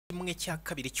Imwe cya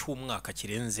kabiri cy'umwaka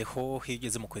kirenzeho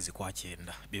higeze mu kwezi kwa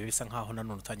cyenda bibe bisa nkaho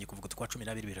nanone utangiye kuvuga twa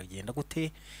 12 biragenda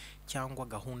gute cyangwa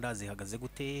gahunda zihagaze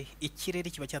gute ikirere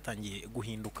kiba cyatangiye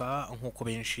guhinduka nkuko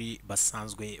benshi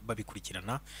basanzwe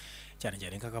babikurikirana cyane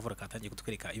cyane nk'akavura katangiye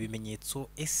kutwereka ibimenyetso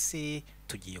ese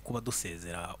tugiye kuba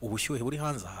dusezera ubushyuhe buri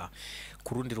hanze aha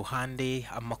ku rundi ruhande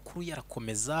amakuru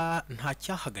yarakomeza nta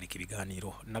cyahagarika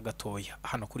ibiganiro na gatoya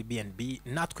hano kuri BNB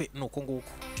natwe nuko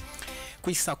nguko ku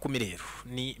isa 10 rero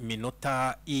ni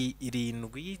minota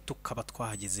 7 tukaba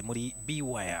twahageze muri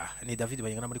BWire ni David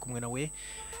bayingana muri kumwe nawe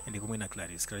ndi kumwe na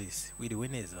Clarisse wiriwe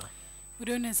neza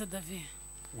David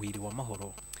wiriwe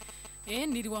amahoro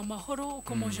niriwe amahoro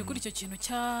ukomoje kuri icyo kintu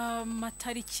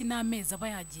cy'amatariki n'amezi aba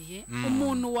yagiye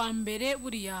umuntu wa mbere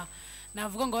buriya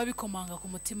navuga ngo babikomanga ku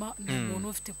mutima ni umuntu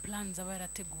ufite plans aba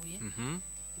yarateguye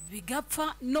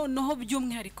bigapfa noneho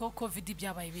by'umwihariko covid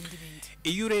byabaye ibindi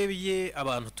iyo urebye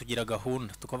abantu tugira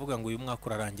gahunda tukavuga ngo uyu mwaka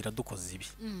urarangira dukoze ibi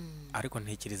ariko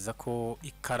ntekereza ko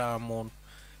ikaramu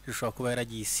rishobora kuba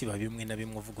yaragiye isiba bimwe na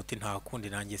bimwe uvuga uti nta kundi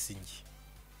nanjye singi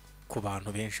ku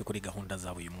bantu benshi kuri gahunda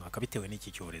zabo uyu mwaka bitewe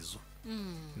n'iki cyorezo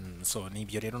so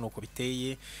nibyo rero nuko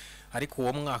biteye ariko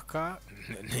uwo mwaka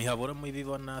ntiyaboramo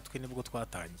ibibona twe nibwo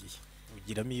twatangiye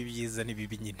ugiramo ibyiza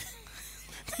n'ibibi nyine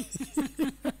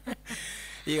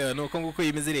nuko nguko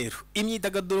yimeze rero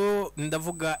imyidagaduro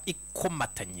ndavuga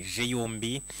ikomatanyije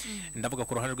yombi ndavuga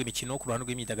ku ruhande rw'imikino ku ruhande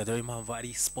rw'imyidagaduro impamvu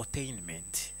ari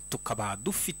sportainment tukaba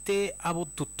dufite abo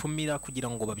tutumira kugira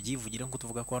ngo babyivugira ngo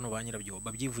tuvuga ko hano ba nyirabyo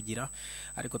babyivugira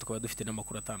ariko tukaba dufite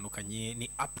n'amakuru atandukanye ni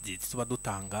update tuba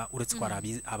dutanga uretse ko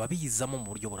ababizamo mu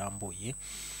buryo burambuye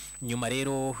nyuma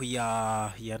rero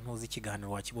ya ntuzi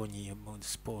ikiganiro wakibonye mu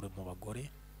sport mu bagore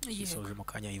basoje mu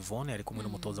kanya Yvonne ari kumwe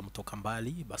n'umutoza mutoka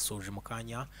mbali basoje mu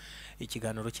kanya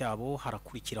ikiganiro cyabo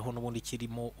harakurikiraho n'ubundi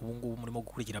kirimo ubungubu murimo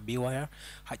gukurikira BWire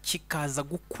hakikaza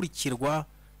gukurikirwa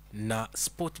na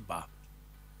sports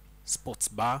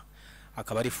bar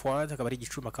akaba ari Ford akaba ari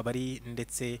Gicuma akaba ari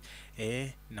ndetse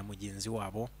na mugenzi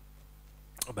wabo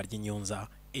barya Nyonza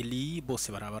Eli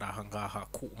bose barabaraha ngaha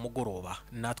ku mugoroba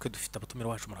natwe dufite abatumira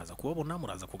wacu muraza kubabona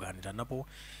muraza kuganira nabo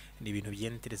ni ibintu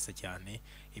byenteretse cyane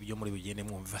ibyo muri bugende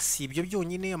mwumva si ibyo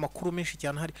byonyine amakuru menshi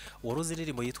cyane hari waroze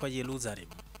indirimbo yitwa Yerusalem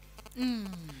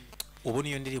ubu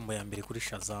niyo ndirimbo ya mbere kuri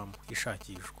Shazam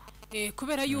ishakishwa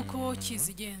kubera yuko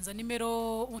kizigenza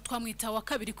nimero twamwita wa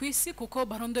kabiri ku isi kuko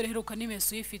barondore heruka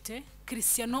nimeso yifite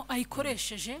Cristiano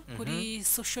ayikoresheje kuri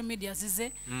social media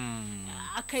zize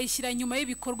akayishyira nyuma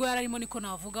y'ibikorwa yararimo niko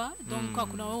navuga donc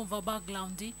kuna wumva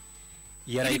background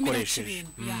yarayikoresheje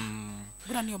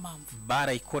bura niyo mpamvu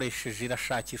barayikoresheje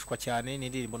irashakishwa cyane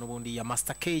n'indirimbo n'ubundi ya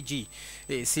Master KG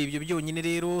si ibyo byonyine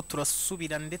rero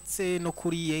turasubira ndetse no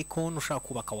kuri Akon ushaka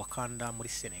kubaka Wakanda muri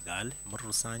Senegal muri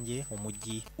rusange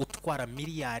umujyi utwara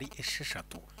miliyari 6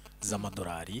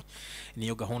 z'amadolari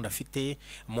niyo gahunda afite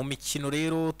mu mikino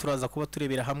rero turaza kuba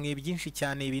turebera hamwe byinshi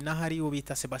cyane binahari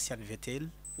ubita Sebastian Vettel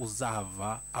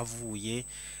uzava avuye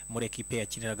muri equipe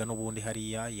yakiniraga n'ubundi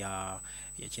hariya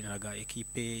yakiniraga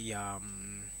equipe ya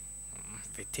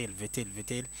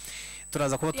Vettel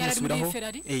turaza kuba tumusubiraho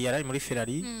yari muri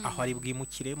Ferrari aho ari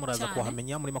bwimukire muraza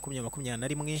kuhamenya muri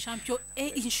 2021 champion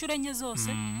inshuro enye zose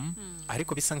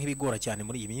ariko bisa nk'ibigora cyane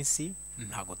muri iyi minsi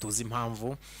ntago tuzi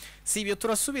impamvu si ibyo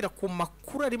turasubira ku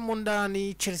makuru ari mu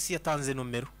ndani Chelsea yatanze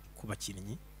numero ku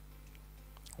bakinnyi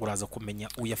uraza kumenya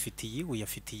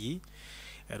uyafitiye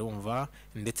urumva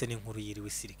ndetse n'inkuru yiriwe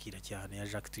sirikira cyane ya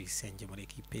Jacques Tuyisenge muri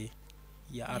equipe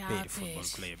ya APR Football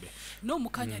Club no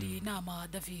mukanyari inama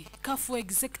David CAF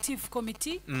Executive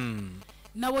Committee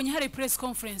nabonye hari press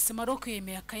conference Maroc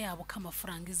yemeye akayabo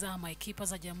k'amafaranga izama equipe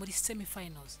azajya muri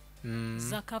semi-finals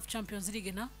za CAF Champions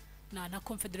League na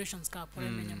Confederations Cup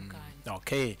uremenya mukanya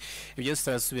okay ibyo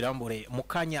turasubirambure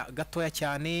mukanya gatoya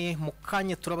cyane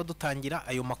mukanya turaba dutangira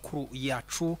ayo makuru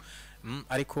yacu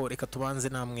ariko reka tubanze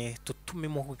namwe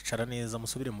tutumemo kwicara neza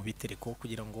musubire mu bitereko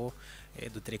kugira ngo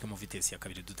dutereke mu vitesse ya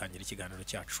kabiri dutangira ikiganiro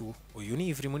cyacu uyu ni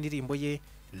Ivry mu ndirimbo ye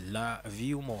La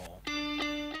Vie More.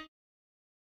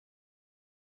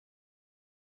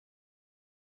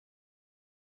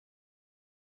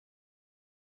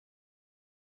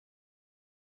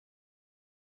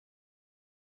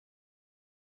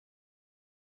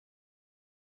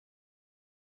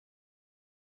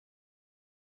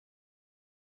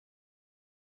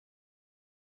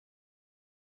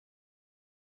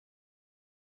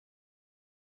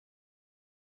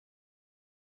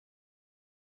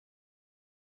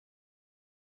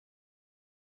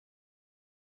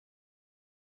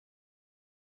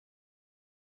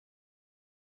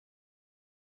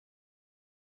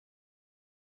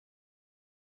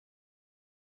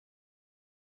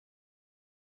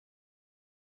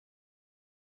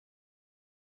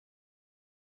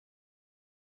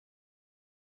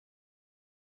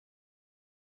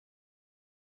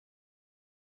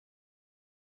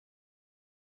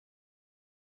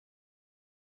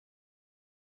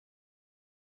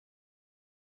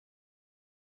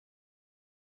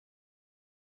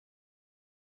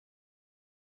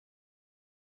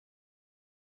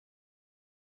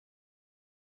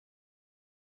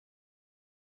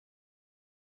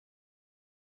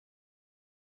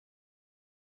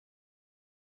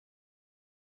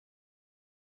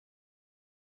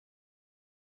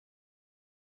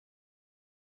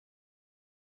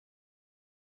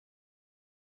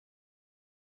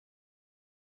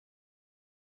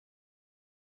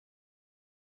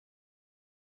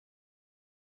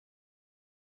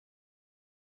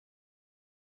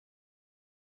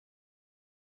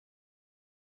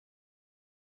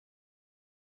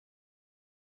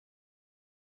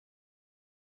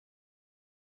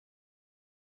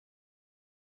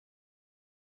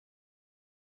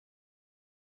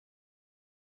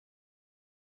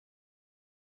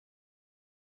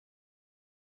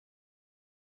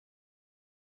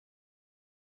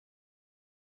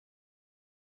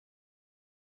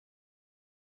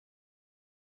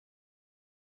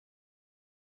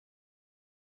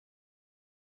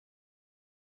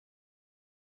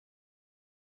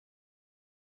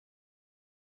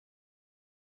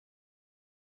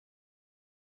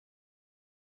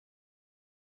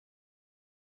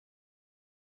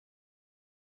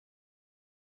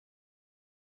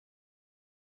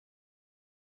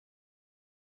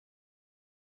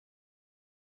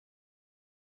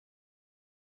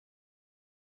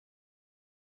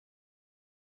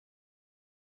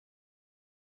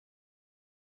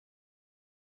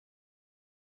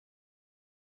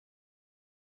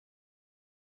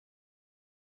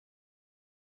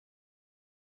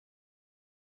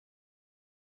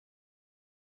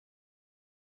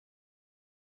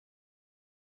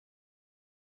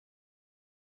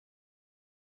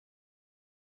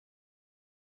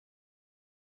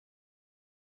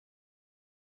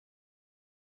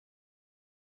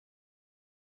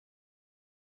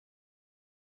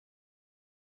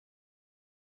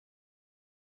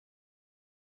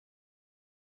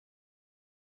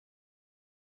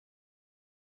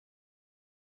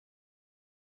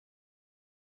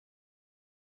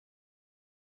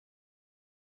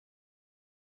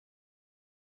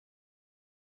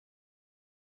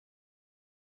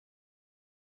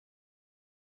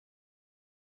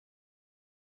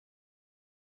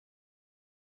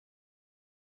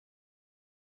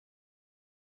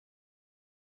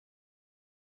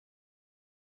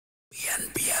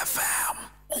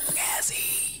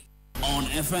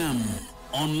 FM,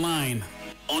 online,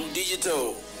 on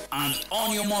digital, and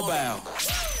on your mobile.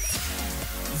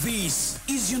 This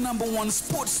is your number one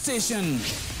sports station.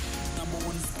 Number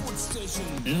one sports station.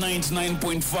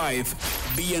 99.5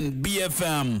 BNB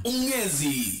FM.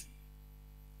 Ungezi.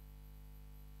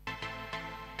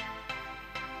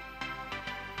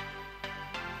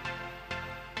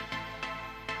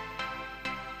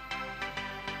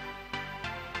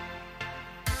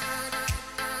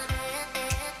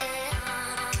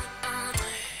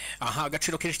 aha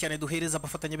agaciro kenshi cyane duhereza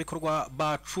abafatanyabikorwa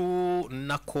bacu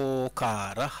nako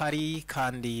karahari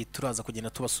kandi turaza kugenda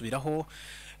tubasubiraho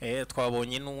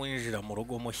twabonye n'uwinjira mu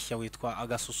rugo mushya witwa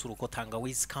Agasusuruko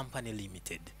Tangawizi Company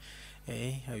Limited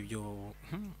ibyo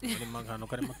muri magano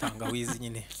karimo Tangawizi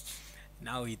nyine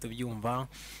nawe uhita ubyumva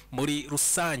muri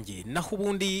rusange. Naho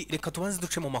ubundi reka tubanze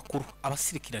duce mu makuru.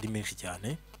 Abasirikira ari menshi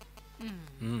cyane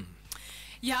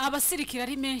ya abasirikira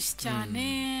ari menshi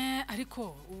cyane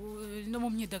ariko no mu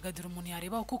myidagaduro umuntu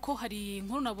yareba kuko hari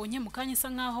inkuru nabonye mu kanya isa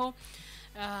nkaho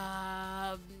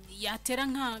yatera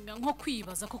nko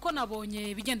kwibaza kuko nabonye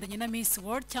ibigendanye na Miss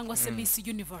World cyangwa se Miss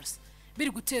Universe biri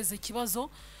guteza ikibazo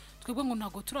twebwe ngo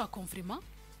ntago turakonfirma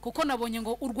kuko nabonye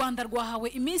ngo u Rwanda rwahawe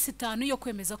iminsi 5 yo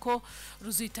kwemeza ko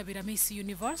ruzitabira Miss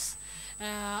Universe.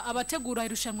 Abategura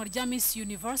irushanwa rya Miss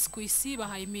Universe ku isi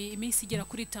bahaye iminsi igera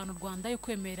kuri 5 Rwanda yo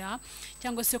kwemera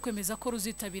cyangwa se kwemeza ko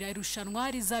ruzitabira irushanwa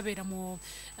rizaba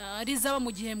mu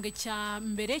gihembwe cya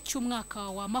mbere cy'umwaka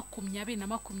wa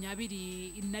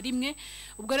 2021.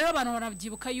 Ubwo rero abantu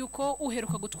barabyibuka yuko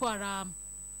uheruka gutwara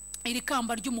iri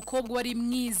kamba ry'umukobwa wari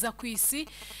mwiza ku isi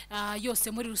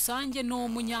yose muri rusange no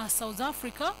munya South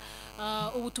Africa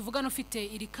ubu tuvugana ufite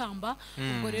iri kamba.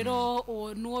 Ubwo rero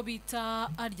nuwo bita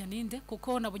arya ninde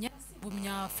kuko nabonye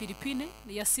umunya Philippine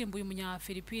yasimbuye umunya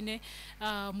Philippine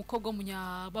umukobwa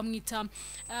umunya bamwita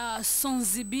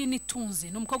Sonzibini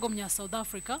Tunzi n'umukobwa umunya South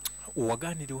Africa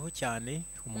uwaganiriweho cyane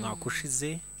umwaka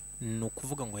ushize no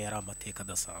kuvuga ngo yari amateka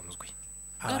adasanzwe.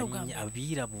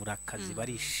 Abirabura kazi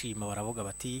barishima baravuga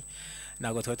bati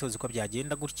nago twari tuzi ko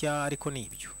byagenda gutya ariko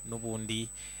nibyo n'ubundi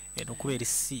no kubera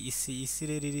isi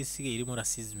rero irimo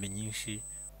rasizme nyinshi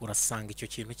urasanga icyo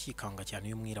kintu kikanga cyane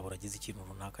iyo mwirabura agize ikintu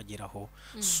runaka ageraho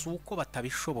suko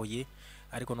batabishoboye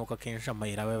ariko nuko akenshi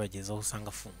amayira babagezaho usanga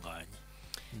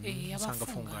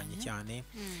afunganye cyane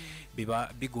biba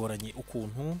bigoranye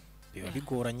ukuntu biba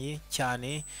bigoranye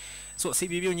cyane. So si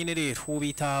bibyo nyine rero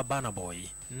ubita Burna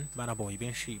Boy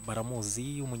benshi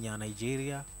baramuzi umunya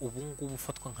Nigeria ubu ngubu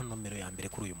ufatwa nka nomero ya mbere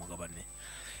kuri uyu mugabane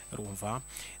urumva.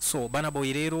 So Burna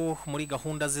Boy rero muri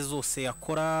gahunda ze zose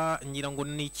yakora ngira ngo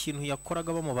ni ikintu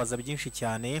yakoraga bamubaza byinshi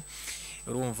cyane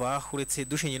urumva. Uretse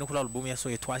dushingiye no kuri album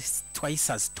yasohoye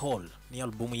Twice as Tall ni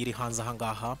album yiri hanze aha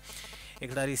ngaha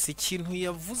Clarisse ikintu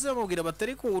yavuze amubwira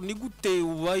batari ko ni gute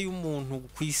ubaye umuntu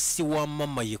ku isi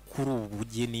wamamaye kuri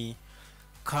ubugeni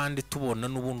kandi tubona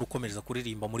n'ubundi ukomereza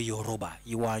kuririmba muri Yoruba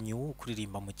iwanyu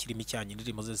kuririmba mu kirimi cyanyu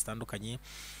indirimbo zose zitandukanye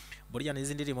burya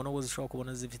n'izindi ndirimbo no zishobora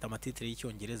kubona zifite amatitire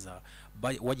y'icyongereza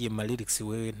wagiye mu lyrics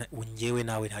wewe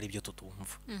nawe ntari byo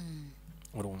tutumva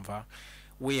urumva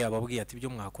we yababwiye ati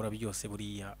ibyo mwakora byose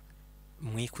buriya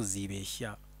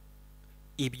mwikuzibeshya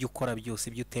ibyo ukora byose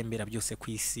ibyo utembera byose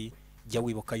ku isi jya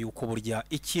wibuka yuko burya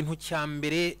ikintu cya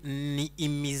mbere ni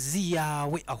imizi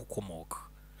yawe aho ukomoka.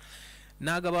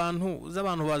 Naga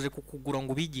abantu baje kukugura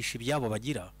ngo bigishe ibyabo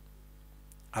bagira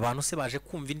abantu se baje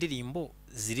kumva indirimbo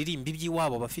ziririmba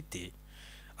iby'iwabo bafite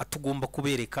atugomba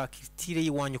kubereka kitire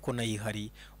yiwanyu ko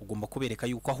nayihari ugomba kubereka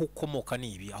yuko aho ukomoka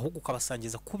nibi ahubwo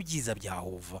ukabasangiza kubyiza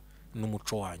byahova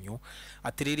n'umuco wanyu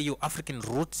aterere yo African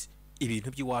roots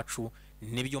ibintu by'iwacu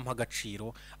nibyo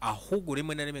mpagaciro ahubwo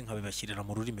rimwe na rimwe nkabibashyirira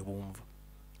mu rurimi bumva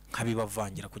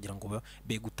nkabibavangira kugira ngo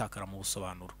be gutakara mu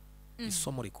busobanuro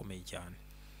isomo rikomeye cyane.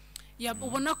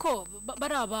 Ubona ko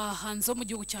bari abahanzi bo mu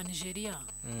gihugu cya Nigeria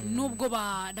nubwo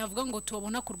navuga ngo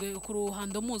tubona ku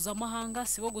ruhando mpuzamahanga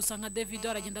sibo gusa nka Davido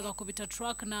aragenda agakubita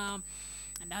track na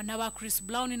ba Chris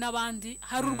Brown n'abandi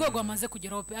hari urwego bamaze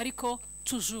kugeraho ariko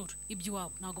toujours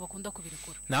iby'iwabo ntago bakunda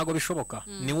kubirekura ntago bishoboka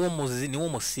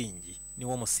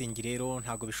niwo musingi rero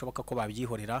ntago bishoboka ko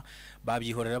babyihorera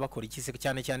bakora ikise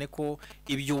cyane cyane ko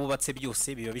ibyo bubatse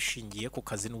byose biba bishingiye ku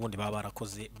kazi n'ubundi baba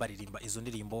barakoze baririmba izo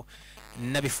ndirimbo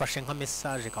nabifashe nka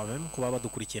message kandi kuba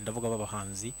badukurikiye ndavuga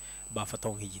babahanzi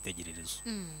bafataho nk'igitegererezo.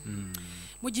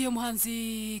 Mu gihe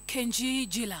umuhanzi Kenji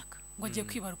Gilak ngo agiye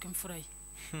kwibaruka imfura ye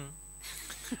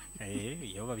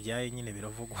iyo babyaye nyine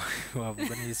biravugwa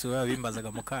bavuga n'isi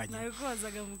babimbazaga mu kanya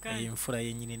imfura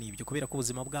ye nyine nibyo kubera ko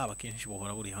ubuzima bwabo kenshi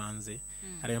buhora buri hanze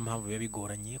ariyo mpamvu biba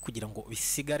bigoranye kugira ngo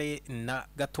bisigare na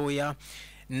gatoya.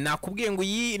 Nakubwiye ngo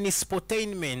iyi ni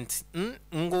sportainment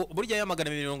ngo burya ya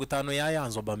 250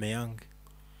 yayanzo Bameyang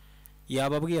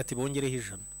yababwiye ati bongereho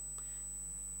ijana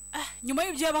nyuma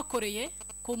y'ibyo yabakoreye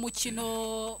ku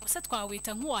mukino se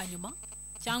twawita nk'uwa nyuma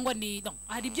cyangwa ni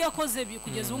hari ibyo yakoze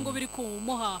kugeza ubu ngubu biri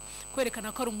kumuha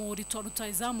kwerekana ko ari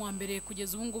rutayizamu wa mbere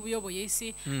kugeza ubu ngubu uyoboye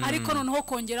isi ariko noneho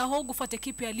kongeraho gufata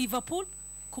ekipe ya Liverpool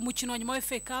ku mukino wa nyuma wa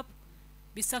FA Cup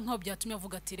bisa nkaho byatumye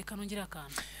avuga ati reka nongere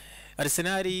akantu.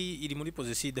 Arsenal iri muri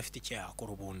position idafite icyo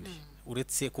yakora ubundi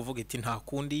uretse kuvuga iti nta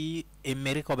kundi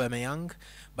Emery Aubameyang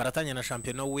baratanya na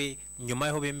championnat we nyuma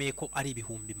yaho bemeye ko ari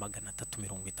ibihumbi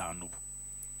 350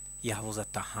 yavuze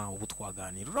ataha ubu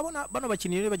twaganira urabona bano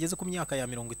bakinire bageze ku myaka ya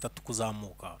 30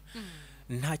 kuzamuka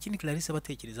nta kindi Clarisse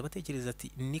batekereza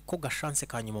ati niko gashance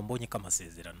kanyuma mbonye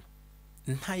kamasezerano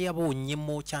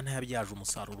ntayabonyemo cyane yabyaje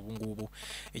umusaruro ubu ngubu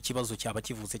ikibazo cyaba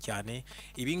kivutse cyane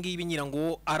ibi ngibi nyira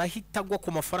ngo arahitagwa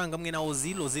ku mafaranga amwe na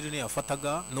Ozil ne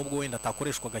yafataga nubwo wenda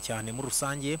atakoreshwaga cyane muri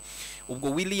rusange ubwo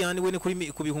Willian we ni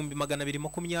kuri ku bihumbi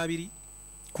 220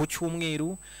 ku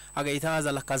cyumweru agahita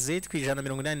haza Lacazette ku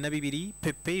 182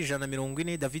 Pepe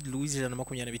 140 David Luiz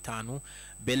 125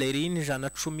 Bellerin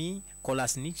 110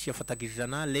 Kolasinac yafataga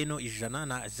 100 Leno 100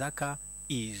 na Zaka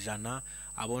 100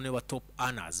 abone wa top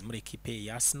earners muri ekipe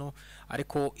ya Arsenal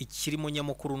ariko ikirimo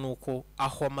nyamukuru nuko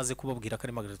aho amaze kubabwira ko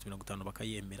ari 350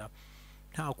 bakayemera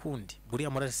nta kundi buriya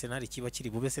muri Arsenal kiba kiri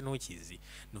bubese n'ukizi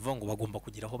nuvuga ngo bagomba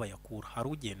kugira aho bayakura hari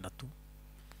ugenda tu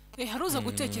haruza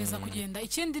gutekereza kugenda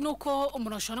ikindi nuko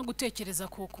umuntu ashobora no gutekereza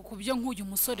ku byo nk'uyu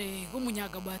musore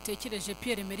w'umunyagabo yatekereje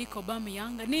Pierre-Emerick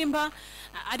Aubameyang nimba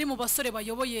ari mu basore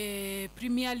bayoboye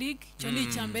Premier League cyo ni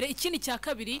icyambere ikindi cya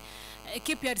kabiri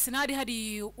ekipe ya Arsenal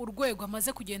hari urwego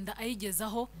amaze kugenda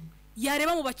ayigezaho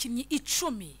yareba mu bakinnyi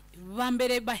 10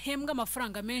 bambere bahembwa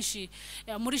amafaranga menshi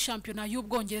muri championnat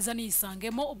y'Ubwongereza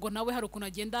niyisangemo ubwo nawe hari ukuntu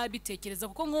agenda bitekereza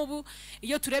kuko nk'ubu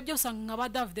iyo turebye usanga nka ba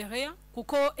David De Gea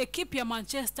kuko ekipe ya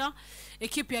Manchester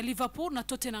ekipe ya Liverpool na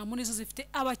Tottenham nizo zifite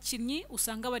abakinnyi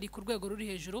usanga bari ku rwego ruri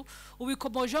hejuru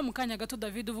ubikomoje mu kanya gato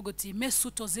David uvuga uti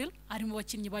Mesut Ozil ari mu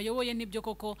bakinnyi bayoboye nibyo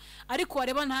koko ariko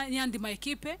wareba n'andi ma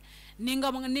ekipe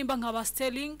nimba nka ba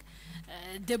Sterling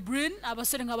De Bruyne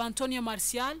abasore nka Antonio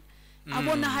Martial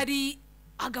abona hari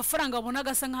agafaranga abona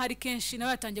gasa nka hari kenshi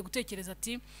nawe yatangiye gutekereza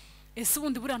ati ese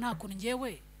ubundi buriya nta kuntu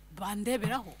ngewe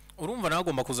bandeberaho urumva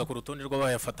nagomba kuza ku rutonde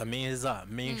rw'abayafata meza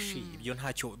menshi ibyo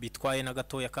ntacyo bitwaye na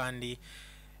gatoya kandi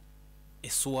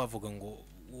ese wavuga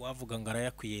ngo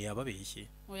arayakwiye yababeshye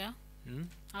oya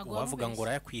wavuga ngo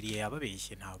arayakwiriye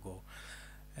yababeshye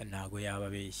ntago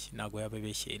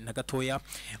yababeshye na gatoya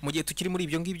mu gihe tukiri muri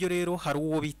ibyo ngibyo rero hari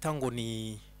uwo bita ngo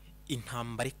ni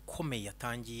intambara ikomeye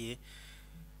yatangiye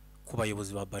ku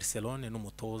bayobozi ba Barcelona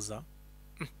n'umutoza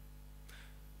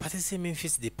Patese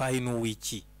Memphis Depay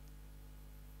n'uwiki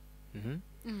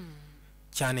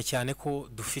cyane ko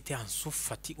dufite Ansu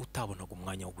Fati utabonaga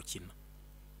umwanya wo gukina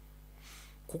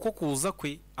kuko kuza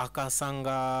kwe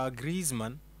akasanga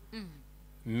Griezmann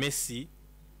Messi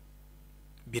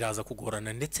biraza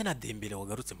kugorana ndetse na Dembele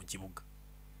wagarutse mu kibuga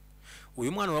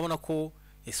uyu mwana urabona ko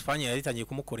Espagne yaritangiye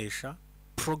kumukoresha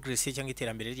progress cyangwa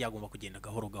iterambere ryagomba kugenda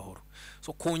gahoro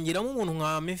so kongeramo umuntu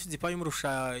nka Memphis Depay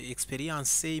umurusha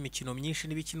experience imikino myinshi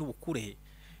n'ibikino ubukure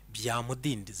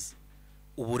byamudindiza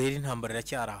ubu rero intambara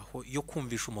iracyaraho yo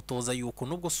kumvisha umutoza yuko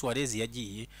nubwo Suarez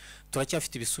yagiye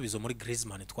turacyafite ibisubizo muri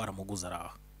Griezmann twaramuguza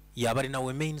araha yaba ari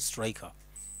nawe main striker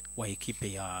wa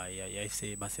ekipe ya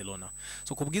FC Barcelona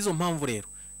so kubwizo mpamvu rero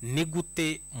ni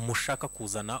gute mushaka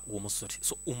kuzana uwo musore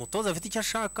so umutoza afite icyo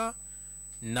ashaka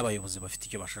n'abayobozi bafite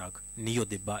icyo bashaka niyo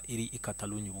deba iri i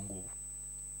Catalogne ubu ngubu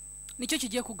nicyo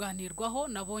kigiye kuganirwaho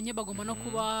nabonye bagomba no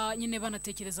kuba nyine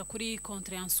banatekereza kuri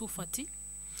contre Ansu Fati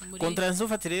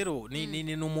rero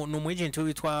ni umugent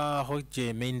witwa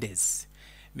Jorge Mendes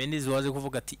waje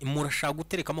kuvuga ati murashaka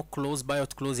guterekamo close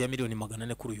buyout clause ya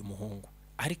 $400 kuri uyu muhungu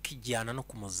ariko ijyana no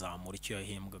kumuzamura icyo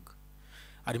yahembwaga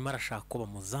arimo arashaka ko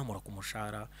bamuzamura ku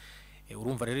mushara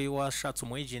urumva rero iyo washatse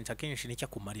umugent akenshi nicyo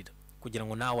akumarira kugira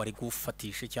ngo nawe ari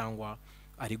gufatisha cyangwa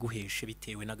ari guheshe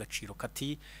bitewe n'agaciro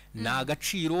kati na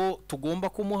agaciro tugomba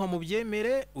kumuha mu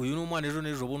byemere uyu n'umwana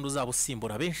ejo bundi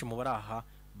uzabusimbura benshi mu baraha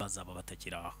bazaba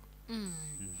batakiraho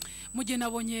mu gihe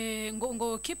nabonye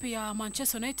ngo kipe ya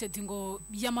Manchester United ngo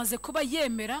yamaze kuba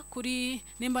yemera kuri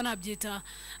nimba nabyita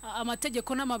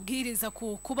amategeko n'amabwiriza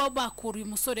kuba bakura uyu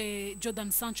musore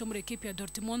Jadon Sancho muri ekipe ya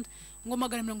Dortmund ngo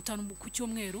 50 ku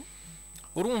cyumweru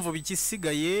urumva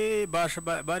bikisigaye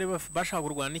bari bashaka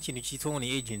kurwana n'ikintu cyitwa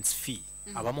ni agents fee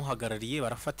abamuhagarariye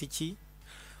barafata iki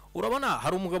urabona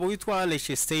hari umugabo witwa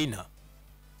Liechtensteiner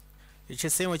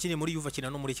wakiniye muri Juve akina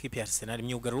no muri ekipe ya Arsenal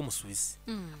imyugariro w'umusubizi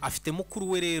afite mukuru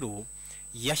we rero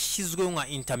yashyizweho nka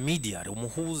intermediary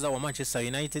umuhuza wa Manchester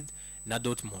United na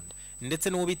Dortmund ndetse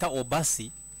n'uwo bita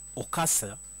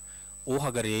Okasa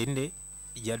uhagarariye inde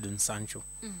Jadon Sancho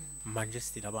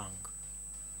Manchester irabanga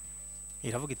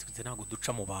iravuga iti ntabwo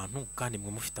duca mu bantu kandi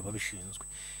mwe mufite ababishinzwe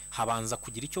habanza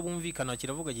kugira icyo bumvikana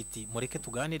kiravuga giti mureke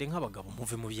tuganire nk'abagabo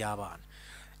muve mu by'abana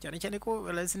cyane cyane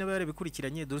ko Lazina bari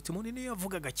bikurikiranye Dortmund niyo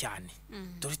yavugaga cyane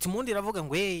Dortmund iravuga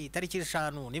ngo itariki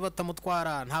 5 niba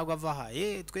tamutwara ntabwo avaha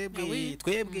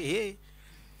twebwe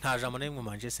nta jambo na rimwe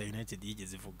Manchester United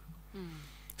yigeze ivuga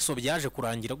so byaje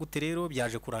kurangira gute rero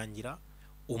byaje kurangira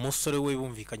umusore we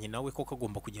bumvikanye nawe ko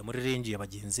kagomba kujya muri range ya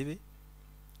bagenzi be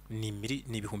ni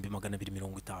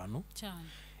 250 cyane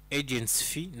agency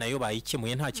fee nayo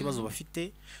bayikemuye nta kibazo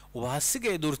bafite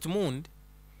ubahasigaye Dortmund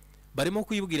barimo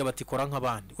kuyibwira bati kora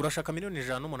nk'abandi urashaka miliyoni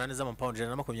 108 z'amapound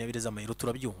 120 z'amayero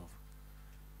turabyumva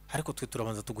ariko twe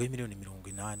turabanza tuguhe miliyoni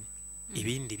 80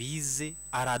 ibindi bize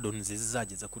aradonze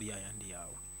zizageza kuri yandi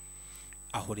yawe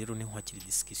aho rero niho hakiri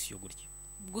discussion gutyo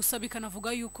gusa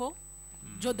bikanavuga yuko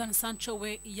Jadon Sancho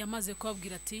we yamaze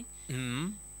kubabwira ati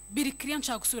biri client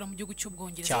nshaka gusubira mu gihugu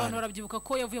cy'Ubwongereza abantu barabyibuka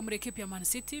ko yavuye muri equipe ya Man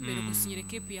City mbere gusinyira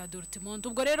equipe ya Dortmund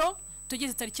ubwo rero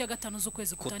tugeze tariki ya 5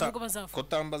 z'ukwezi kutanirwa bazavuga ko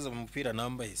tambaza mu mupira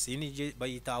nambaye sinije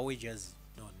bayita away jersey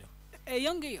none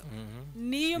iyo ngiyo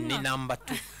niyo ni number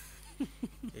 2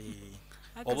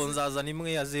 obo nzaza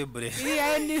nimwe ya zebre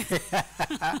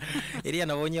iriya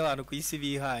nabonye abantu ku isi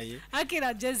bihaye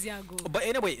akira jersey yago but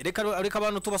anyway reka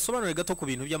abantu tubasobanurire gato ku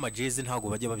bintu by'amajezi ntago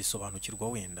bajya babisobanukirwa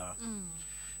wenda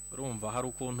urumva hari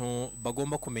ukuntu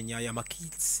bagomba kumenya aya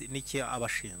makits niki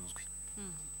abashinzwe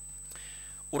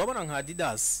urabona nka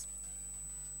Adidas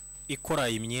ikora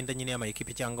imyenda nyine y'ama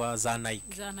equipe cyangwa za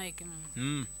Nike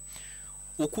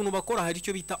ukuntu bakora hari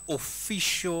icyo bita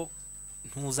official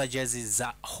ntuza jersey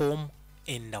za home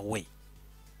and away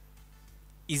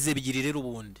ize bigiri rero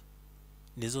ubundi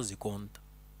nizo zikonda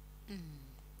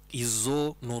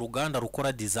izo ni uruganda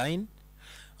rukora design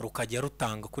rukajya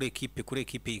rutanga kuri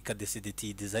equipe ikadecide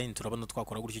iti design turabona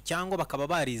twakora gutyo cyangwa bakaba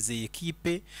barizeye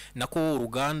equipe nako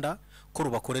uruganda ko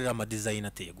rubakorera ama design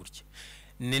ateye gutyo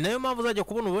ni nayo mpamvu uzajya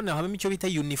kubona habamo icyo bita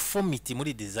uniformity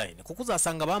muri design kuko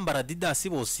uzasanga bambara Adidas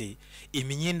bose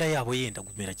imyenda yabo yenda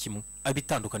gumera kimwe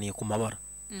abitandukaniye ku mabara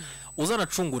uzana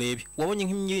cungu urebe wabonye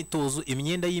nk'imyitozo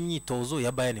imyenda y'imyitozo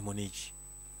ya Bayern Munich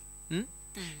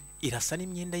irasa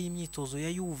n'imyenda y'imyitozo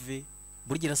ya Juve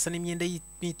burya irasa n'imyenda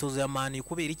y'imyitozo ya Man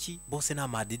kubera iki bose na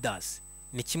Adidas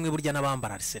ni kimwe burya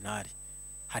n'abambara Arsenal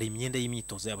hari imyenda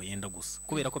y'imyitozo yabo yenda gusa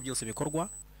kubera ko byose bikorwa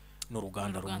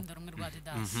n'uruganda rumwe rwa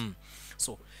Adidas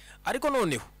so ariko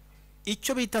noneho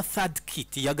icyo bita third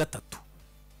kit ya gatatu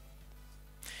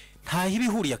nta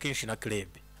hibihuriye akenshi na club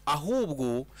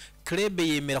ahubwo club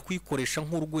yemera kwikoresha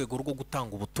nk'urwego rwo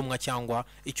gutanga ubutumwa cyangwa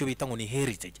icyo bita ngo ni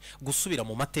heritage gusubira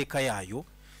mu mateka yayo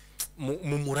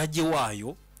mu murage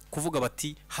wayo kuvuga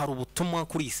bati hari ubutumwa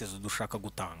kuri isezo dushaka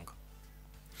gutanga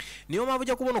niyo mpamvu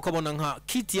ujya kubona ukabona nka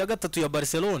kit ya gatatu ya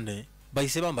Barcelona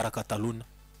bahise bambara Cataluna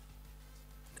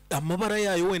amabara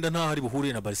yayo wenda nta hari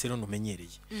buhuriye na Barcelona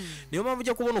umenyereye niyo mpamvu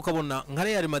ujya kubona ukabona nka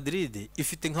Real Madrid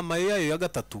ifite nka mayo yayo ya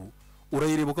gatatu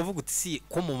urayireba ukavuga uti si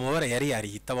ko mu mabara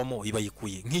yari yitabamo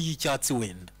ibayikuye nk'iyicyatsi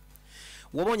wenda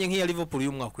wabonye nk'iya Liverpool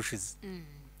y'umwaka ushize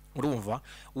urumva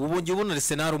ubonye ubona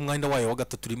Arsenal umwenda wayo wa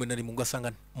gatatu rimwe na rimwe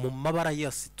ugasanga mu mabara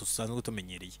yose tusanzwe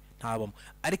tumenyereye ntabamo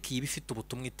ariko iyi bifite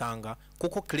ubutumwa itanga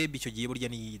kuko club icyo gihe burya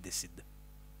ni yidesida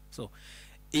so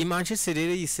iyi Manchester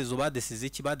rero yisezo badesize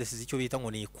icyo bita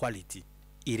ngo ni equality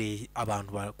ire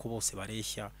abantu ko bose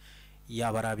bareshya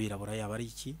yaba arabirabura yaba ari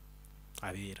iki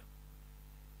abera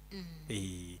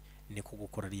niko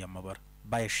gukora ari amabara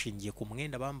bayashingiye ku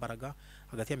mwenda bambaraga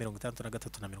hagati ya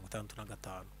 63 na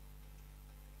 65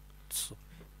 so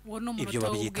ibyo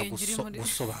babyita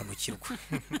gusobanukirwa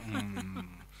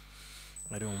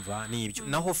arumva ni ibyo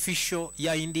naho official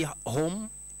ya indi home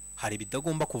hari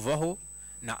bidagomba kuvaho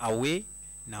na away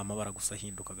na amabara gusa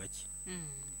hinduka gake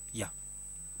ya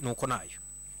nuko nayo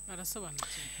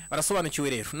barasobanukiwe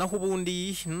rero naho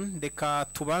ubundi ndeka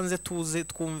tubanze tuze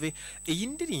twumve iyi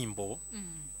ndirimbo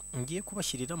ngiye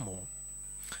kubashyiriramo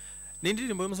ni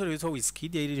indirimbo y'umusore witwa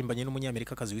Wizkid yaririmbanye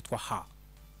n'umunyamerika kazi witwa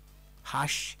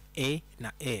H E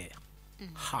na E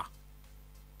ha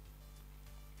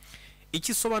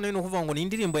iki sobanuye no kuvuga ngo ni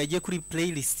indirimbo yagiye kuri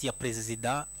playlist ya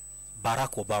President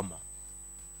Barack Obama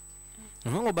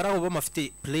ngo Barack Obama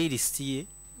afite playlist ye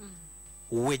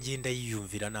uwe genda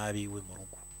yiyumvira nabi we mu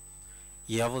rugo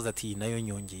yavuze ati nayo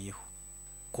nyongeyeho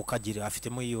kuko agira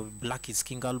afitemo iyo Black is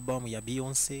King album ya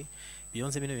Beyonce bino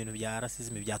bintu bya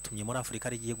racism byatumye muri Afrika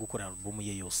arigiye gukora album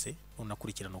ye yose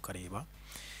unakurikirana ukareba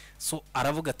so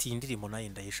aravuga ati indirimbo nayo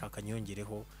ndayishaka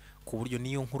nyongereho ku buryo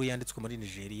niyo nkuru yanditswe muri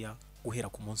Nigeria guhera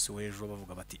ku munsi w'ejo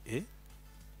bavuga bati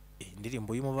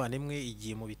indirimbo y'umuvandimwe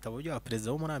igiye mu bitabo bya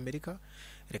perezida wo muri Amerika.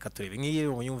 Reka turebe nk'iyi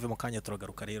muyumve mu kanya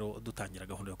turagaruka rero dutangira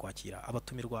gahunda yo kwakira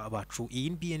abatumirwa bacu. Iyi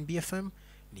BNB FM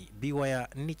ni Biwaya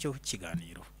nicyo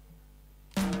kiganiro.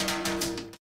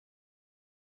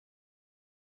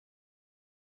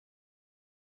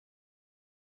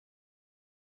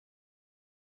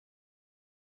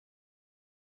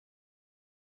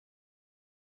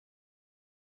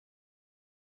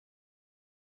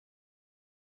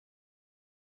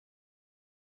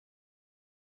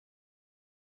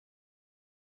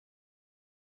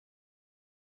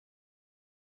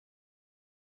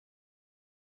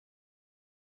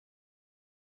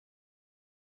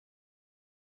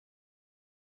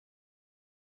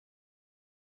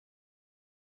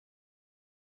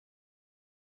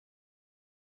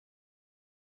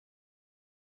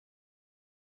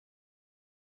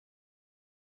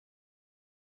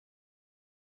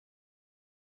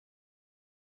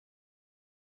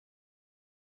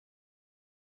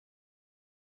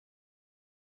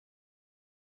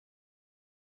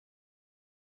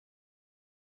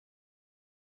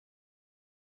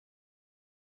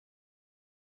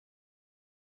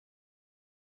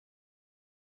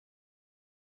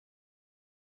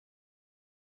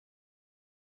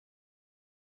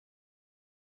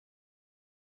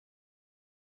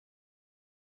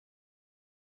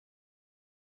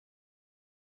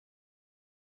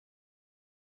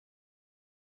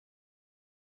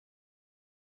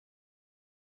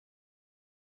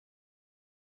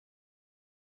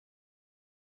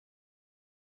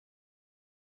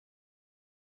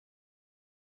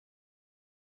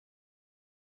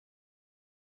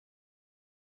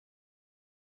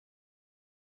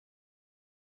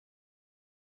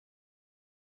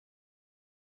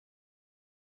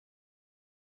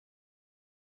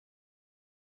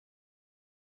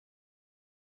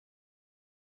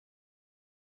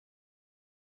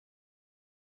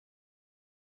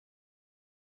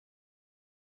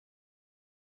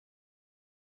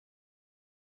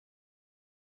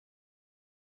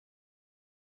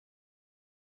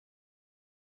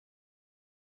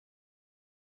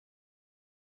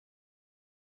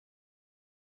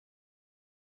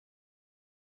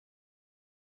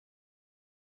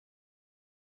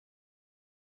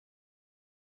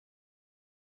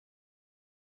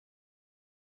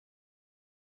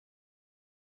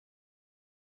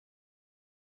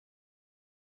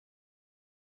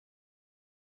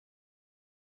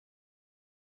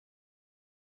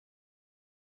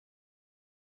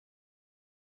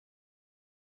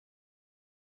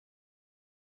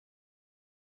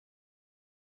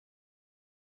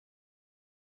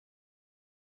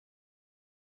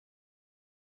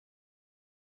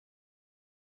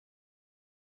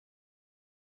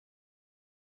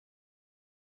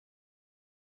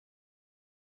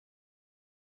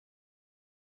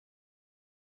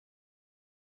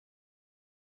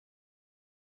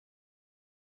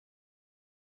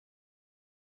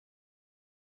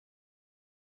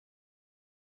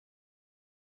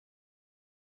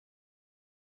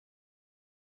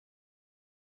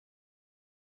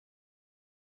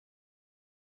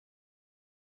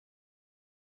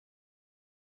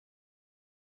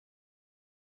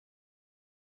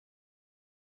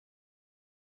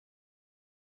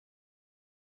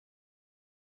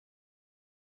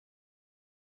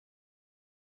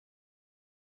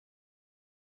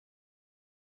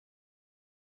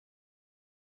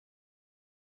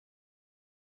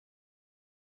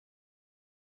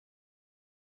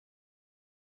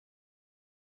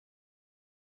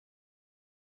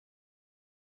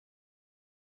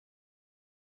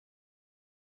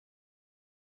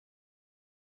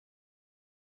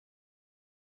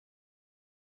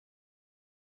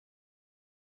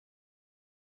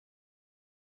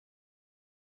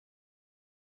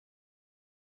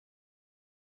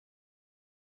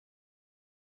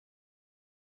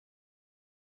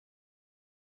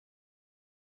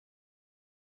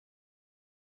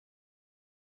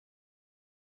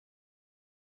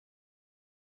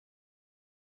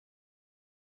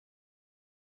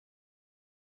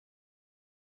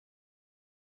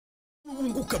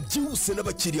 Unguka byihuse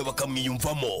n'abakiriya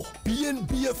bakamwiyumvamo.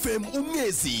 BNB FM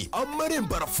umwezi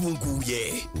amarembo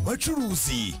arafunguye.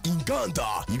 Bacuruzi, inganda,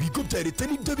 ibigo bya leta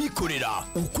n'ibyo bikorera.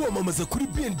 Ukwamamaza kuri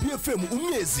BNB FM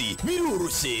umwezi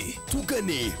biroroshye.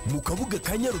 Tugane mu kabuga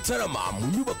ka Nyarutarama mu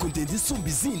nyubako ndende isumba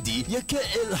izindi ya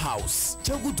KL House.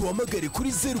 Cyangwa duhamagare kuri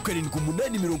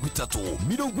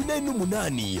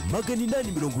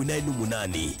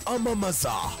 0783888888.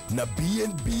 Amamaza na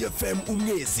BNB FM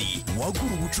umwezi.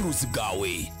 Wagura ubucuruzi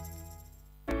bwawe.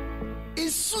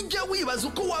 Ujya wibaza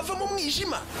uko wava mu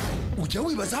mwijima, ujya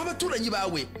wibaza aho abaturanyi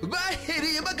bawe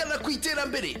bahereye bagana ku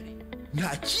iterambere.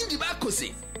 nta kindi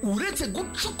bakoze uretse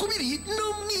gucukubiri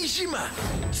n'umwijima.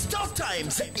 Star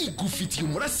Times igufitiye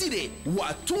umurasire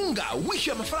watunga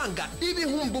wishyuye amafaranga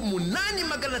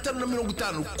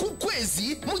 8,550 ku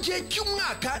kwezi mu gihe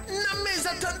cy'umwaka n'amezi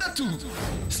 6.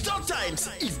 Star Times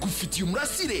igufitiye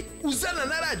umurasire uzana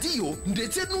na radio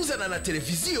ndetse n'uzana na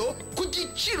televiziyo ku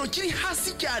giciro kiri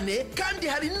hasi cyane, kandi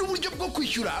hari n'uburyo bwo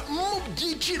kwishyura mu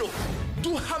byiciro.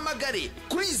 Duhamagare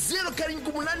kuri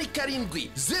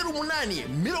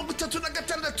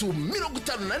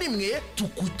 0787083651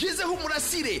 tukugezeho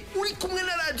umurasire uri kumwe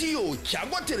na radio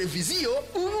cyangwa televiziyo,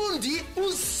 ubundi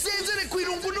usezere ku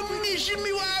irungu n'umwijima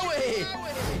wawe.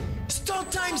 Star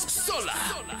Times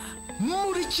Solar,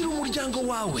 murikira umuryango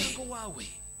wawe.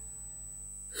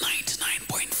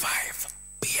 99.5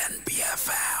 BNB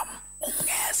FM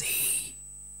Umngezi.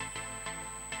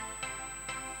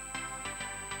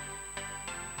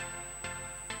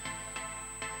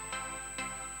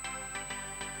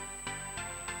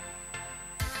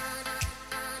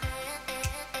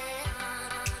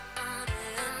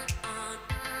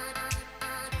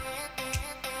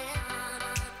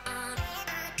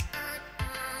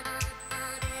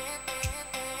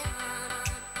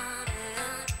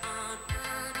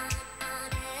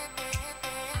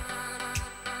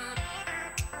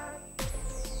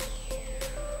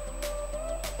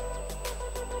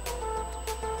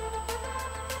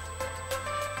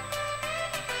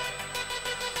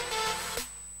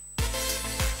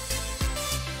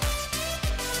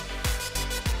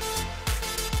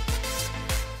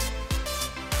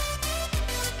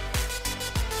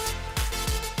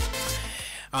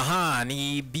 Aha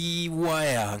ni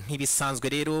B-Wire nk'ibisanzwe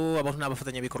rero abantu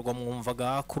n'abafatanyabikorwa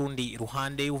mwumvaga ku rundi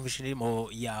ruhande wumvise indirimbo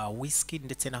ya Whisky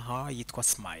ndetse na ha yitwa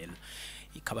Smile,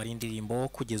 ikaba ari indirimbo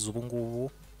kugeza ubu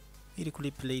ngubu iri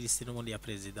kuri playlist n'ubundi ya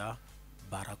Perezida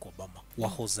Barack Obama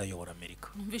wahoze ayobora Amerika.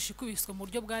 Numvise kubiswe mu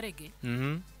buryo bwa reggae.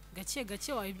 Gake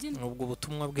gake wayibyina. Ubwo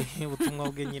butumwa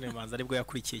bwe nyine manza aribwo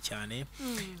yakurikiye cyane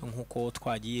nkuko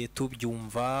twagiye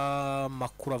tubyumva.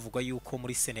 Makuru avuga yuko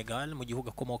muri Senegal mu gihugu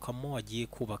akomokamo agiye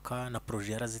kubaka na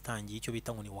projet yarazitangiye icyo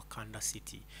bita ngo ni Wakanda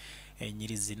City.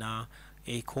 Nyirizina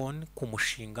Akon ku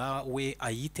mushinga we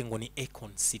ayite ngo ni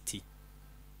Akon City.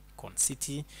 Akon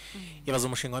City yabaza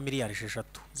umushinga wa miliyari 6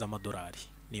 z'amadolari.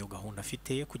 Niyo gahunda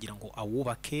afite kugira ngo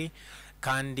awubake,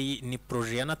 kandi ni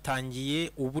projet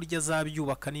yanatangiye uburyo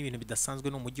azabyubaka n'ibintu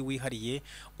bidasanzwe n'umujyi wihariye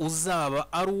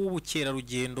uzaba ari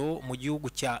ubukerarugendo mu gihugu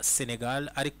cya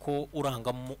Senegal, ariko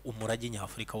urangamo umurage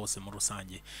nyafurika wose muri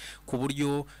rusange, ku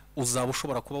buryo uzaba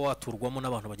ushobora kuba waturwamo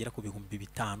n'abantu bagera ku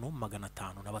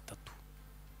 5,503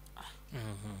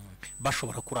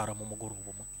 bashobora kurara mu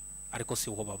mugoroba umwe, ariko si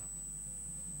uho baba.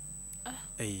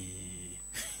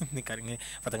 Ni karinge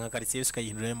fatanga quartier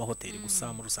ukayihindura mu hoteli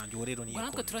gusa mu rusange wo rero ni yako.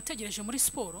 Natwe turategereje muri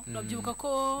siporo urabyibuka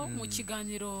ko mu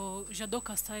kiganiro Jado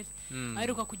Castal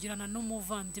aheruka kugirana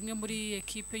n'umuvandimwe muri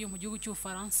equipe yo mu gihugu cy'u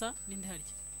Faransa ninde harya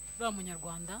rwa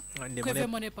munyarwanda Herve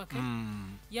Monepake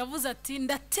yavuze ati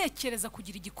ndatekereza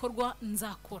kugira igikorwa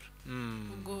nzakora.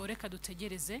 Ubwo reka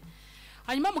dutegereze.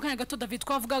 Hanyuma mu kanya gato David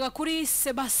twavugaga kuri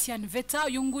Sebastian Vettel,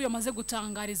 uyu nguyu amaze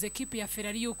gutangariza equipe ya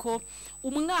Ferrari yuko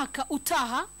umwaka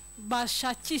utaha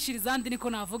bashakishiriza andi niko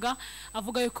navuga,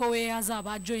 avuga yuko we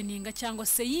azaba joininga cyangwa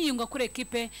se yiyunga kuri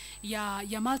equipe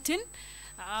ya Martin.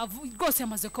 Rwose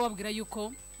yamaze kubabwira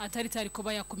yuko atari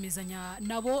kuba yakomezanya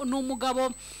nabo.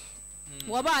 N'umugabo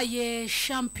wabaye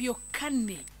champion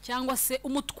kane cyangwa se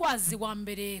umutwazi wa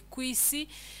mbere ku isi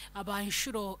aba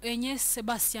inshuro enye,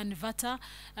 Sebastian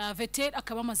Vettel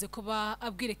akaba amaze kuba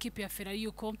abwira equipe ya Ferrari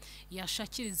yuko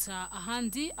yashakiriza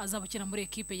ahandi azabukira muri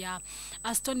equipe ya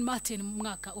Aston Martin mu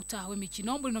mwaka utahawe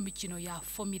mikino muri no mikino ya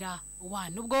Formula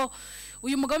 1. Ubwo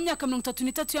uyu mugabo w'imyaka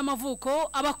 33 y'amavuko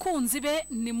abakunzi be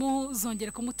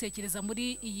nimuzongere kumutekereza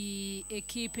muri iyi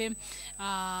equipe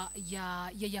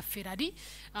ya Ferrari.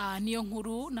 Niyo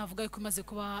nkuru navuga yuko imaze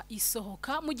kuba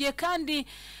isohoka mu gihe kandi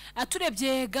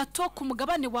turebye gato ku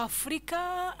mugabane wa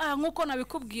Afrika nkuko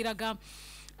nabikubwiraga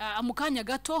mu kanya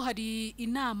gato hari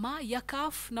inama ya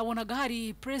CAF, nabonaga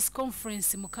hari press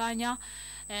conference mu kanya.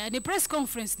 Ni press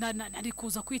conference nari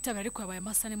kuza kwitabira ariko yabaye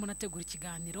amasane mu nategura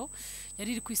ikiganiro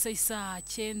yari iri ku isa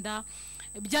 9.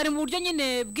 Byari mu buryo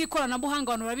nyine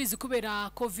bw'ikoranabuhanga, abantu barabizi kubera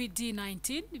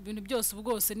COVID-19 ibintu byose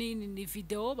ubwose ni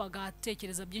video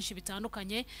bagatekereza byinshi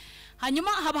bitandukanye.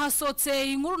 Hanyuma haba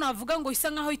hasotse inkuru navuga ngo isa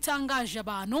nkaho itangaje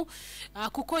abantu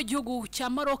kuko igihugu cya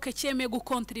Maroc cyemeye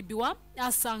gukontribuwa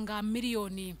asanga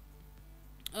miliyoni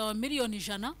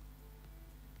 100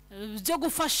 byo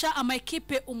gufasha ama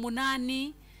equipe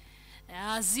 8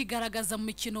 azigaragaza mu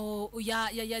mikino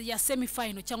ya semi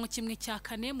final cyangwa kimwe cya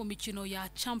kane mu mikino ya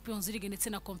Champions League ndetse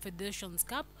na Confederations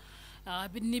Cup.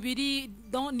 ni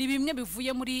bimwe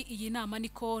bivuye muri iyi nama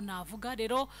niko navuga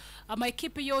rero ama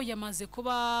equipe yo yamaze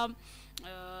kuba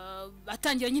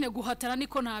atangira nyine guhatana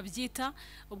niko nabyita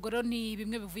ubwo rero ni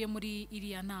bimwe bivuye muri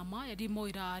iriya nama yarimo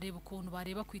irareba ukuntu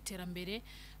bareba ku iterambere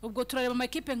ubwo turareba ama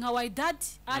equipe nka Wydad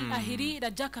Al Ahly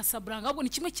Raja Casablanca ubwo ni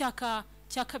kimwe cya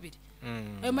kabiri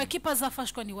ayo ma equipe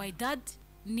azafashwa ni Wydad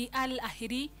ni Al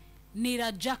Ahly ni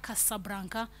Raja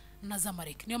Casablanca na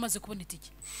Zamalek niyo maze kubona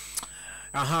itike.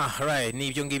 Aha, right, ni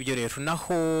ibyo ngibyo rero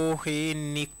naho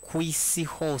ni ku isi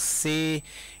hose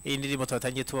indirimbo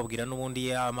twatangiye tubabwira n'ubundi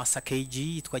ya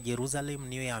Masakeji yitwa Jerusalem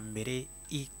niyo ya mbere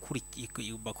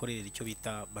bakorera icyo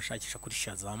bita bashakisha kuri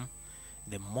Shazam,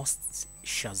 the most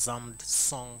Shazammed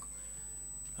song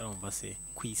arumva se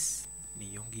ku isi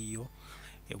niyo ngiyo.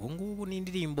 Ubu ngubu ni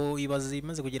indirimbo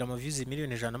imaze kugira ama views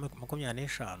miliyoni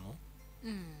 125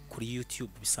 kuri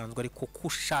YouTube bisanzwe ariko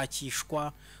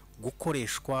kushakishwa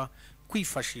gukoreshwa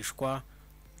kwifashishwa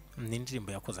ni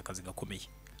indirimbo yakoze akazi gakomeye.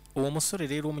 Uwo musore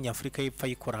rero w'umunyafrika y'epfo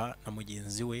ayikora na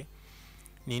mugenzi we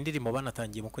ni indirimbo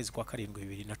banatangiye mu kwezi kwa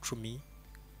 7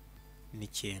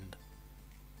 2019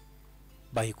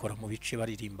 bayikora mu bice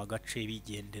baririmba gace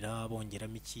bigendera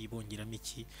bongeramo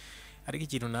iki ariko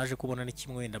ikintu naje kubona ni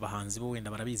kimwe wenda abahanzi bo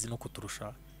wenda barabizi no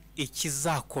kuturusha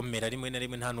ikizakomera rimwe na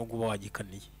rimwe nta nubwo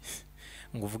wagikaniye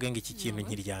ngo uvuge ngo iki kintu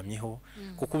nkiryamyeho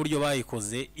kuko uburyo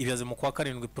bayikoze ibibaze mu kwa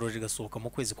 7 project gasohoka mu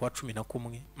kwezi kwa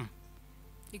 11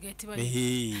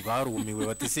 barumiwe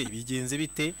batese bigenze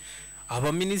bite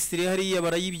aba ministry hariya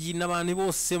barayibyina abantu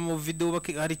bose mu video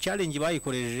hari challenge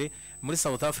bayikoreje muri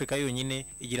South Africa yonyine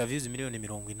igira views miliyoni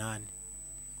 80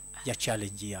 ya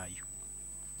challenge yayo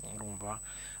urumva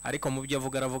ariko mu byo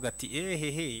avuga aravuga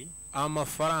ati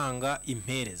amafaranga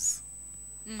impereza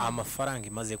amafaranga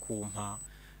imaze kumpa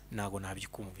nago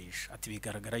nabyikumvisha ati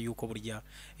bigaragara yuko burya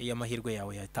iyo amahirwe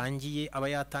yawe yatangiye aba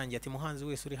yatangiye ati muhanzi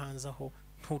wese uri hanze aho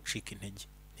ntucike intege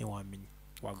ntiwamenye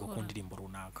wagakunda indirimbo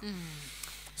runaka.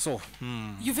 So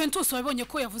Juventus wabonye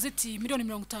ko yavuze ati miliyoni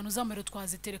 50 z'amero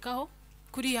twaziterekaho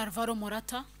kuri Alvaro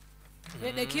Morata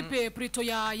equipe plutôt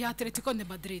ya Atletico de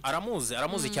Madrid.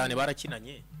 Aramuzi cyane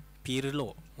barakinanye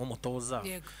Pirlo nk'umutoza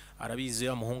arabizi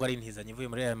ya muhungu ari ntizanye vuye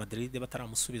muri Real Madrid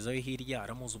bataramusubizayo hirya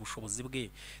aramuzi ubushobozi bwe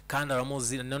kandi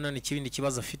aramuzi none ikibindi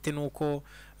kibazo afite nuko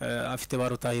afite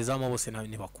barutahizamu bose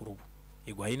ni bakuru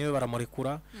igwaye niwe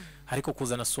baramurekura ariko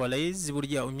kuzana Suarez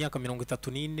burya imyaka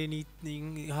 34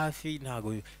 ni hafi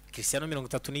ntago Cristiano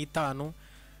 35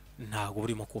 ntago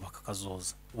burimo kubaka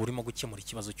kazoza burimo gukemura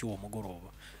ikibazo cy'uwo mugoroba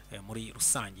muri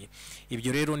rusange.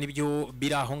 Ibyo rero nibyo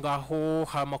biri aho ngaho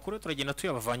hamakuru turagenda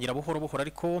tuyabavangira buhoro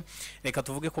ariko reka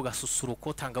tuvuge ko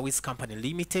Gasusuruko Tangawizi Company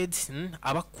Limited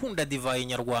abakunda divayi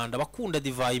nyarwanda bakunda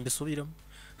divayi mbisubiramo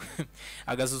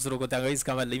Agasusuruko Tangawizi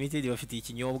Company Limited bafite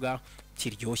ikinyobwa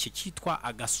kiryoshye cyitwa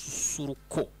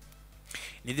Agasusuruko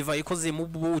ni divayi ikoze mu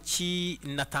buki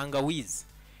na tangawizi.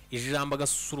 Ijambo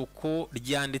Agasusuruko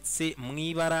ryanditse mu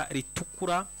ibara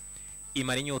ritukura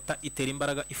imara inyota itera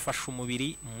imbaraga ifasha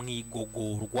umubiri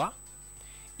mwigogorwa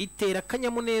itera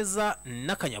kanyamuneza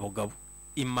n'akanyabugabo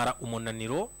imara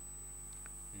umunaniro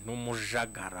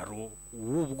n'umujagararo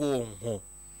w'ubwonko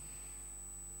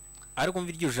ariko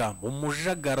mvi iryo jambo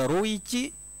umujagararo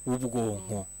w'iki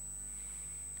w'ubwonko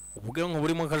ubwonko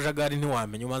burimo kajagari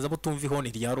ntiwamenye umanza butumva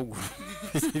ihoni rya ruguru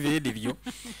ibindi byo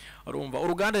urumva.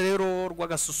 Uruganda rero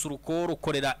rw'Agasusuruko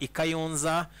rukorera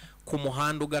ikayonza ku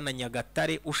muhanda ugana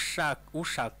Nyagatare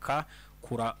ushaka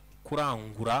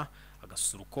kurangura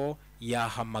Agasusuruko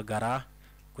yahamagara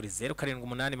kuri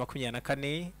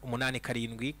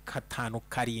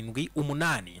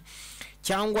 0782487578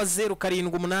 cyangwa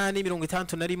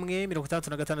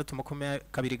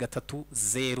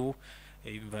 0788366230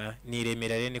 ni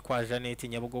Remera ni kwa Jeannette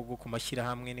Nyabugogo ku mashyira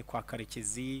hamwe ni kwa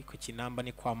Karekezi ku Kinamba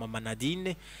ni kwa Mama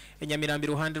Nadine Nyamirambi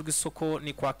ruhande rw'isoko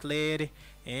ni kwa Claire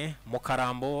mu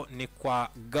Karambo ni kwa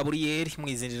Gabriel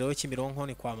mwizinjiro cy'Imironko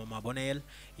ni kwa Mama Bonel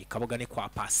Ikaboga ni kwa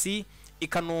Pasi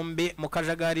Ikanombe mu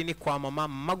Kajagari ni kwa Mama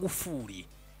Magufuri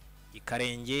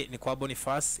Ikarenge ni kwa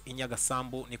Boniface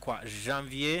Inyagasambu ni kwa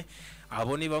Janvier.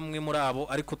 Abo ni bamwe muri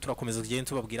abo ariko turakomeza kugenda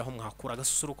tubabwira aho mwakura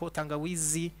Agasusuruko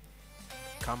Tangawizi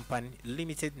Company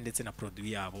Limited ndetse na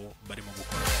produit yabo barimo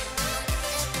gukora.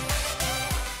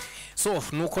 So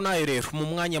nuko nayo rero mu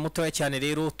mwanya mutoya cyane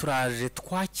rero turaje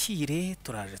twakire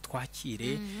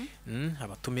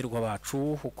abatumirwa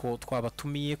bacu uko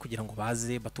twabatumiye kugira ngo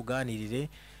baze batuganirire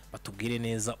batubwire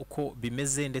neza uko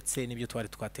bimeze ndetse n'ibyo twari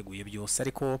twateguye byose.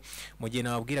 Ariko mu gihe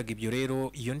nababwiraga ibyo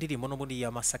rero iyo ndirimbo no muri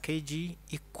ya Masakeji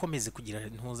ikomeze kugira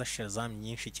ntuza Shazam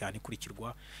nyinshi cyane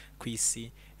kurikirwa ku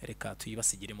isi reka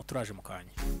tuyibasigire mu turaje mu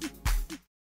kanya.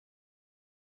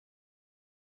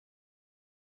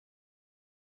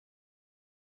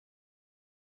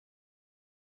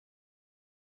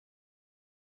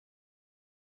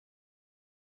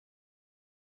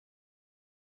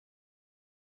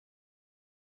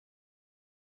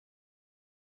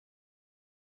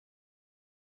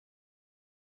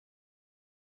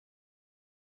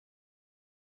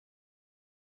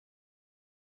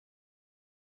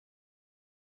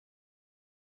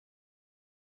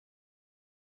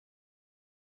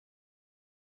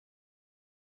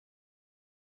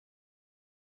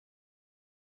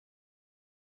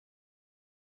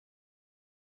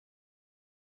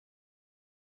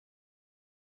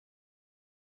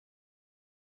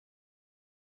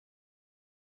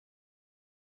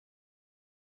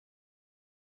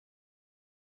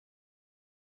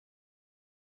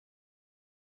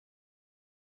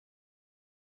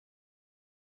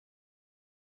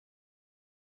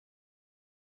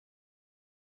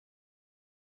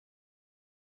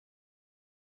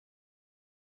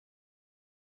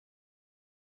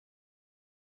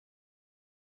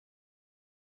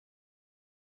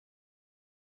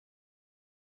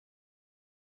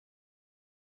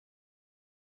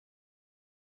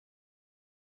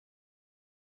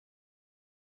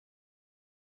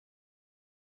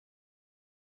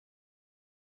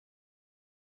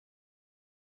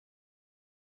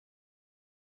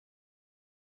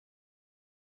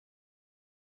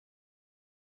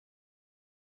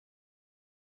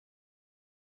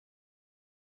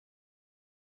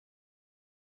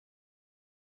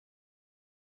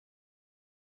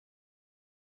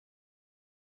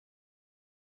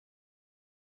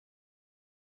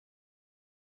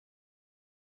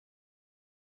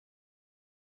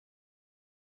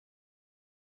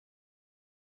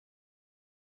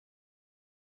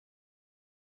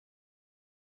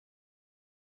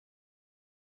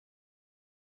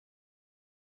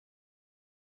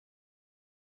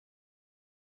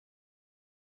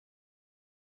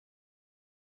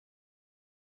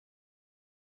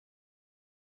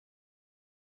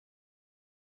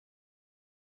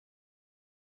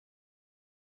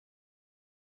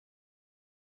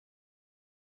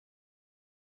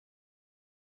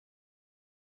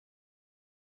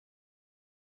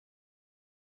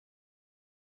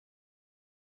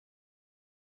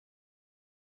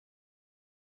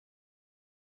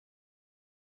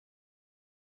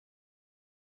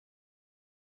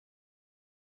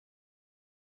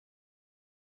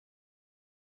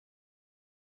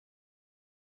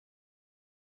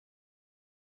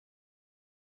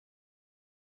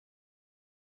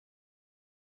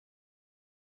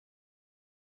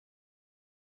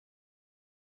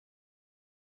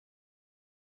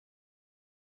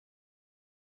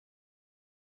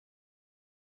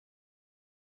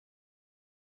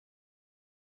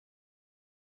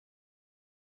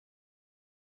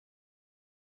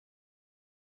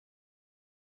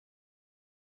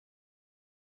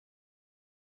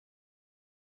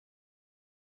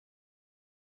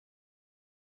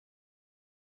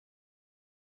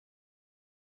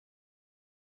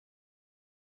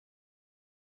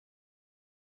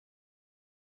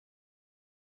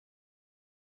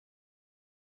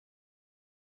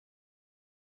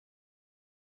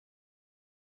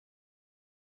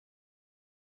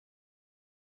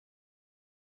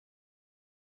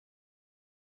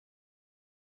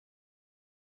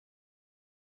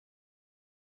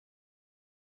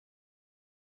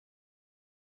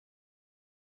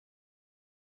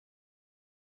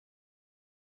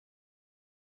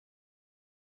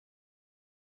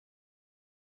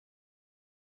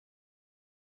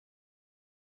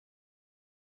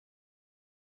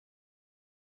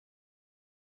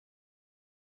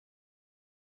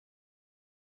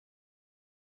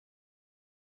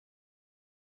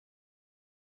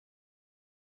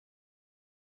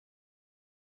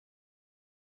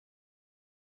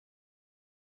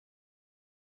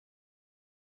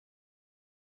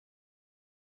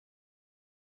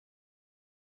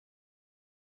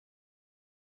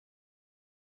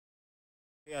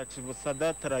 yacu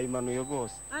Sadata arayimanuye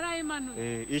rwose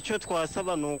arayimanuye icyo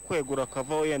twasaba ni ukwegura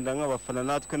akavaho yenda nk'abafana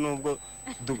natwe nubwo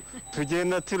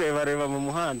tugenda tureba mu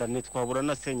muhanda ntitwabura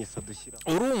na senyisa dushyira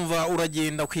urumva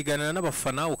uragenda kwiganira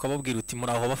n'abafana ukababwira uti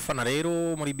muri aho bafana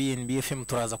rero muri BNB FM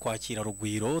turaza kwakira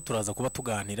Rugwiro turaza kuba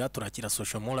tuganira turakira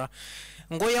social Mula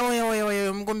ngo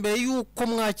yawe ngo mbere yuko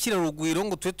mwakira Rugwiro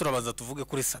ngo twe turabaza tuvuge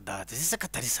kuri Sadate sise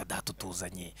katari Sadate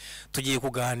tuzanye tugiye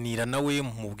kuganira nawe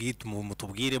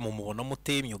mutubwire mu mubona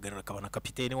mute myugarira kabana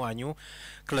kapiteni wanyu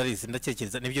Clarisse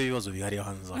ndakekereza nibyo bibazo bihari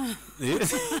hanze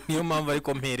niyo mpamvu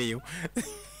ariko mpereyeho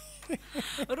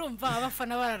urumva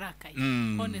abafana bararakaye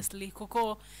honestly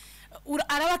kuko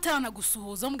arabatana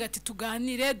gusuhuza mbwa ati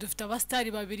tuganire dufite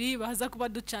abastari babiri baza kuba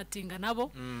duchatinga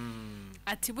nabo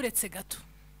ati buretse gato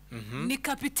ni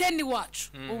kapiteni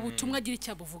wacu ubutumwa agira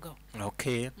icyo abuvugaho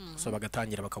okay so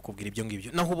bagatangira bakakubwira ibyo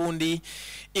ngibyo naho ubundi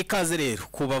ikaze rero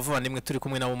kubavandimwe turi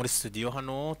kumwe nabo muri studio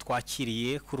hano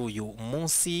twakiriye kuri uyu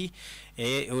munsi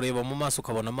ureba mu maso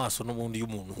ukabona amaso n'ubundi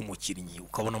y'umuntu w'umukinnyi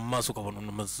ukabona mu maso ukabona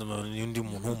n'undi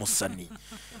muntu w'umusani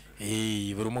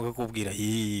barimo gakubwira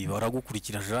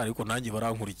baragukurikira ariko nanjye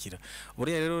barankurikira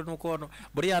buriya rero nuko hano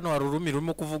buriya hano hari ururimi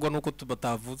rurimo kuvugwa nuko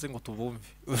batavuze ngo tubumve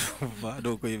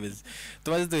nuko yemeze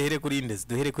tubaze duhere kuri indezi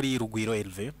duhere kuri Rugwiro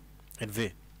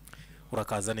Herve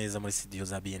urakaza neza muri studio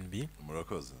za BNB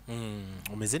murakoze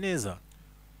umeze neza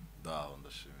ndaho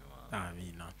ndashimira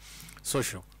amina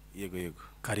social yego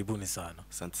karibuni sana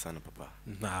asante sana papa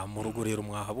nta mu rugo rero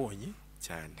mwahabonye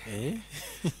cyane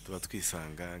tuba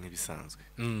twisanga nk'ibisanzwe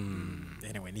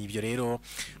anyway nibyo rero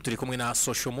turi kumwe na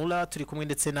social Mula turi kumwe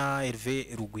ndetse na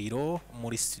Herve Rugwiro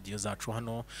muri studio zacu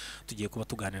hano tugiye kuba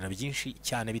tuganira byinshi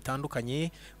cyane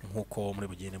bitandukanye nkuko muri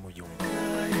bugende mu byumba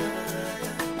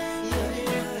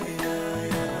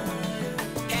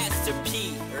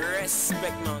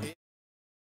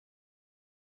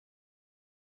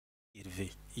Herve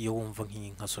iyo wumva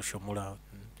nk'inka social Mula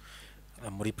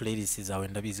muri playlist zawe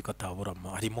ndabizi ko ataburamo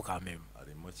harimo kameme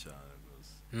arimo cyane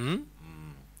rwose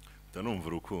tanumva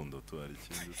urukundo tu ari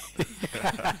ikindi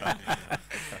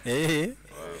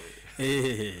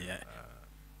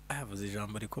avuze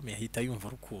ijambo rikomeye ahita yumva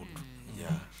urukundo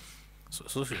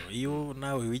iyo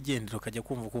nawe wigendera ukajya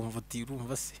kumva uti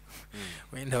urumva se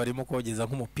wenda barimo kogeza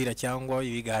nk'umupira cyangwa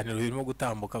ibiganiro birimo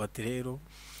gutambuka bati rero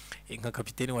nka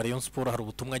kapiteni wa Rayon Sport hari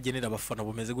ubutumwa agenera abafana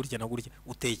bumeze gutya na gutya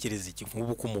utekereza iki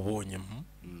nk'ubu kumubonye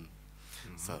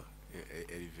so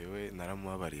Herve we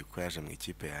naramubabariye ko yaje mu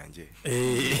ikipe yanjye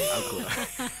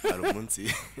hari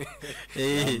umunsi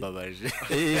yambabaje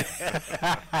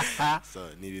so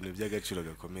ni ibintu by'agaciro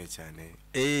gakomeye cyane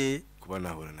kuba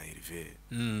nahura na Herve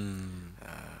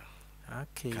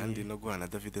kandi no guhana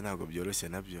David ntabwo byoroshye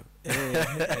nabyo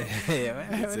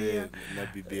ndetse na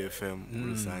BBFM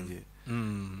muri rusange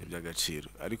iby'agaciro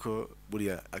ariko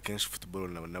buriya akenshi football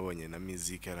nabonye na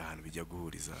music ari ahantu bijya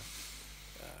guhuriza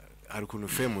hari ukuntu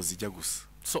famous zijya gusa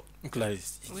so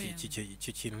Clarisse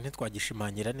iki kintu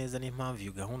ntitwagishimangira neza n'impamvu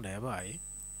iyo gahunda yabaye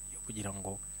yo kugira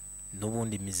ngo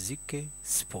n'ubundi music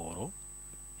siporo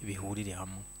bihurire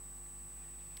hamwe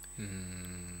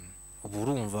ubu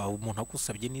urumva umuntu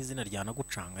agusabye n'izina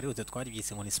ryanagucanga ariko twari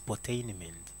byise ngo ni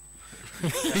sportainment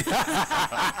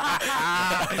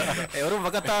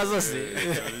urumva katazo se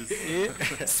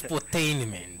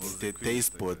sportainment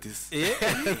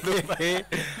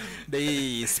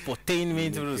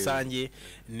sportainment rusange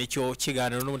nicyo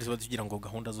kiganiro n'ubundi tugira ngo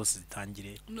gahunda zose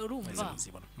zitangire urumva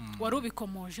wari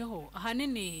ubikomojeho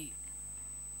ahanini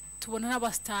tubona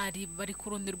n'abastari bari ku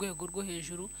rundi rwego rwo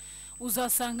hejuru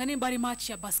uzasanga nimba ari match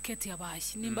ya basket yabaye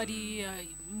nimba ari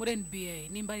muri NBA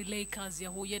nimba ari Lakers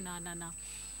yahuye na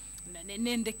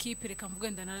nende kipe reka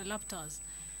mvugenda na Raptors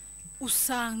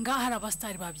usanga hari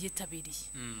abastari babyitabiriye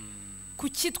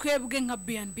kuki twebwe nka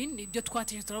BNB nibyo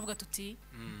twatije turavuga tuti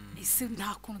isi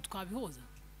nta kuntu twabihoza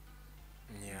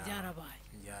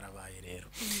byarabaye rero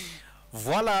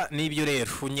Voilà nibyo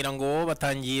rero ngira ngo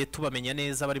batangiye tubamenya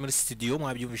neza bari muri studio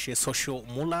mwabyumvishe social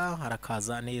Mula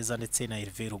harakaza neza ndetse na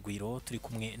Herve Rugwiro turi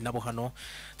kumwe nabo hano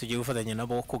tugiye gufatanya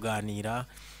nabo kuganira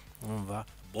umva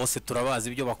bose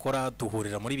turabazi ibyo bakora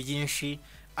duhurira muri byinshi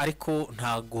ariko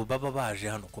ntago baba baje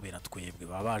hano kubera twebwe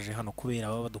baba baje hano kubera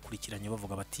baba badukurikiranye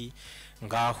bavuga bati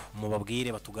ngaho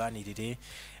mubabwire batuganirire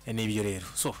nibyo rero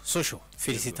so social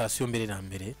félicitations mbere na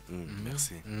mbere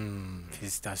merci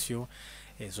félicitations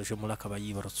social Mula akaba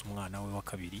yibarutse umwana we wa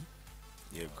kabiri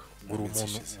yego uri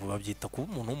umuntu babyita ku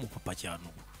umuntu w'umupapa cyane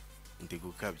ubu ndi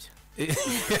gukabya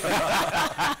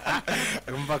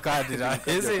rumva kadira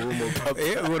ese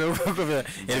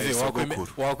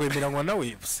wakwemera ngo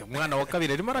nawe umwana wa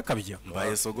kabiri arimo arakabya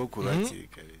mbaye sogokuru ati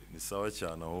sawa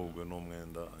cyane ahubwo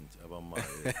n'umwenda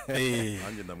abamaye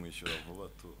nanjye ndamwishyura vuba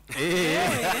tu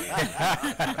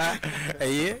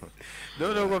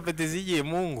none kompetisi igiye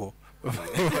mu ngo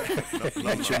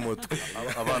nacyo mutwe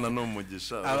abana no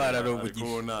mugisha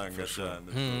ariko nanga cyane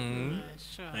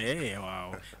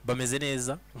wow bameze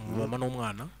neza mama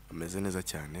n'umwana ameze neza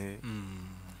cyane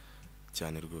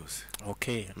cyane rwose.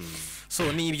 Okay.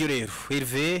 So ni ibyo rero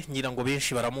Herve ngira ngo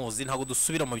benshi baramuzi ntago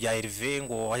dusubira mu bya Herve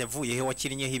ngo yavuye he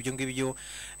wakirinye he ibyo ngibyo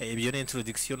ibyo ni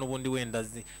introduction n'ubundi wenda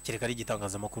kereka ari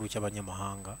igitangazamakuru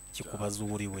cy'abanyamahanga kikubaza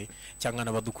uriwe cyangwa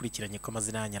nabadukurikiranye ko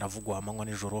amazina yanyu aravugwa amanywa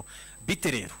n'ijoro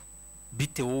bite rero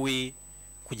bite wowe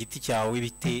ku giti cyawe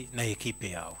bite na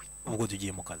equipe yawe ubwo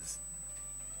tugiye mu kazi.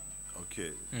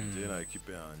 Okay je na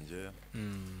equipe yanjye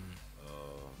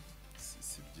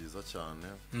si byiza cyane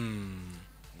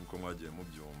nkuko mwagiye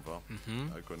mubyumva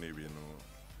ariko ni ibintu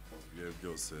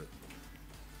byose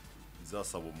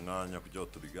bizasaba umwanya kugira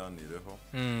tubiganireho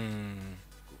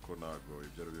kuko nago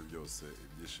ibyo ari byo byose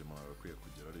ibyishimo bakwiye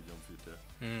kugira ari byo mfite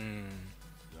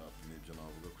nibyo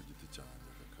navuga ku giti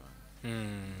cyanjye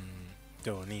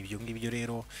kandi ni ibyo ngibyo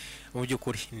rero mu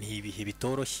by'ukuri ni ibihe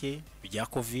bitoroshye bya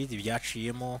covid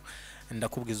byaciyemo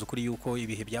ndakubwiza ukuri yuko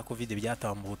ibihe bya covid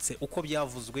byatambutse uko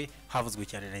byavuzwe havuzwe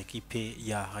cyane na equipe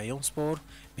ya Rayon Sport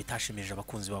bitashimije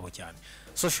abakunzi babo cyane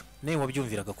social ne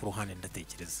wabyumviraga ku ruhande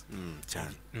ndatekereza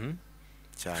cyane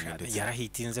cyane ndetse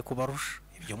yarahitinze kubarusha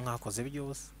ibyo mwakoze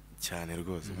byose cyane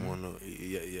rwose umuntu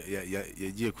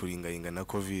yagiye kuringayinga na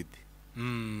covid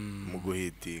mu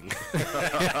guhitinga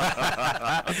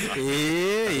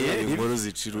inkuru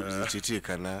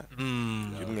zicicikana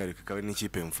by'umwihariko akaba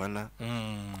n'ikipe mfana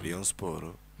Rayon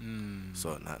Sport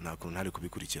so nta kuntu ntari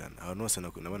kubikurikirana ahantu hose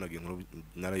nabonaga inkuru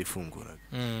narayifunguraga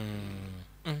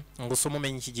ngo somo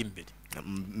menye ikijya imbere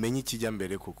menye ikijya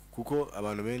mbere kuko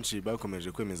abantu benshi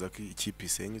bakomeje kwemeza ko ikipe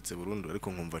isenyutse burundu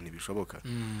ariko nkumva ntibishoboka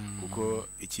kuko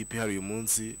ikipe hari uyu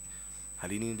munsi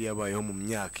hari n'indi yabayeho mu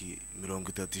myaka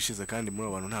 30 ishize kandi muri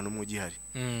abantu nta numwe ugihari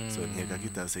so nkeka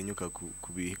kitasenyuka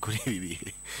kuri ibi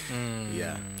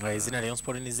izina Rayon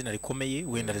Sport ni izina rikomeye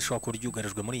wenda rishobora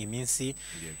kuryugarijwe muri iyi minsi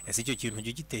ese icyo kintu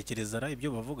ujye gitekereza ibyo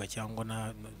bavuga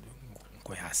cyangwa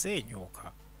ngo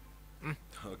yasenyuka.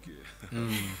 Okay.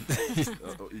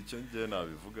 Icyo ngiye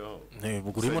nabivugaho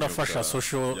urimo urafasha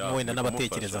social wenda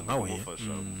n'abatekereza nkawe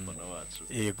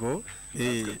yego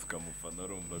tukamufana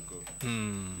urumva ko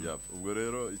ubwo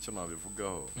rero icyo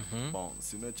nabivugaho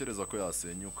sinekereza ko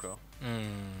yasenyuka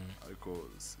ariko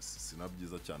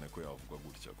sinabyiza cyane ko yavugwa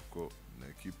gutya kuko ni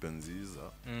equipe nziza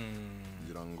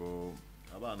ngira ngo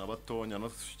abana batonya no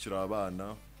tukira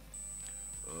abana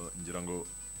ngira ngo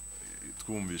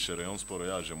twumvishe Rayon Sport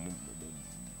yaje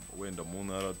wenda mu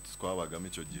ntara twabagamo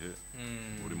icyo gihe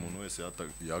buri muntu wese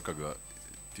yakaga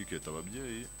ticket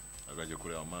ababyeyi akajya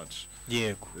kureba match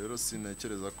yego rero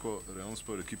sinekereza ko Rayon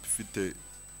Sport equipe ifite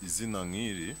izina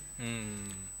nk'iri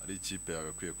ari ikipe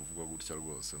yagakwiye kuvugwa gutya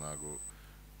rwose nago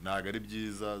ari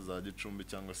byiza za Gicumbi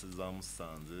cyangwa se za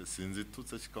Musanze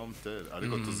sinzitutse kikamutera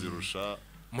ariko tuzirusha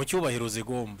mu cyubahiro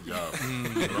zigomba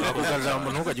ako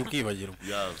kajambo ntukajye ukibagirwa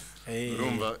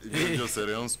urumva ibyo byose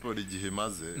Rayon Sport igihe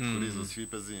maze kuri izo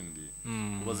kipe zindi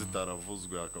kuba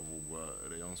zitaravuzwe akavugwa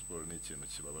Rayon Sport ni ikintu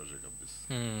kibabaje kabisa.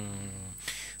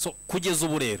 So kugeza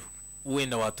ubu rero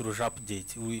wenda waturusha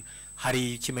update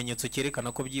hari ikimenyetso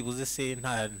cyerekana ko byibuze se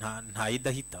nta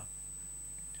idahita.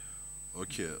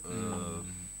 Okay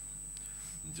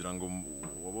ngira ngo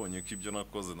wabonye ko ibyo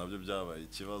nakoze nabyo byabaye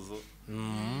ikibazo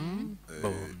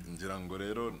ngira ngo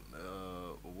rero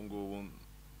ubu ngubu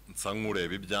nsa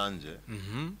nkureba ibyanjye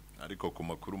ariko ku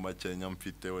makuru makenya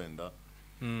mfite wenda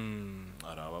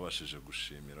arababashije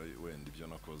gushimira wenda ibyo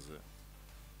nakoze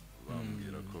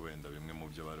bambwira ko wenda bimwe mu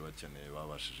byo bari bakeneye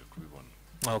babashije kubibona.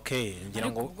 Okay ngira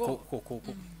ngo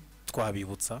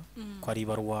twabibutsa ko ari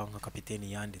ibaruwa nka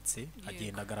kapiteni yanditse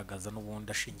agenda agaragaza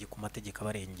n'ubundi ashingiye ku mategeko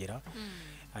abarengera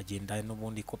agenda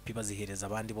n'ubundi kopi bazihereza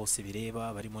abandi bose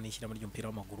bireba barimo n'ishyirahamwe ry'umupira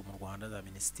w'amaguru mu Rwanda za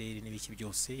minisiteri n'ibiki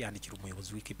byose yandikira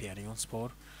umuyobozi w'ikipe ya Rayon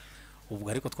Sport. Ubwo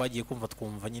ariko twagiye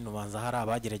twumva nyine ubanza hari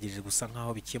abagerageje gusa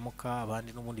nkaho bikemuka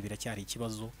abandi n'ubundi biracyari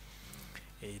ikibazo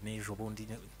n'ejo bundi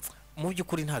mu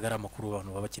by'ukuri ntago ari amakuru abantu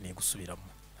baba bakeneye gusubiramo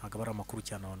ntago ari amakuru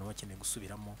cyane abantu bakeneye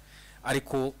gusubiramo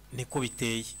ariko niko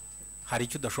biteye hari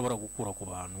icyo udashobora gukura ku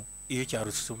bantu iyo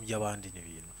cyarusumbye abandi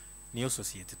n'ibintu niyo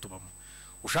societe tubamo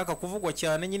ushaka kuvugwa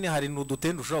cyane nyine hari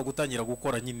n'udutende ushobora gutangira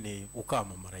gukora nyine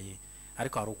ukamamara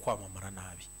ariko hari ukwamamara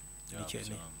nabi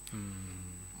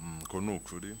ko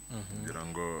nukuri ngira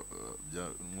ngo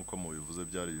nkuko mubivuze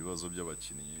byari ibibazo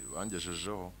by'abakinnyi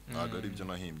bangejejeho ntago ari byo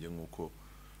nahimbye nkuko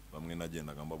bamwe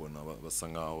nagendaga mbabona basa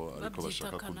nkaho ariko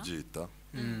bashaka kubyita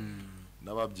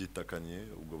n'ababyitakanye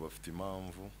ubwo bafite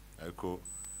impamvu ariko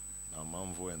nta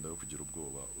mpamvu wenda yo kugira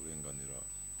ubwoba urenganira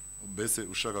mbese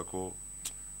ushaka ko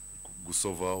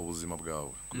gusova ubuzima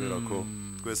bwawe kubera ko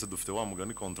twese dufite wa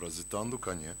mugani kontra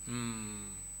zitandukanye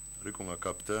ariko nka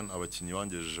captain abakinyi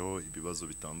bangejejeho ibibazo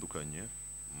bitandukanye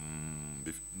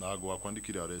ntago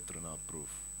wakwandikira lettre na proof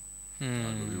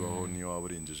ntago bibaho niyo waba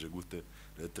urengeje gute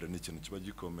lettre ni ikintu kiba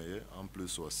gikomeye en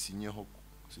plus wasinyeho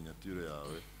signature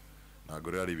yawe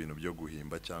ntago rero ari ibintu byo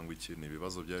guhimba cyangwa iki ni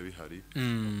ibibazo byaba bihari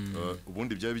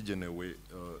ubundi byaba bigenewe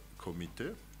komite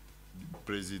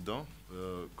president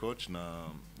coach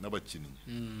n'abakinnyi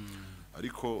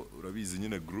ariko urabizi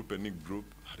nyine groupe ni group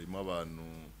harimo abantu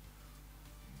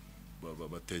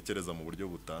batekereza mu buryo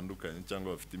butandukanye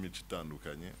cyangwa bafite imico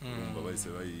itandukanye urumva bahise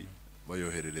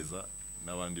bayoherereza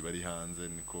n'abandi bari hanze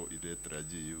niko iletra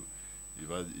yagiye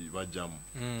ibajyamo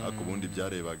ariko ubundi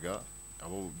byarebaga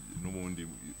abo n'ubundi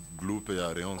groupe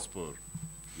ya Rayon Sport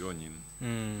yonyine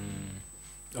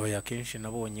oya kenshi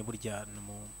nabonye burya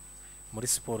muri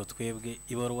siporo twebwe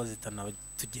ibaruwa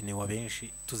tugenewe benshi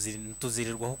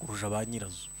tuzirirwaho kurusha ba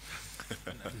nyirazo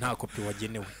nta kopi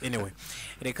wagenewe anyway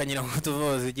reka nyina ngo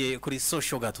tuvuze kuri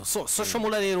social gato social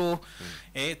Mula rero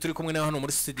turi kumwe na hano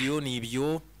muri studio ni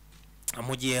ibyo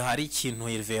mu gihe hari ikintu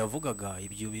Herve yavugaga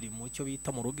ibyo biri mu cyo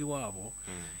bita mu rugo iwabo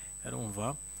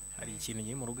arumva hari ikintu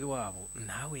giye mu rugo iwabo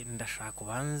nawe ndashaka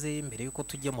ubanze mbere yuko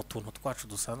tujya mu tuntu twacu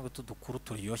dusanzwe tudukuru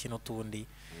turyoshye no tundi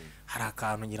hari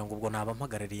akantu ngira ngo ubwo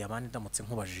nabampagarariye abandi ndamutse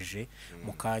nkubajije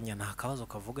mu kanya nta kabazo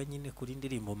kavuga nyine kuri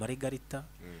indirimbo Margarita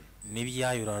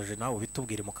n'ibyayuraje nawe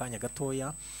bitubwire mu kanya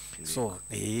gatoya so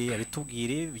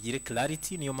abitubwire bigire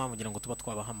clarity niyo mpamvu ngira ngo tuba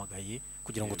twabahamagaye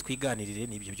kugira ngo twiganirire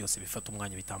n'ibyo byose bifata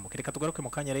umwanya bitambuke reka tugaruke mu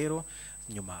kanya rero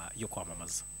nyuma yo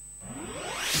kwamamaza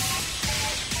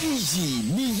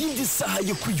iyi ni iyindi saha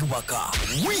yo kwiyubaka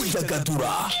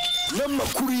widagadura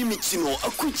n'amakuru y'imikino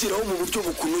akugeraho mu buryo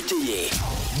bukunogeye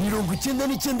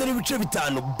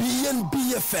 99.5 BNB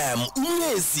FM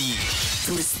umwezi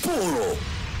turi siporo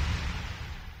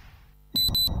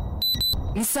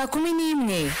ni saa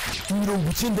 11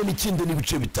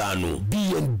 99.5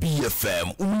 BNB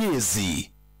FM umwezi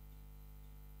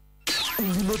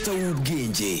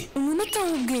umunota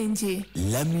w'ubwenge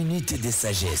la minute de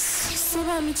sagesse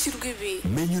sobanukirwa ibi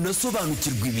menya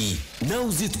unasobanukirwa ibi nawe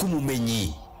uzitwa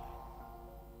umumenyi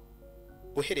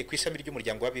uhereye ku ishami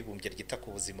ry'umuryango w'abibumbye ryita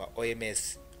ku buzima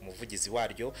OMS umuvugizi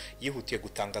waryo yihutiye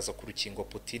gutangaza ku rukingo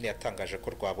Putin yatangaje ko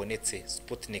rwabonetse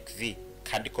Sputnik V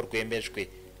kandi ko rwemejwe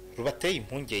rubateye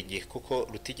impungenge kuko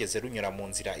rutigeze runyura mu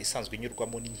nzira isanzwe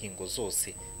inyurwamo n'inkingo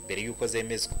zose mbere y'uko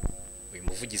zemezwa uyu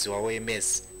muvugizi wa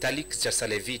OMS Talik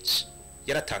Jasalevich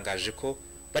yaratangaje ko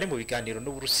bari mu biganiro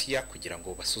n'Uburusiya kugira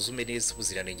ngo basuzume neza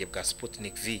ubuziranenge bwa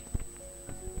Sputnik V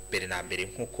mbere na mbere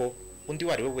nkuko undi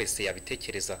wari we wese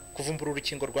yabitekereza kuvumbura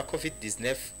urukingo rwa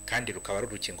COVID-19 kandi rukaba ari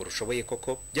urukingo rushoboye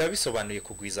koko byaba bisobanuye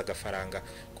kugwiza agafaranga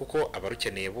kuko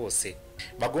abarukeneye bose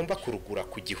bagomba kurugura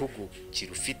ku gihugu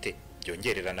kirufite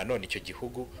byongerera nanone icyo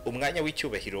gihugu umwanya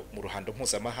w'icyubahiro mu ruhando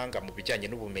mpuzamahanga mu bijyanye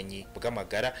n'ubumenyi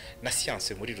bw'amagara na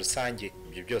siyanse muri rusange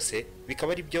ibyo byose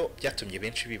bikaba ari byo byatumye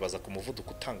benshi bibaza ku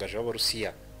muvuduko utangaje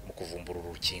w'Abarusiya mu kuvumbura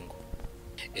urukingo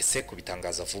ese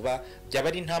kubitangaza vuba byaba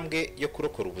ari intambwe yo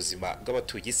kurokora ubuzima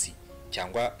bw'abatuye isi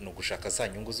cyangwa no gushaka za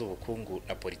nyungu z'ubukungu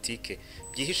na politike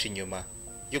byihishe inyuma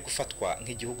yo gufatwa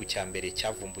nk'igihugu cya mbere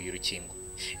cyavumbuye urukingo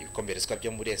ibikomberezwa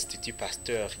byo muri Institut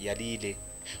Pasteur ya Lille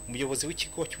umuyobozi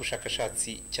w'ikigo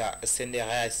cy'ubushakashatsi cya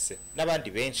CNRS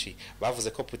n'abandi benshi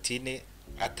bavuze ko Putin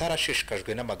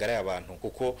atarashishikajwe n'amagara y'abantu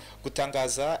kuko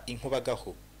gutangaza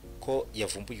inkubagaho ko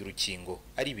yavumbuye urukingo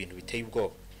ari ibintu biteye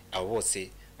ubwoba abo bose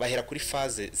bahera kuri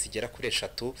faze zigera kuri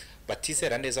 3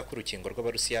 batizera neza ko urukingo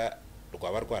rw'Abarusiya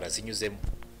rwaba rwarazinyuzemo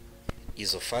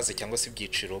izo faze cyangwa se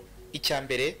ibyiciro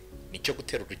icyambere nicyo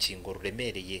gutera urukingo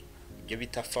ruremereye ibyo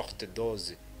bita forte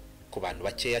dose ku bantu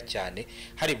bakeya cyane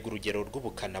haribwa urugero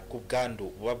rw'ubukana bw'ubwandu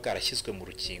buba bwarashyizwe mu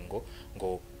rukingo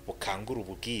ngo bukangura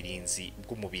ubwirinzi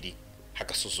bw'umubiri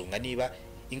hagasuzumwa niba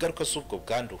ingaruka z'ubwo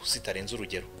bwandu zitarenze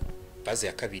urugero faze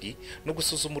ya kabiri no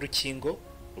gusuzuma urukingo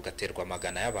rugaterwa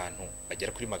magana y'abantu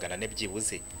bagera kuri 400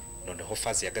 byibuze noneho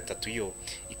faze ya gatatu yo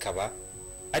ikaba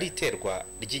ari iterwa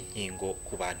ry'inkingo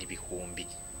ku bantu ibihumbi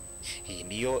iyi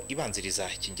niyo ibanziriza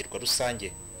ikingirwa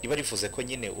rusange iba rivuze ko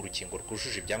nyine urukingo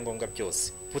rwujuje ibyangombwa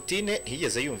byose Putin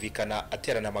ntiyigeze yumvikana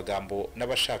aterana amagambo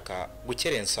n'abashaka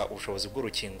gukerensa ubushobozi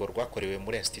bw'urukingo rwakorewe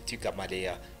muri Institut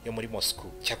Gamaleya yo muri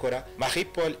Moscow cyakora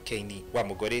Marie-Paul Keyni wa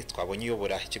mugore twabonye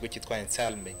uyobora ikigo cyitwa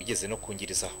Ensalme bigeze no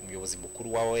kungiriza umuyobozi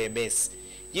mukuru wa OMS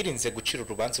yirinze gucira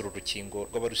urubanza uru rukingo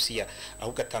rw'abarusiya,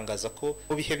 ahubwo atangaza ko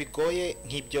mu bihe bigoye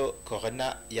nk'ibyo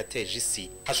corona yateje isi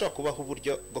hashobora kubaho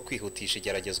uburyo bwo kwihutisha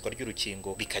igeragezwa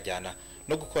ry'urukingo bikajyana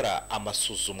no gukora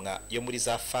amasuzumwa yo muri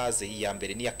za faze ya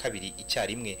mbere n'iya kabiri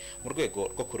icyarimwe mu rwego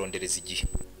rwo kurondereza igihe.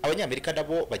 Abanyamerika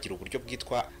nabo bagira uburyo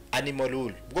bwitwa animal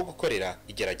rule bwo gukorera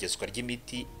igeragezwa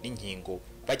ry'imiti n'inkingo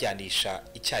bajyanisha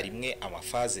icyarimwe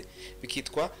amafaze,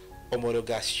 bikitwa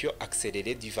homologation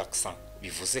accélérée du vaccin.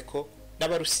 Bivuze ko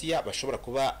n'abarusiya bashobora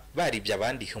kuba baribye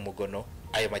abandi umugono,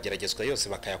 ayo mageragezwa yose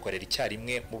bakayakorera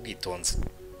icyarimwe mu bwitonzi.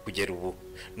 Kugera ubu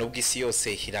nubwo isi yose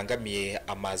hirangamiye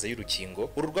amazi y'urukingo,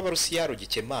 uru rw'abarusiya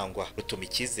rugikemangwa rutuma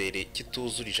icyizere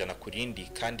kituzura ijana ku rindi,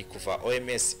 kandi kuva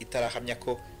OMS itarahamya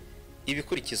ko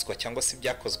ibikurikizwa cyangwa se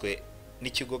ibyakozwe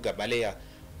n'ikigo Gamaleya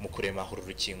mu kurema uru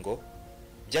rukingo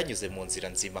byanyuze mu nzira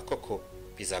nzima, koko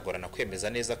bizagorana kwemeza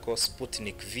neza ko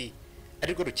Sputnik V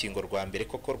ari rwo rukingo rwa mbere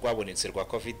koko rwabonetse rwa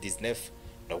COVID-19,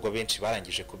 nubwo benshi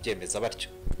barangije kubyemeza batyo.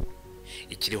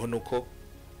 Ikiriho nuko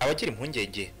abagira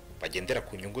impungenge bagendera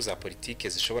ku nyungu za politike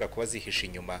zishobora kuba zihishe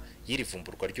inyuma y'iri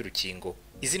vumburwa ry'urukingo.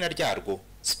 Izina ryarwo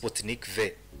Sputnik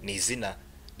V ni izina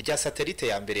rya satelite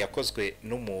ya mbere yakozwe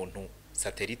n'umuntu,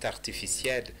 satellite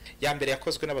artificielle ya mbere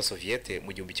yakozwe n'abasoviete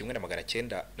mu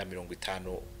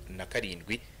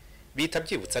 1957, bita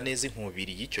byibutsa neza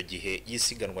inkubiri y'icyo gihe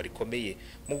y'isiganwa rikomeye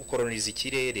mu gukoroniza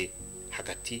ikirere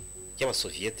hagati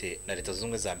y'abasoviete na Leta Zunze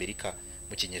Ubumwe za Amerika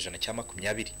mu kinyejana cya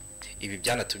 20. Ibi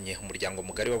byanatumye umuryango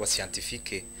mugari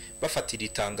w'abascientifique bafatira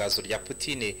itangazo rya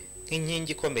Putin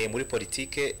nk'inkingi ikomeye muri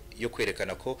politike yo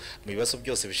kwerekana ko mu bibazo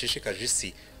byose bishishikaje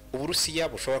isi Uburusiya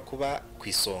bushobora kuba ku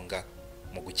isonga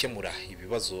mu gukemura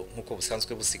ibibazo nk'uko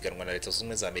busanzwe busiganwa na Leta Zunze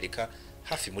Ubumwe za Amerika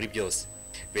hafi muri byose.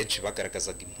 Benshi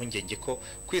bagaragazaga impungenge ko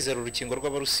kwizera urukingo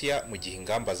rw'abarusiya mu gihe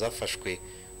ingamba zafashwe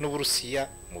n'Uburusiya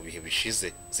mu bihe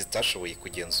bishize zitashoboye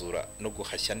kugenzura no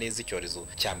guhashya neza icyorezo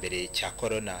cya mbere cya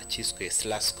corona cyiswe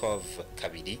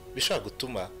SARS-CoV-2 bishobora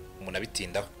gutuma umuntu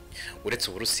abitindaho. Uretse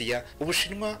Uburusiya,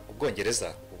 Ubushinwa,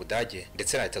 Ubwongereza, Ubudage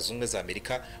ndetse na Leta Zunze Ubumwe za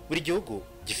Amerika, buri gihugu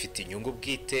gifite inyungu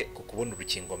bwite ku kubona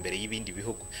urukingo mbere y'ibindi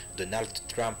bihugu. Donald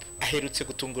Trump aherutse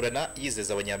gutungurana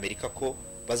yizeza abanyamerika ko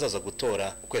bazaza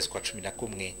gutora ukwezi kwa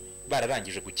 11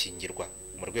 bararangije gukingirwa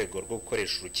mu rwego rwo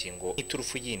gukoresha urukingo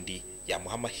nk'iturufu yindi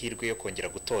yamuha amahirwe yo kongera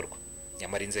gutorwa.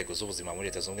 Nyamara inzego z'ubuzima muri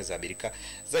Leta Zunze Ubumwe za Amerika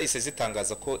zahise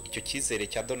zitangaza ko icyo cyizere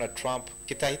cya Donald Trump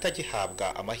kitahita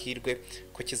gihabwa amahirwe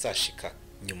ko kizashika.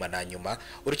 Nyuma na nyuma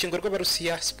urukingo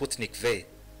rw'abarusiya Sputnik V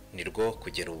nirwo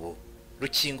kugera ubu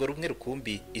rukingo rumwe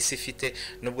rukumbi isi ifite,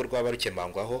 nubwo rwaba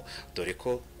rukemangwaho, dore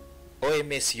ko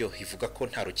OMS yo ivuga ko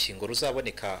nta rukingo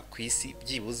ruzaboneka ku isi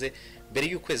byibuze mbere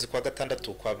y'ukwezi kwa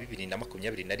gatandatu kwa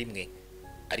 2021,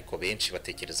 ariko benshi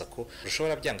batekereza ko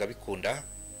rushobora byanga bikunda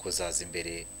kuzaza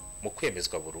imbere mu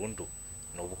kwemezwa burundu,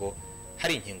 nubwo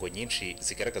hari inkingo nyinshi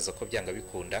zigaragaza ko byanga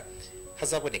bikunda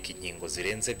hazaboneka inkingo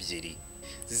zirenze 2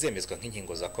 zizemezwa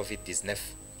nk'inkingo za COVID-19.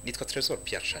 Nitwa Trésor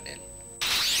Pierre Chanel.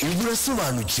 Ubu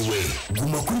urasobanukiwe,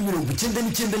 guma kuri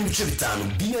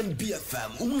 99.5 BNB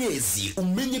FM umwezi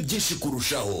umenye byinshi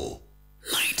kurushaho.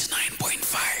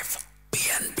 99.5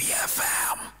 BNB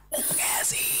FM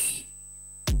umwezi.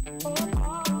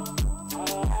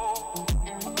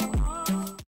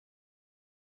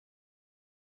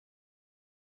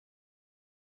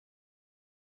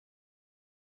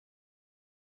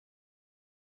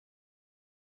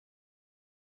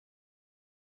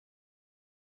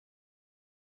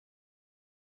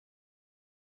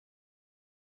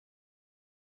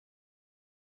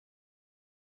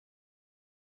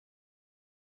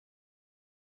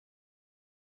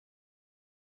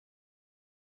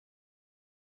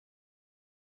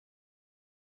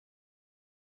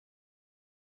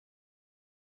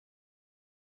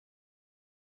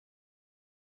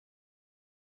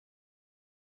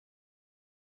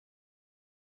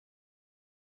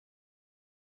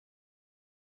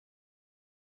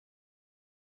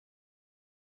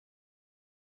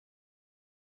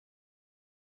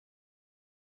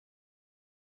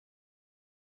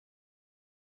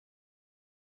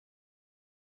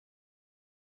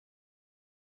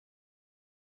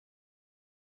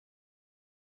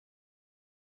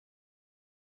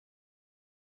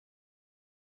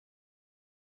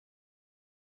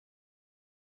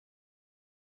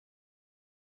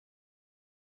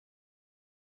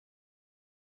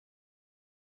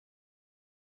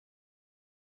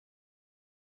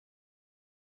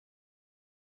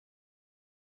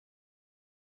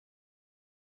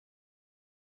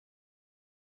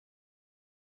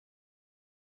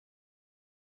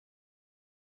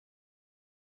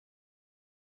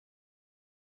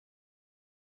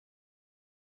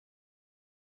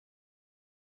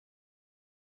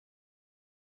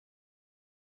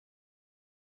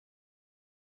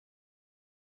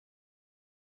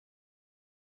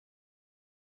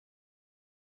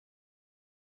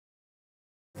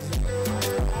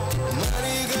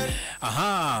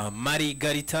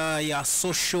 Marigarita ya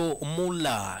Social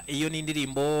Mula, iyo ni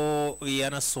indirimbo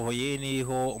yanasohoye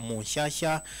niho mu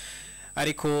nshyashya,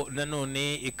 ariko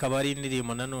nanone ikaba ari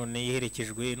indirimbo nanone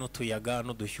iherekejwe n'utuyaga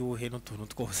n'udushyuhe n'utuntu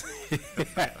twose.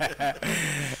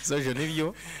 Sojo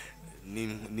nibyo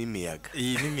n'imiyaga.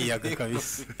 Iyi n'imiyaga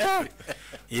kabisa.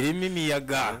 Irimo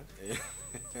imiyaga.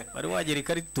 Bari wagera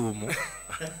ikaritumu.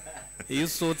 Iyo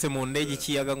usohotse mu ndege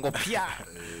ikiyaga ngo pya,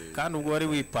 kandi ubwo wari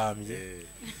wipambye.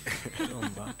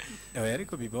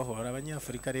 Ariko bibaho, hari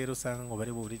abanyafurika rero usanga ngo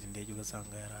bari burira indege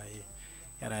ugasanga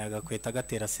yaraye agakweta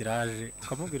gatera siraje,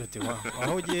 ukamubwira uti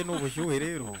aho ugiye n'ubushyuhe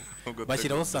rero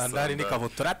bashyiraho sandari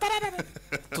n'ikabutura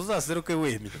tuzaseruke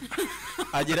wemye,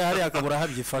 agera hariya akabura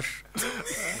habyifasha.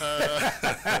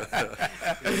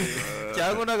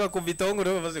 Cyangwa n'agakubitaho ngo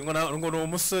bavuze ngo ni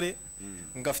umusore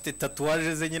ngo afite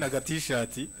tatuwaje ze nyine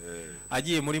agatishati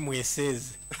agiye muri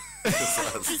mweseze,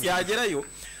 yagerayo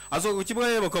asohoka ku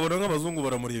kibuga bakabona nk'abazungu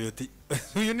baramureba ati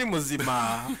uyu ni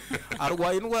muzima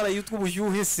arwaye indwara yitwa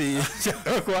ubushyuhe se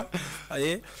cyangwa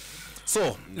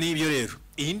so nibyo rero.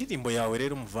 Iyi ndirimbo yawe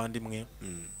rero muvandimwe,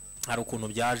 hari ukuntu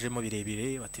byajemo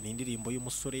birebire, bati ni indirimbo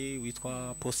y'umusore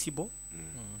witwa Possible,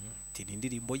 ati ni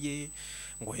indirimbo ye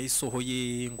ngo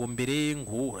yayisohoye ngo mbere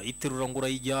ngo urayiterura ngo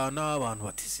urayijyana, abantu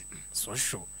bati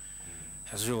Sojo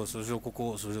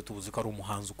kuko Sojo tubuze ko ari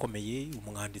umuhanzi ukomeye,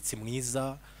 umwanditsi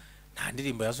mwiza, nta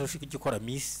ndirimbo yasohoje igikora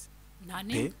Miss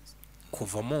nani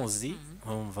kuva muzi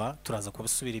umva. Turaza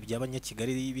kubisubira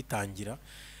iby'abanyakigali bitangira,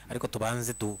 ariko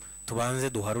tubanze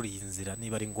duharuriye inzira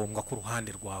niba ari ngombwa ku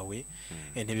ruhande rwawe,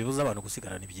 ntibibuza abantu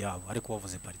gusigarana ibyabo, ariko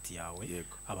wavuze parti yawe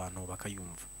abantu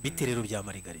bakayumva. Bite rero bya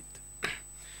Marigarita?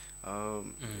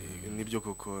 Nibyo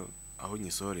koko aho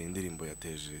nyisohoreye indirimbo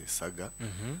yateje saga,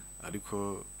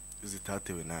 ariko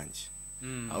zitatewe nanjye,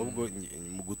 ahubwo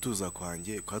mu gutuza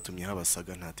kwanjye kwatumye haba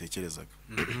saga ntatekerezaga.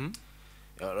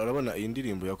 Urabona iyi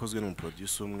ndirimbo yakozwe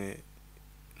n'umuproducer umwe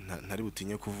ntari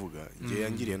butinye kuvuga, ngiye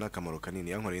yangiriye n'akamaro kanini,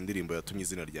 yankoreye indirimbo yatumye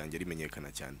izina ryanjye rimenyekana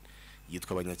cyane,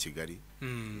 yitwa Abanyakigali,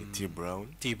 T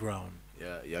Brown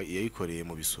yayikoreye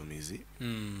mu Bisumizi,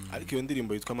 ariko iyo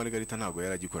ndirimbo yitwa Marigarita ntabwo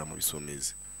yaragikora mu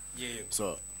Bisumizi.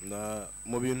 So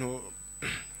mu bintu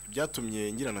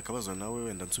byatumye ngirana akabazo nawe,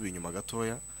 wenda nsubiye inyuma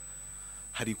gatoya,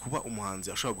 hari kuba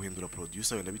umuhanzi ashobora guhindura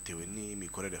producer wenda bitewe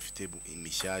n'imikorere afite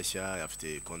imishyashya,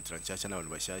 afite contract nshyashya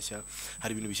n'abantu bashyashya,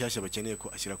 hari ibintu bishyashya bakeneye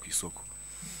ko ashyira ku isoko.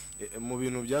 Mu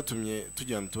bintu byatumye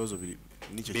tujyana utubazo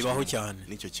bibaho cyane,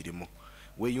 nicyo kirimo.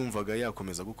 We yumvaga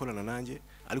yakomeza gukorana nanjye,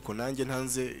 ariko nanjye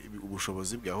ntanze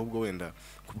ubushobozi bwe, ahubwo wenda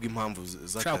kubw'impamvu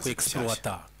z'akazi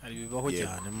exploiter ari bibaho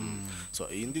cyane. So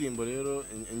iyi ndirimbo rero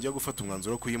njya gufata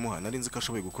umwanzuro wo kuyimuha, nari nzi ko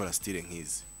ashoboye gukora style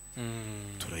nk'izi,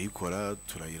 turayikora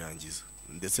turayirangiza,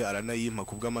 ndetse aranayimpa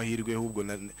kubw'amahirwe, ahubwo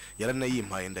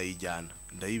yaranayimpaye ndayijyana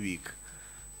ndayibika.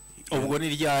 Ubwo ni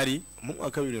ryari? Mu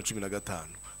mwaka wa 2015,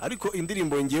 ariko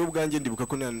indirimbo ngiye ubwanjye ndibuka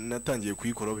ko natangiye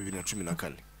kuyikora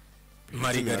 2014.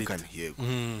 Marigarita yego.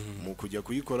 Mu kujya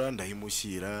kuyikora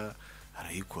ndahimushyira,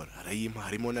 arayikora arayimpa,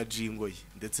 harimo na jingo ye,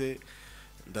 ndetse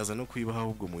ndaza no kuyibaha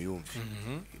ahubwo muyumve.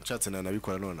 Nshatse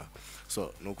nanabikora nona.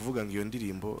 So no kuvuga ngo iyo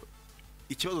ndirimbo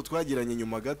ikibazo twagiranye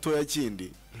nyuma gato ya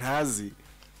kindi ntazi,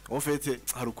 ofete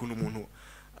hari ukuntu umuntu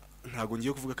ntago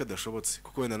ngiye kuvuga ko adashobotse,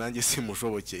 kuko wenda nanjye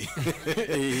simushobokeye,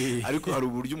 ariko hari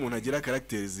uburyo umuntu agira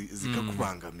character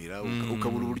zikakubangamira,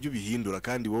 ukabura uburyo ubihindura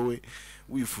kandi wowe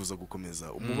wifuza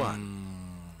gukomeza umubano.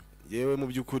 Yewe mu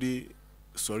by'ukuri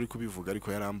sorry kubivuga,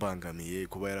 ariko yarambangamiye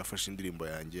kuba yarafashe indirimbo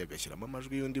yanjye agashyiramo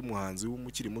amajwi y'undi muhanzi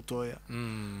w'umukiri mutoya.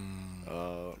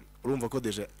 Urumva ko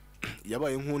deja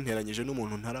yabaye nkunteranyije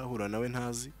n'umuntu ntarahura nawe,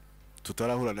 ntazi,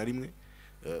 tutarahura na rimwe,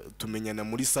 tumenyana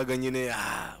muri saga nyine.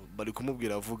 Bari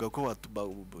kumubwira avuga ko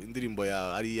indirimbo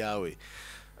ari yawe,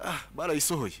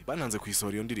 barayisohoye, bananze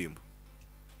kuyisohora iyo ndirimbo,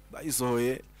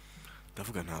 bayisohoye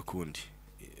ndavuga nta kundi.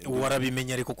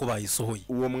 Warabimenya ariko ko bayisohoye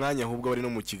uwo mwanya, ahubwo bari no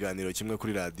mu kiganiro kimwe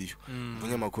kuri radio,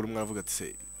 umunyamakuru umwe aravuga ati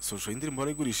se Sojo indirimbo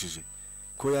warigurishije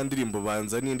ko ya ndirimbo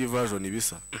banza n'indi version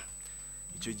ibisa.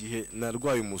 Icyo gihe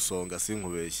narwaye umusonga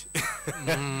sinkubeshye.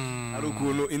 Ari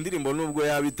ukuntu indirimbo nubwo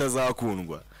yaba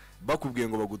itazakundwa, bakubwiye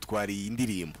ngo bagutwariye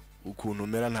indirimbo, ukuntu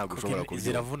mera ntabwo ushobora kubyumva,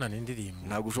 ziravunana indirimbo,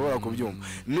 ntabwo ushobora kubyumva.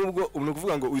 Nubwo umuntu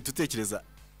kuvuga ngo uhita utekereza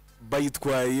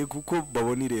bayitwaye kuko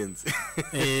babona irenze.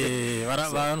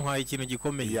 Barantwaye ikintu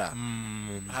gikomeye.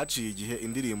 Haciye igihe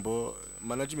indirimbo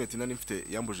management nani mfite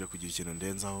yambuje kugira ikintu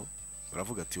ndenzaho,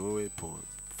 baravuga ati wowe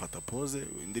fata pause,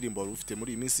 indirimbo wari ufite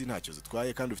muri iyi minsi ntacyo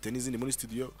zitwaye, kandi ufite n'izindi muri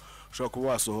studio ushobora kuba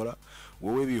wasohora,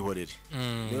 wowe bihorere.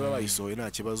 Niba bayisohoye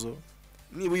nta kibazo,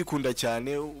 niba uyikunda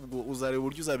cyane ubwo uzareba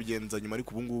uburyo uzabigenza nyuma,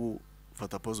 ariko ubu ngubu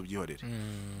fata pause ubyihorere.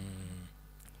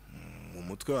 Mu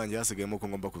mutwe wanjye hasigayemo ko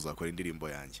ngomba kuzakora indirimbo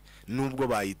yanjye nubwo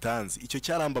bayitanze icyo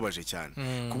cyarambabaje cyane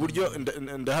ku buryo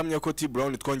ndahamya ko T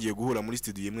Brown twongeye guhura muri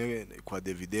studio imwe kwa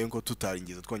Davidenko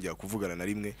tutaringiza twongera kuvugana na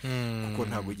rimwe kuko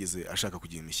ntabwo yigeze ashaka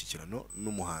kugira imishyikirano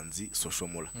n'umuhanzi Social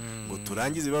Mula ngo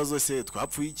turangize ibibazo se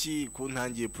twapfuye iki ko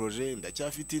ntangiye projet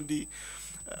ndacyafite indi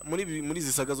muri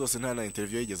zisaga zose nta na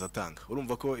interview yigeze atanga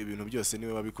urumva ko ibintu byose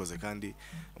niwe wabikoze kandi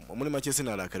muri make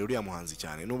sinarakari uriya muhanzi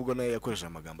cyane nubwo naye yakoresha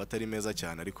amagambo atari meza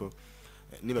cyane ariko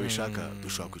niba bishaka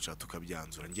dushobora kwicara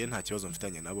tukabyanzura ngiye nta kibazo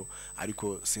mfitanye nabo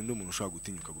ariko sindi umuntu ushobora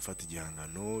gutinyuka gufata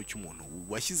igihangano cy'umuntu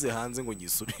washyize hanze ngo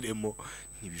ngisubiremo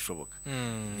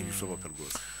ntibishoboka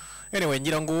rwose. Anyway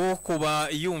ngira ngo kuba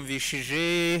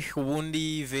yumvishije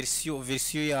ubundi version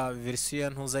ya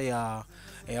ntuza ya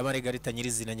Margarita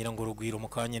nyirizina ngira ngo Rugwiro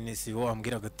mukanye nisi wo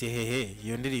ambwira gati hehe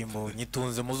iyo ndirimbo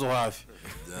nyitunze muzo hafi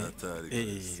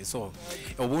so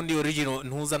ubundi original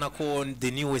ntuza nako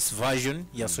the newest version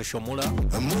ya Social Mula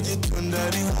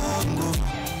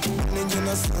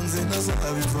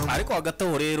ariko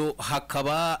hagataho rero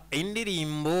hakaba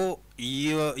indirimbo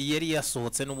iyo yari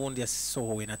yasohotse n'ubundi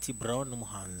yasohowe na T Brown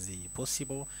n'umuhanzi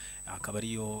Possible akaba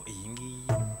ariyo iyi ngiyi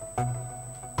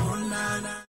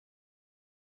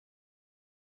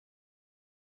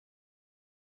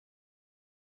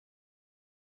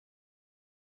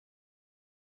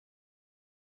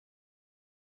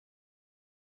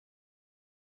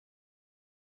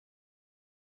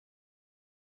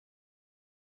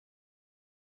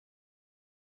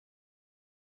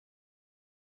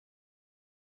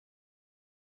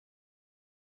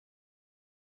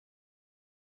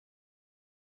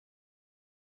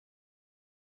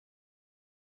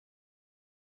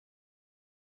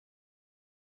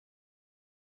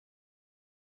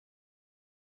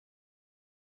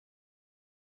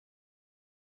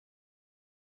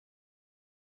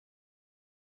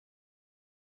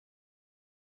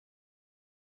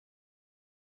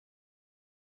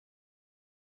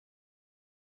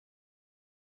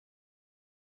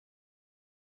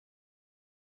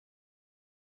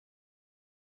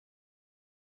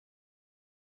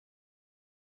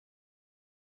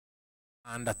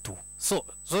andatu so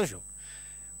zojo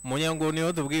munyango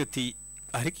niyo dubwiye uti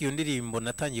ariko iyo ndirimbo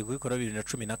natangiye kuyikora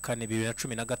 2014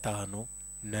 2015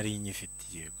 nari nyifite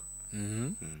yego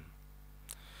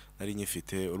nari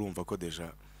nyifite urumva ko deja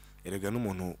erega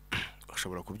n'umuntu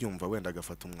ashobora kubyumva wenda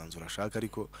agafata umwanzuro ashaka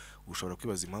ariko ushobora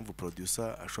kwibaza impamvu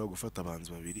producer ashobora gufata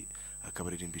abanzi babiri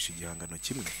akabaririmbisha igihangano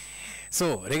kimwe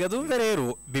so rega dumve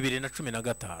rero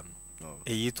 2015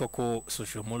 yitwa ko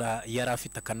Social Mula yari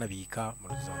afite akanabika mu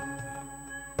ruzano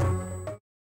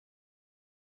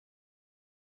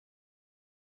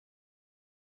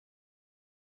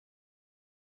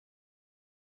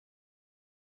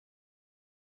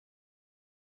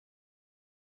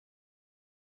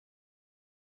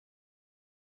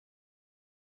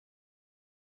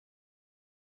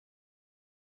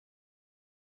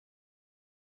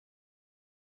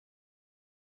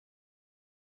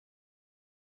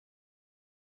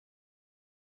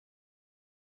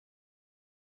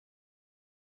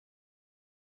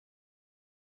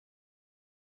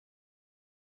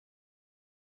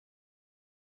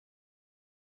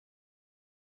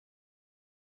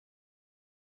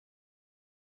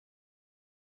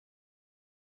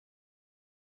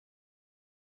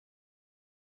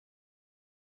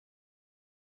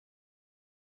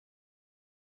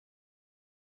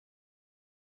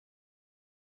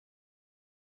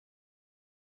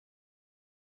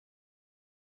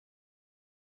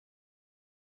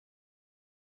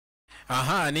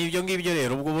aha nibyo ngibyo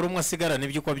rero ubwo buri umwe asigara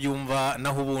nibyo uko byumva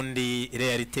naho ubundi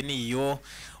reality niyo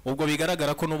ubwo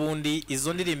bigaragara ko nubundi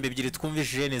izo ndirimbo ebyiri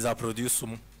twumvishije ni za producer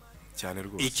umwe cyane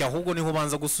rwose iki ahubwo niho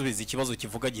banza gusubiza ikibazo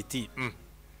kivuga giti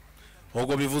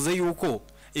ubwo bivuze yuko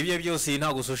ibyo byose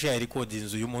ntago social record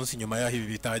inzu uyu munsi nyuma yaho ibi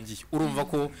bitangiye urumva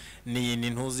ko ni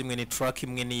ntuzi imwe ni track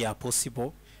imwe ni ya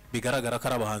Possible bigaragara ko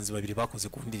ari abahanzi babiri bakoze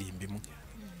ku ndirimbo imwe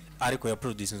ariko ya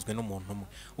producinzwe n'umuntu umwe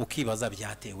ukibaza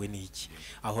byatewe n'iki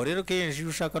aho rero kenshi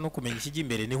ushaka no kumenya ikijya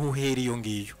imbere niho uhera iyo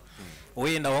ngiyo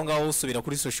wenda aho ngaho usubira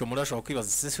kuri Social Mula ashobora kwibaza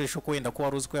se ko wenda ko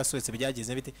waruzi ko yasohotse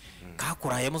byageze bite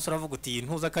kakuraye muso uravuga uti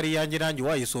ntuza kari yanjye nanjye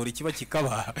wayisohora ikiba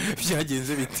kikaba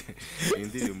byagenze bite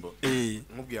indirimbo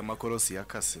nkubwiye amakorosi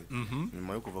yakase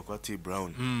nyuma yo kuva kwa T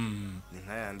Brown ni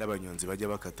nk'ayandi abanyonzi bajya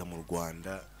bakata mu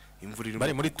Rwanda imvura irimo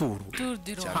bari muri tour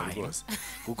cyane rwose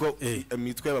kuko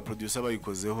imitwe y'aba producer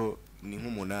bayikozeho ni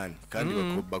nk'umunani kandi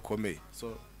bakomeye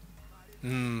so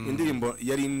indirimbo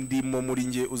yari ndimo muri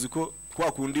nge uziko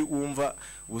kwa kundi wumva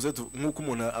uze nkuko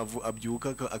umuntu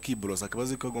abyuka akibrosa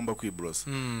akabaze ko agomba kwibrosa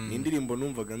ni indirimbo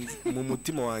numvaga mu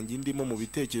mutima wanjye ndimo mu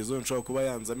bitekerezo nshobora kuba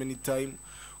yanza many time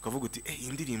ukavuga uti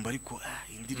indirimbo ariko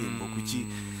indirimbo kuki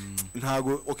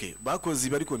ntago okay bakoze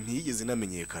ibi ariko ntiyigeze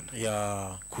inamenyekana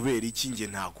kubera iki nge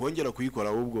ntakongera kuyikora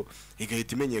ahubwo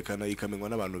igahita imenyekana ikamenywa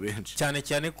n'abantu benshi cyane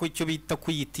cyane ko icyo bita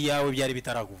kuyita yawe byari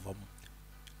bitaraguvamo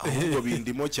ahubwo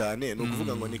bindimo cyane no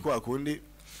kuvuga ngo ni kwa kundi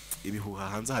ibihuha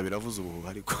hanze habiravuze ubuhuha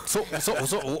ariko so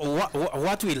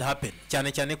what will happen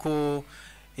cyane cyane ko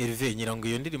Herve nyirango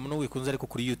iyo ndirimbo no wikunze ariko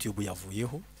kuri YouTube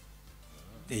yavuyeho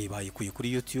bayikuye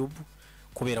kuri YouTube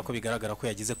kubera ko bigaragara ko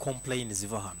yagize complaints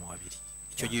ziva ahantu habiri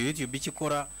icyo gihe YouTube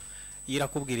ikikora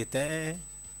irakubwira ite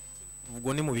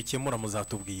ubwo ni mu bikemura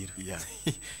muzatubwira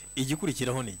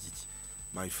igikurikiraho ni igiki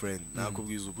my friend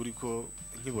nakubwiza ukuri ko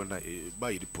nkibona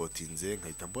bayireportinze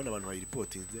nkahita mbona abantu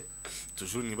bayireportinze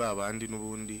toujours ni babandi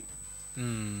n'ubundi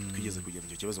twigeze kugira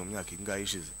icyo kibazo mu myaka ingahe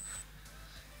ishize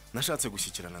nashatse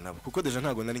gushyikirana nabo kuko deja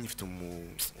ntago nari ngifite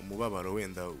umubabaro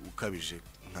wenda ukabije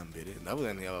nka mbere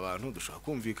ndavuga nti aba bantu dushaka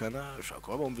kumvikana dushaka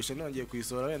kuba bumvishe nongeye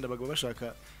kuyisora wenda bagaba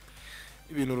bashaka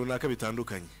ibintu runaka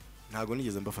bitandukanye ntago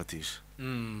nigeze mbafatisha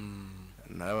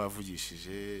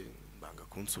narabavugishije banga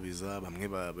kunsubiza bamwe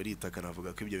baritaka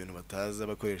navuga ko ibyo bintu bataza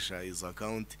bakoresha izo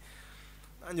account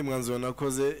nanjye mwanzo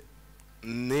nakoze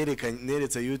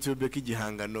neretse YouTube ko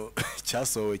igihangano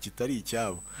cyasohowe kitari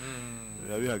icyabo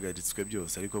bihagaritswe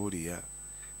byose ariko buriya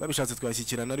babishatse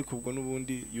twashyikirana ariko ubwo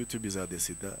n'ubundi YouTube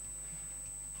izadesida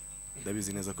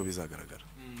ndabizi neza ko bizagaragara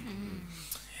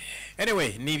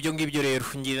anyway nibyo ngibyo rero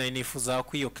ngira nifuza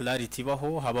ko iyo clarity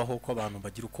baho habaho ko abantu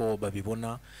bagira uko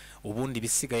babibona ubundi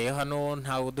bisigaye hano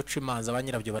ntawo duca imanza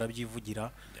abanyirabyo barabyivugira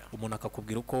umuntu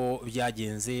akakubwira uko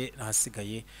byagenze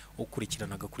hasigaye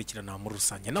ukurikirana muri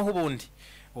rusange naho ubundi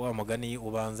wa mugani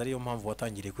ubanza ariyo mpamvu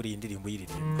watangiriye kuri iyi ndirimbo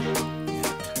y'iririmbo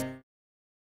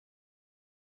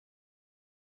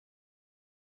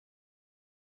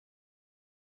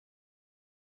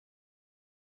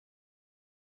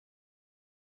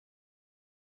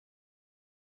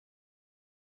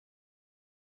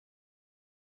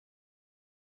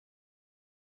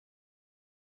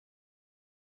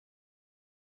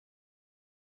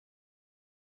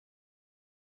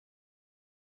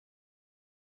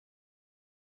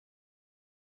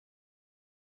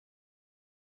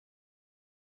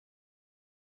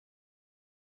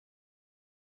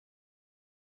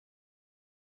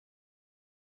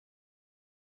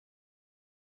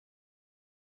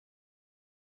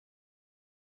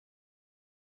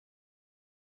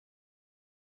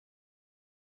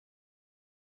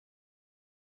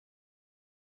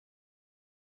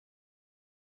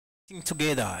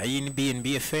together in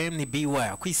BNBFM ni BY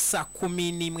ku isa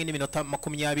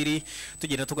 11:20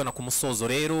 tugenda tugana ku musozo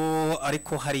rero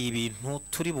ariko hari ibintu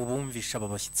turi bubumvisha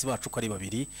abashyitsi bacu ko ari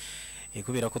babiri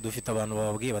kubera ko dufite abantu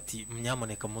bababwiye bati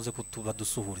mnyamoneka muze kutuba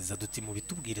dusuhuriza duti mu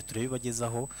bitubwire turebe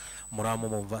bagezaho muramo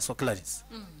mumva so Clarisse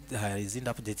hari izindi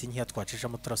update nkiya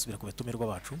twacishamo turasubira ku betumirwa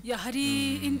bacu ya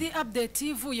hari indi update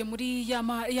ivuye muri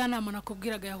ya nama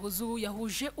nakubwiraga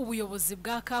yahuje ubuyobozi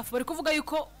bwa CAF bari kuvuga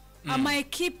yuko ama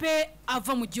ekipe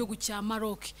ava mu gihugu cya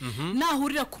Maroc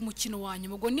nahurira ku mukino wa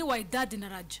nyuma ubwo ni Wydad na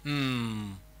Raja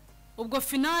ubwo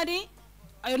finali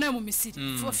ayo nayo mu Misiri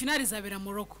finali zabera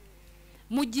Morocco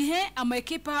mu gihe ama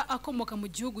ekipe akomoka mu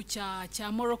gihugu cya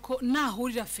Morocco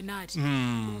nahurira finali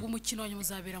ubwo umukino wa nyuma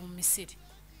uzabera mu Misiri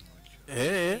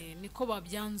niko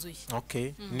babyanzuye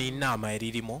okay ni inama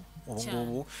yaririmo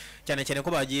ubungubu cyane cyane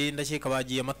ko bagiye ndakeka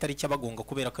bagiye amatariki abagonga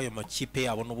kubera ko ayo makipe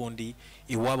yabo n'ubundi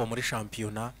iwabo muri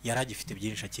championnat yaragifite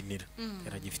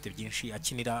byinshi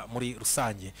akinira muri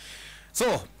rusange so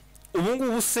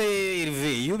ubungubu se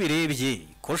Herve iyo birebye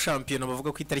ko championnat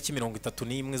bavuga ko itariki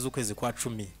 31 z'ukwezi kwa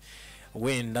 10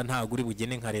 wenda ntago uri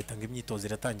bugene nka leta ngo imyitozo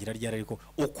iratangira ryari ariko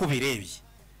uko birebye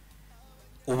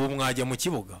ubu mwajya mu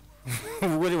kibuga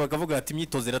ubwo bakavuga ati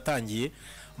imyitozo iratangiye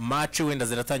match wenda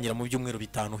ziratangira mu byumweru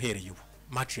bitanu uhereye ubu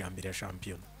match ya mbere ya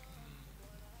championnat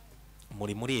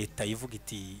muri leta ivuga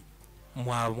iti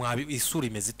isura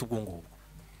imeze itubungubu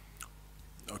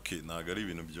okay naga ari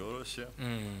ibintu byoroshye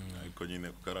ariko nyine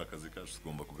kuko ari akazi kacu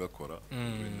tugomba kugakora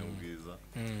ibintu bwiza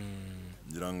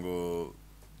ngira ngo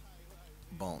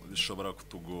bon bishobora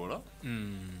kutugora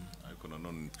ariko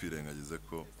nanone twirengagize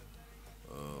ko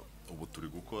ubu turi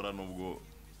gukora nubwo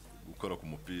gukora ku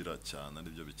mupira cyane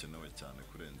aribyo bikenewe cyane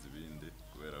kurenza ibindi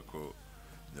kubera ko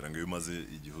ngira ngo iyo umaze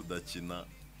igihe udakina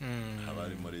haba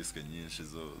harimo risike nyinshi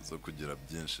zo kugira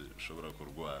byinshi ushobora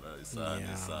kurwara isaha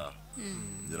n'isaha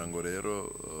ngira ngo rero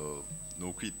ni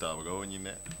ukwitabwaho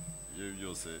nyine ibyo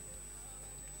byose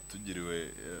tugiriwe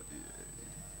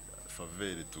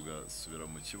faveri tugasubira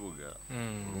mu kibuga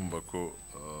urumva ko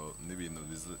n'ibintu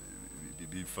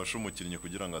bifasha umukinnyi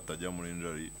kugira ngo atajya muri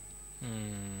injury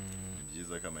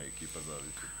byiza ko ama ekipa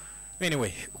azabifite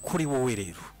anyway kuri wowe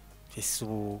rero ese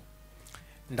ubu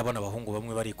ndabona abahungu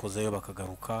bamwe barikozayo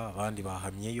bakagaruka abandi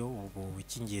bahamyeyo ubwo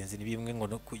icy'ingenzi ni bimwe ngo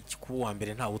kuba uwa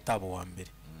mbere ntawe utaba uwa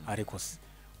mbere ariko se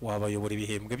wabayobora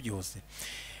ibihembwe byose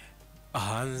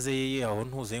hanze aho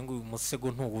ntuzengu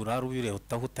umusego ntugurara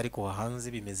ubirehutaho ariko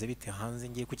hanze bimeze bite hanze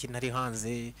ngiye kuki ntari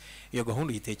hanze iyo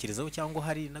gahunda uyitekerezaho cyangwa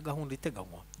hari na gahunda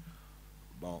iteganywa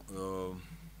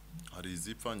hari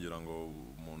izipfangira ngo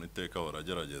umuntu iteka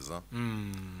waragerageza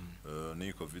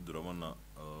ni covid urabona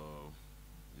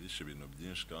yishe ibintu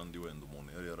byinshi kandi wenda umuntu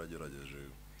yari yaragerageje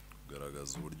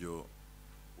kugaragaza uburyo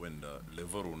wenda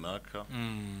level runaka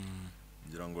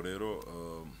ngira ngo rero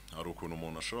hari ukuntu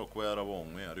umuntu ashobora kuba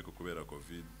yarabonywe ariko kubera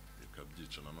covid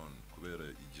ikabyica nanone kubera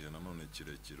igihe nanone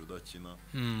kirekire udakina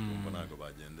urumva ntabwo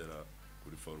bagendera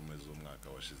kuri forume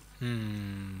z'umwaka washize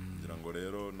ngira ngo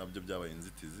rero nabyo byabaye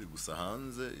inzitizi gusa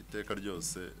hanze iteka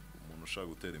ryose umuntu ushaka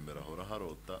gutera imbere ahora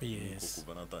harota kuko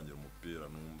kuva natangira umupira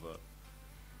numva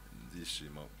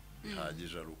ndishima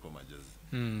bihagije ari uko mageze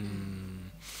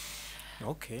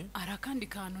okay ara kandi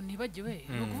kantu nibagiwe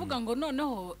no kuvuga ngo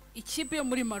noneho ikipe yo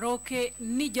muri Maroc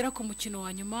nigera ku mukino wa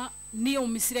nyuma niyo mu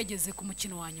Misiri yageze ku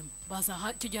mukino wa nyuma baza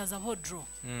cyo gihazaho draw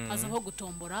azaho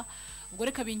gutombora ubwo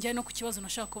reka binjye no ku kibazo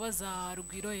nashaka kubaza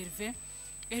Rugwiro Herve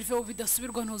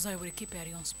ubidasubirwa ntuzayobora ikipe ya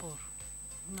Rayon Sport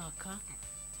mwaka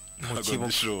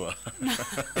Ndishoba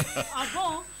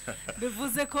abo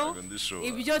bivuze ko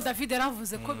ibyo David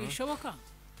yaravuze ko bishoboka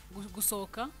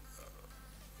gusohoka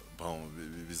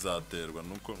bizaterwa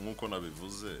nuko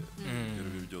nabivuze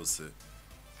ibi byose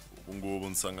ubu ngubu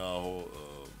nsa nkaho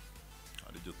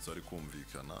ari byo tutari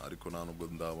kumvikana ariko nta nubwo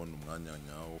ndabona umwanya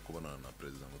nyawo kubonana na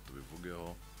perezida ngo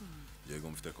tubivugeho yego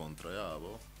mfite kontra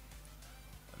yabo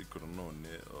ariko nanone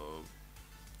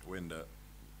wenda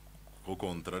ko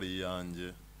kontra ari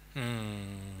iyanjye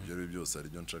ibyo byose ari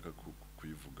byo nshaka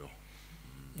kuyivugaho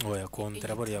oya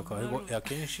kontra buriya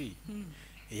akenshi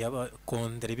yaba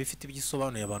kondere bifite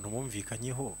ibisobanuye abantu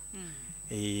bumvikanyeho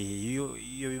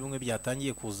iyo bimwe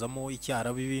byatangiye kuzamo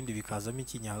icyara bibindi bikazamo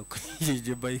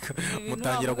ikinyakije bike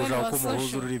mutangira gushaka ko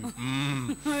muhuza ururimi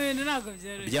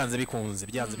byanze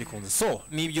bikunze so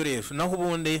nibyo rero naho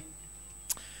ubundi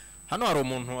hano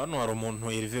hari umuntu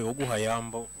Herve wo guha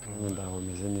yambo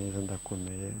ndahomeze neza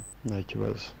ndakomeye nta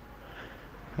kibazo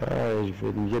Herve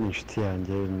nibyo ni inshuti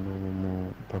yanjye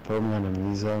ni papa w'umwana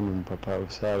mwiza ni umupapa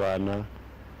usabana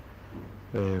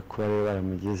kuba rero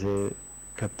baramugize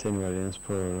kapiteni wa Rayon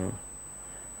Sport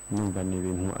numva ni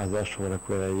ibintu azashobora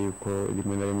kubera yuko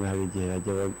rimwe na rimwe hari igihe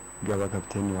yajya gaba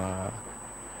kapiteni wa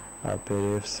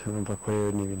PRFC numva ko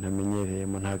rero ni ibintu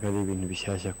amenyereyemo ntabwo ari ibintu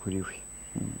bishyashya kuri we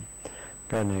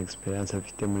kandi experience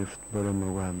afite muri football mu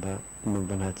Rwanda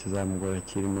numva nta kizamugora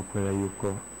kirimo kubera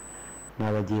yuko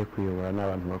n'abagiye kuyobora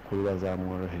n'abantu bakuru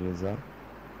bazamworohereza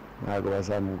ntabwo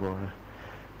bazamugora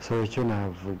so icyo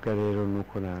navuga rero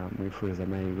nuko namwifuriza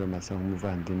amahirwe masa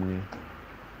nk'umuvandimwe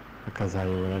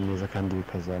akazayobora neza kandi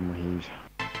bikazamuhira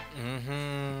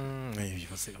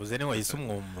uze ne wahise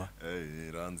umwumva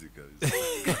iranzi kabisa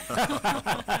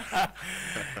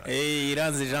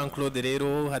iranzi Jean Claude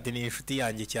rero hati ni inshuti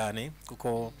yanjye cyane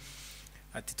kuko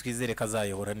ati twizere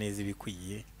kazayobora neza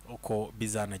ibikwiye uko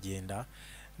bizanagenda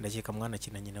ndakeka mwana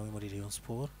kinanye nawe muri Rayon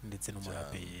Sport ndetse no muri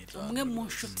APR umwe mu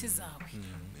nshuti zawe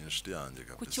ni inshuti yanjye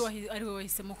kabisa kuki ari we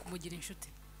wahisemo kumugira inshuti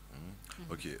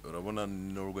okay urabona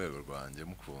n'urwego rwanjye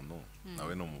mukuntu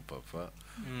nawe no mupapa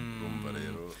urumva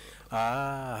rero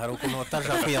hari ukuntu wataje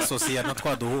kwiyasosiya na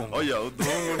twaduhungu oya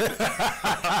uduhungu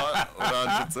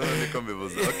uranditse niko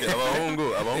mbivuze okay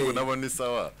abahungu nabo ni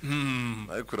sawa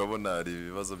ariko urabona hari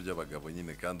ibibazo by'abagabo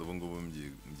nyine kandi ubu ngubu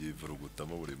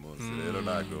mbyivurugutamo buri munsi rero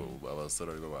ntago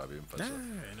abasore ariko babimfasha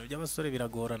ibintu by'abasore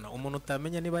biragorana umuntu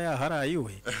utamenya niba yaharaye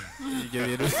we ibyo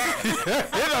bintu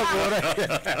biragorana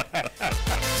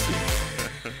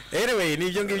anyway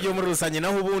nibyo ngibyo muri rusange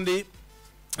naho ubundi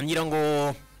ngira ngo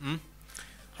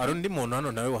hari undi muntu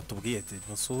hano nawe watubwiye ati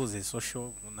musuhuze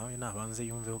social nawe nabanze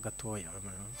yumveho gatoya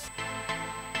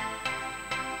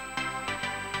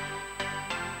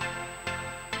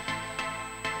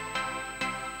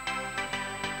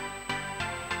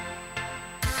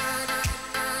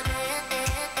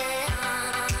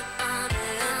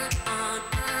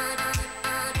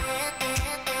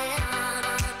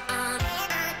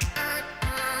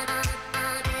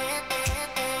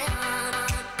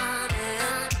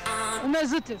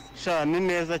umeze ute sha ni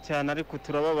neza cyane ariko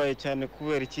turababaye cyane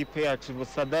kubera ikipe yacu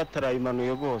Sadati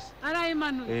arayimanuye rwose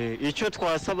arayimanuye icyo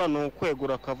twasaba ni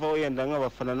ukwegura akavaho yenda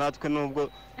nk'abafana natwe nubwo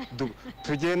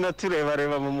tugenda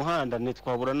tureba mu muhanda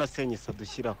ntitwabura na senyisa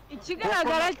dushyiraho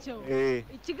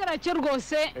ikigaragara cyo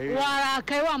rwose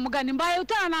warakaye wamugana mbaye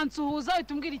utanansuhuza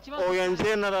utumbwira ikibazo oya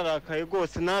njye nararakaye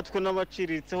rwose natwe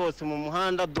n'abaciriritse hose mu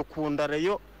muhanda dukunda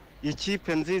reyo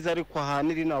ikipe nziza ariko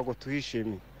ahantu iri ntabwo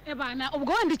tuhishimiye Ebana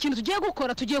ubwo wenda ikintu tugiye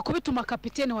gukora tugiye kubituma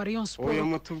kapiteni wa Rayon Sport. Oya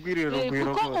mutubwirire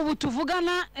Rugwiro. Kuko ubu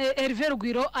tuvugana Herve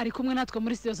Rugwiro ari kumwe natwe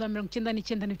muri studio za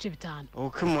 99 n'ibice bitanu.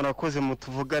 Okay murakoze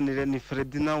mutuvuganire ni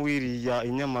Fredina wiriya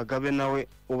Inyamagabe nawe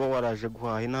uba waraje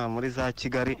guhaha inama muri za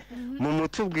Kigali mu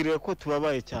mutubwirire ko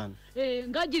tubabaye cyane.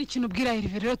 Ngagira ikintu ubwira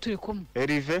Herve rero turi kumwe.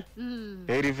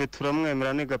 Herve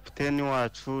turamwemera ni kapiteni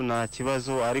wacu nta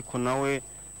kibazo ariko nawe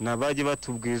nabaje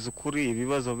batubwiza ukuri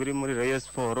ibibazo biri muri Rayon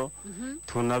Sport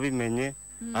tunabimenye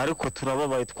ariko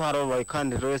turababaye twarababaye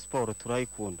kandi Rayon Sport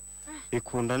turayikunda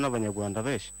ikunda n'abanyarwanda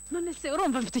benshi none se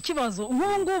urumva mfite ikibazo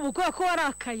ngubu ko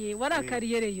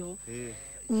warakariye reyo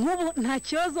nk'ubu nta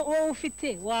kibazo wowe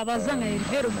ufite wabaza nka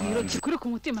Herve Rugwiro kikuri ku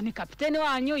mutima ni kapiteni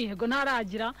wanyu yego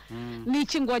ntaragira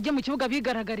n'iki ngo wajye mu kibuga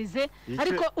bigaragarize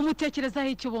ariko umutekerezaho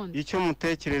icyo ubundi icyo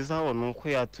mutekerezaho ni uko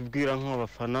yatubwira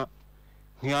nk'abafana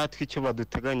nk'atwe icyo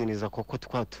baduteganyiriza koko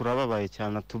turababaye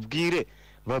cyane atubwire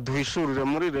baduhishurire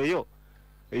muri reyo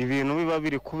ibintu biba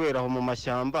biri kubera aho mu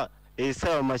mashyamba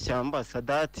ayo mashyamba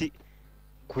Sadati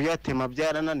kuyatema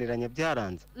byarananiranye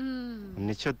byaranze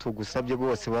nicyo tugusabye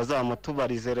rwose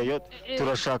bazamutubarize reyo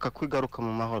turashaka kwigaruka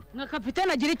mu mahoro nka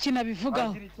kapiteni agira ikintu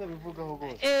abivugaho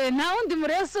nta wundi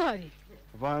murese uhari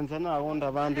banza nta wundi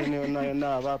abandi ni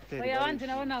abaperi oya abandi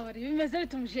nabo nabari bimeze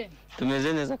bitumuje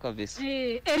tumeze neza kabisa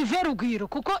Herve Rugwiro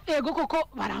kuko ego koko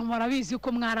barabizi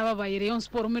uko mwarababaye Rayon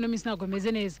Sport umwe no minsi ntago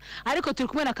meze neza ariko turi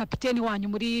kumwe na kapiteni wanyu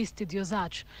muri studio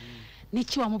zacu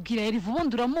niki wamubwira Herve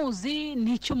ubundi uramuzi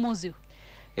niki umuziho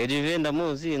Herve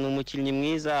ndamuzi ni umukinnyi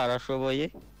mwiza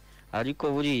arashoboye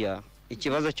ariko buriya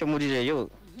ikibazo cyo muri Rayon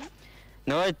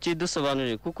nawe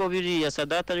kidusobanurire kuko biriya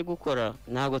Sadati ari gukora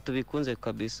ntago tubikunze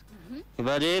kabisa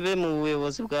barebe mu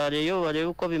buyobozi bwa Rayon barebe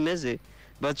uko bimeze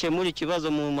bakemura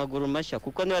ikibazo mu maguru mashya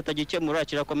kuko niba atagikemura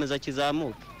kirakomeza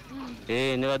kizamuka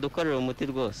nibadukorera umuti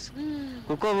rwose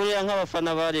kuko buriya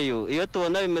nk'abafana ba Rayon iyo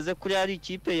tubona bimeze kuri ari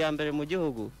ikipe ya mbere mu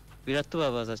gihugu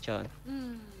biratubabaza cyane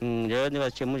rero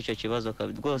nibakemura icyo kibazo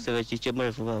rwose bakikemure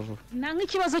vuba vuba nta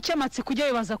nk'ikibazo cy'amatsi kujya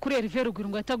bibaza kuri Herve Rugwiro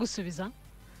ngo atagusubiza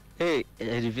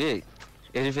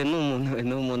Herve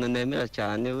ni umuntu nemera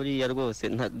cyane buriya rwose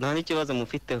nta n'ikibazo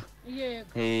mufiteho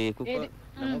kuko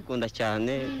ndamukunda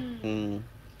cyane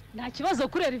nta kibazo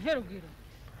kuri Herve Rugwiro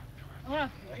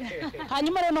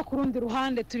hanyuma rero no ku rundi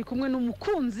ruhande turi kumwe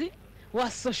n'umukunzi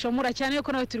wa Soshomura cyane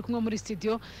yuko nawe turi kumwe muri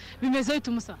studio bimeze bite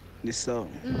umusa ni sawa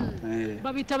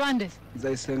babita bande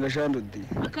Nzayisenga Jean Dodi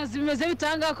akazi bimeze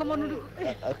bitanga ko muntu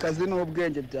akazi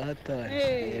n'ubwenge bya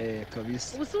hatari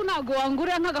kabisa ubu ntago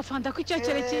wangurira nk'agafanta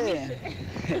kw'icyokere kinini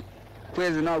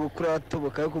kwezi ntabwo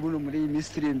kuratoboka ariko muri iyi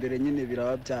minsi iri imbere nyine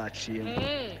biraba byaciye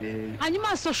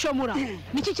hanyuma Soshomura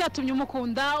niki cyatumye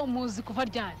umukunda umuzi kuva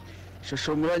ryari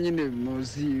Soshomura nyine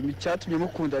muzi icyatumye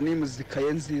mukunda ni muzika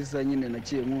ye nziza nyine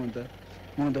nagiye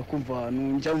nkunda kumva ahantu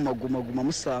njya mu maguma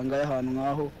musanga y'ahantu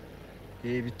nkaho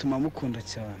bituma mukunda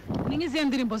cyane ni nk'izihe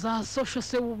ndirimbo za Sosho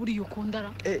se buriya ukundara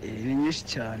ni nyinshi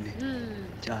cyane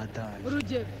cyatanye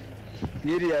urugero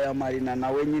n'iriya ya Marina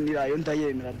nawe nyine irayo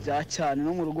ndayemera bya cyane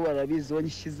no mu rugo barabizi wo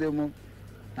nyishyizemo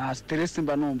nta stress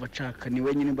mba numva nshaka ni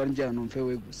we nyine mba njyana numve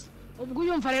we gusa ubwo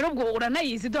uyumva rero ubwo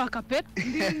uranayizi do akapera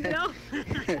ndindira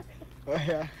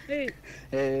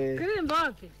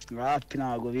kuririmba wapi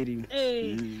ntabwo birimo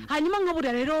hanyuma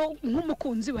nkabura rero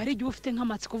nk'umukunzi hari igihe ufite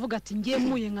nk'amatsi kuvuga ati ngiye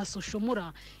muye nka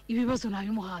Soshomura ibibazo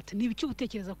nabimuhata niba icyo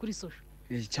utekereza kuri Sosho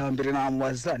icya mbere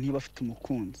namubaza niba afite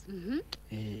umukunzi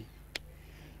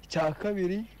icya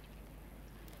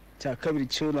kabiri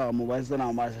cyo namubaza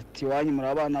namaza ati wanyu muri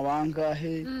abana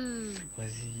bangahe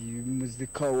bazi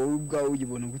muzika wowe ubwawe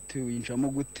uyibona gute winjamo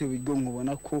gute wigo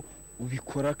nkubona ko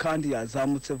ubikora kandi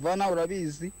yazamutse vana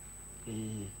urabizi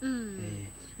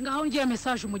ngaho ngiye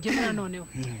message umugenera noneho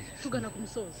tugana ku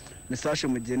musozo message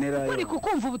mugenera uri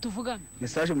kukumva ubu tuvugana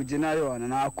message mugenera yo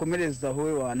nakomereza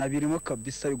howe wanabirimo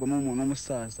kabisa bigoma umuntu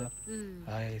w'umusaza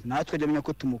natwe jamenya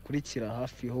ko tumukurikira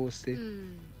hafi hose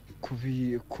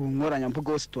ku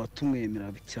nkoranyambaga hose tuba tumwemera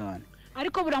cyane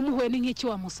ariko buramuhuye ni nk'iki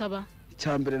wamusaba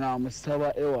icyambere namusaba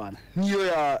ewana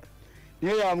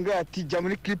niyo yambwiye ati jya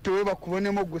muri clip we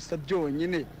bakubonemo gusa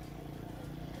byonyine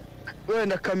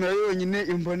wenda kamera yonyine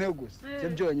imbone gusa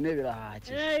byonyine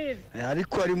birahagije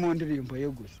ariko ari mu ndirimbo ye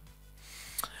gusa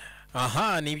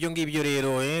aha nibyo ngibyo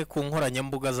rero ku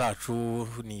nkoranyambuga zacu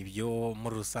nibyo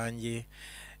muri rusange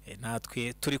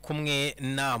natwe turi kumwe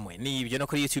namwe nibyo no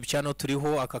kuri YouTube channel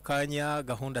turiho aka kanya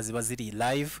gahunda ziba ziri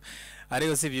live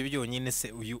ariko se ibyo byonyine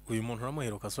se uyu muntu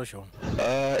uramuheruka social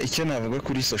icyo navuga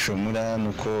kuri social Mula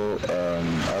nuko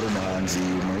ari umuhanzi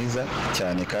mwiza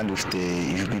cyane kandi ufite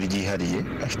ijwi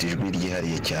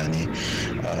ryihariye cyane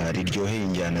riryoheye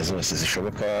injyana zose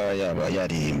zishoboka yaba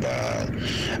yaririmba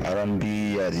R&B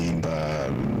yaririmba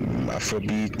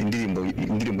Afrobeat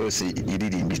indirimbo yose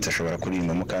iririmbitse ashobora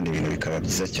kuririmbamo kandi ibintu bikaba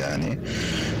byiza cyane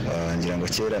ngira ngo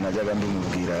kera najyaga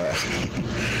ndimubwira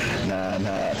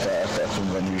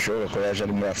kumva ntibishobora ko yaje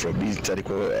ari muri Afrobeat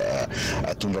ariko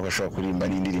atumva ko ashobora kuririmba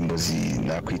n'indirimbo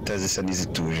nakwita zisa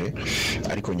n'izituje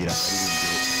ariko ngira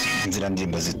inzira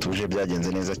ndirimbo zituje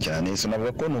byagenze neza cyane so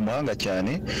navuga ko ni umuhanga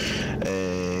cyane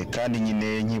kandi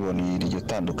nyine nkibona iryo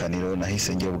tandukaniro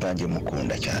nahise ngiye ubwanjye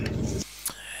mukunda cyane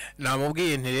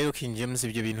namubwiye nti rero King James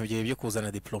ibyo bintu byo kuzana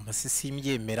diplomasi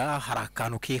simbyemera hari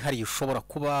akantu kihariye ushobora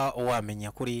kuba wamenya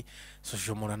kuri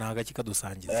social Mula naga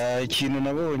kikadusangiza ikintu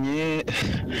nabonye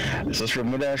social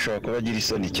Mula ashobora kuba agira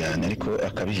isoni cyane ariko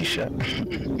akabihisha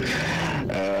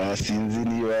sinzi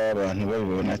niba abantu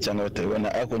babibona cyangwa batabibona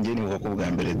ariko njye nibuka ko bwa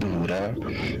mbere duhura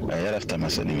yari afite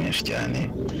amasoni menshi cyane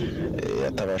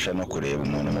atabasha no kureba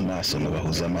umuntu mu maso ngo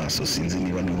bahuze amaso sinzi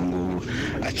niba n'ubu ngubu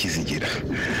akizigira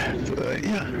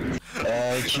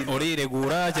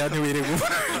uriregura cyane wiregura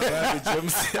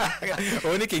James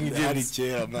oni King James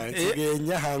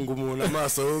kigenya hanga umuntu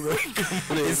amaso ahubwo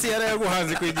isi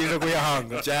yaraguhanze kwigisha ko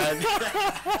yahanga cyane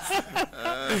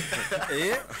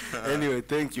anyway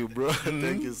thank you bro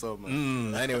thank you so much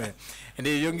anyway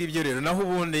ndiyo ngibyo rero naho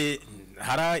ubundi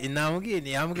hara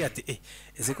yambwiye ati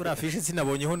ese kuri afishe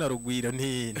sinabonyeho na Rugwiro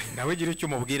nawe gira icyo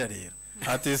umubwira rero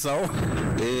ati sawa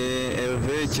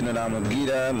Herve kino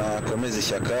namubwira nakomeza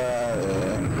ishyaka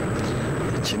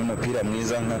kino umupira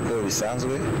mwiza nk'uko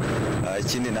bisanzwe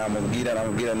ikindi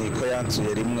namubwira ni ko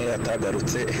yansuye rimwe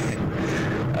atagarutse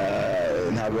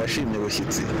ntabwo yashimye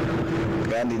ubushyitsi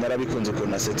kandi narabikunze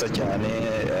ukuntu asetsa cyane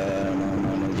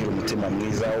umuntu ugira umutima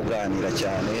mwiza uganira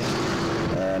cyane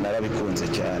narabikunze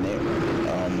cyane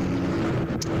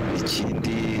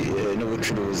ikindi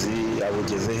n'ubucuruzi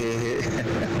abugeze hehe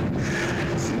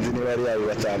sinzi niba ari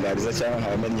yabibatangariza cyangwa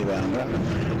nkabamenye ibanga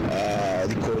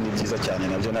ariko ni byiza cyane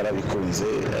nabyo narabikunze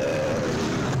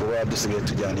kuba dusigaye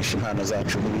tujyanisha impano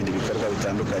zacu n'ibindi bikorwa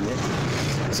bitandukanye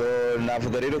so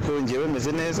navuga rero ko ngewe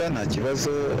meze neza nta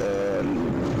kibazo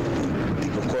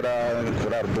gukora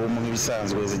kuri album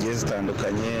nk'ibisanzwe zigiye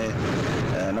zitandukanye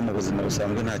no mu buzima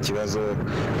busanzwe nta kibazo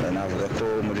navuga ko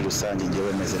muri rusange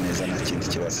ngewe meze neza nta kindi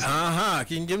kibazo aha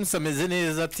King James ameze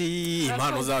neza ati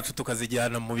impano zacu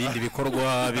tukazijyana mu bindi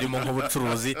bikorwa birimo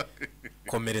nk'ubucuruzi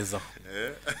komerezaho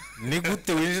ni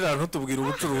gute winjira ntutubwira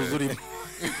ubucuruzi urimo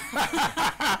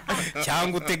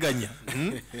cyangwa uteganya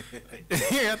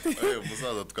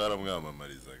umusaza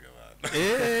twaramwamamarizaga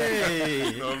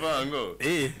Novango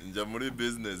njya muri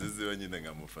business ziwe nyine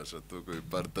nkamufasha tuko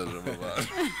ipartage mu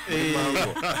bantu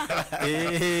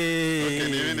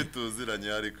n'ibindi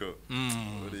tuziranye ariko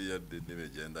buriya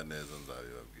nibigenda neza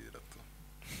nzabibabwira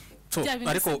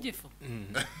ariko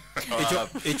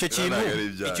icyo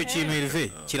kintu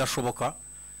Herve kirashoboka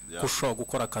ko ushobora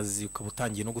gukora akazi ukaba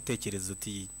utangiye no gutekereza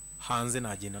uti hanze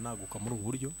nagenda naguka muri ubu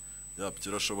buryo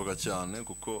kirashoboka cyane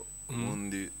kuko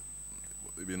ubundi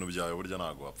ibintu byawe burya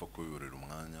ntago wapfa kubiburira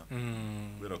umwanya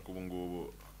kubera ko ubu ngubu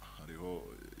hariho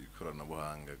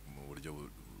ikoranabuhanga mu buryo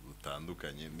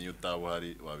butandukanye niyo utaba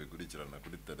uhari wabikurikirana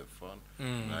kuri telefone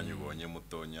umwanya ubonye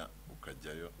mutonya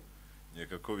ukajyayo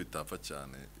nkeka ko bitapfa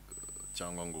cyane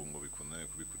cyangwa ngo bikunane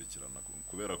kubikurikirana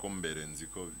kubera ko mbere nzi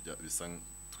ko bisa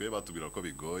twe batubwira ko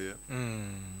bigoye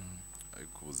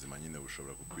ariko ubuzima nyine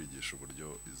bushobora kukwigisha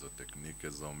uburyo izo tekinike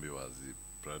zombi wazi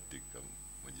pratika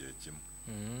mu gihe kimwe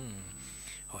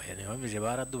oya niba bije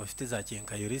baradu bafite za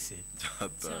kenkayori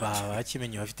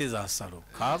bakimenye bafite za salo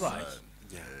kabaye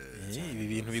ibi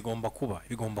bintu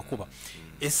bigomba kuba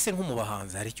ese nko mu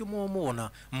bahanzi hari icyo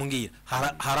mubona mbwira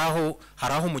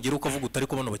hari aho mugira ukavuga utari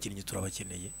kubona abakinnyi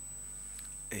turabakeneye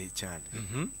cyane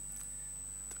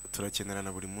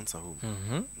turakenerana buri munsi ahubwo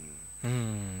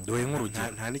doye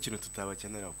nk'urugero nta n'ikintu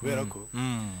tutabakenera kubera ko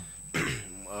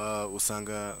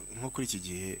usanga nko kuri iki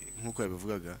gihe nk'uko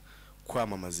yabivugaga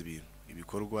kwamamaza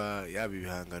ibikorwa yaba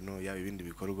ibihangano yaba ibindi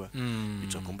bikorwa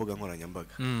bica ku mbuga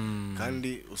nkoranyambaga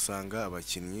kandi usanga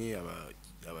abakinnyi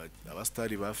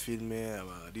abasitari ba filime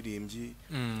abaririmbyi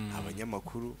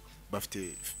abanyamakuru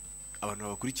bafite abantu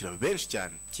babakurikira benshi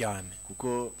cyane cyane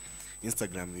kuko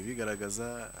Instagram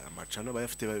ibigaragaza, amacano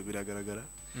bayafite biragaragara.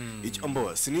 Icyo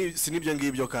mbo sinibyo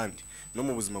ngibyo kandi no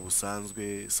mu buzima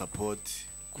busanzwe support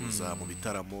kuza mu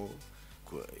bitaramo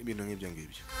ibintu nk'ibyo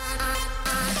ngibyo.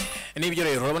 Nibyo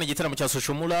rero urabona igitaramo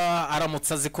cya Mula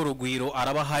aramutse azi ko Rugwiro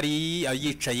araba hari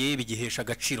yicaye bigihesha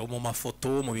agaciro mu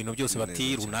mafoto mu bintu byose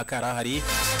bati runaka arahari.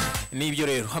 Nibyo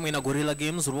rero hamwe na Gorilla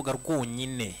Games urubuga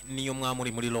rwonyine niyo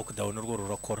mwamuri muri lockdown rwo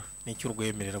rurakora nicyo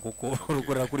rwemerera kuko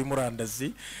rukorera kuri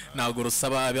murandazi ntago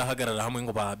rusaba abahagarara hamwe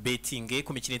ngo ba betting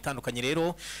ku mikino itandukanye.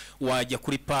 Rero wajya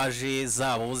kuri page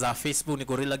zabo za Facebook ni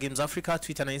Gorilla Games Africa,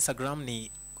 Twitter na Instagram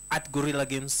ni @Gorilla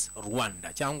Games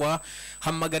Rwanda, cyangwa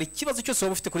hamagara ikibazo cyose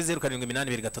waba ufite kuri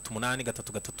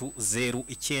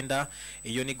 0782383309.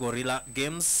 iyo ni Gorilla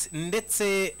Games.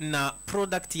 Ndetse na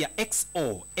product ya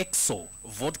XO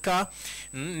vodka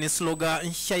ni slogan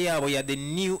nshya yabo ya the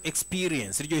new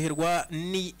experience, iryoherwa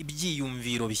ni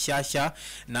ibyiyumviro bishyashya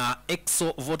na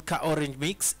XO vodka orange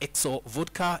mix, XO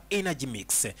vodka energy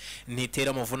mix.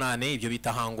 Nitera muvunane ibyo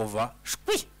bita hangover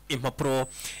shwi.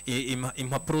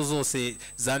 Impapuro zose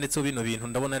zanditseho bino bintu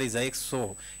ndabona ari za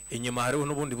XO. Inyuma hariho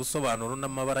n'ubundi busobanuro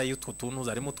n'amabara y'utwo tuntu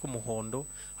harimo tw'umuhondo,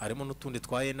 harimo n'utundi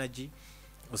twa energy.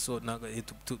 So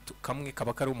kamwe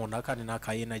kaba kari umuntu akandi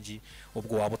naka energy,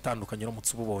 ubwo waba utandukanye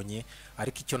uramutse ububonye.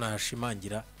 Ariko icyo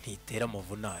nashimangira ntitera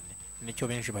muvunane, nicyo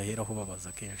benshi baheraho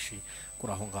babaza kenshi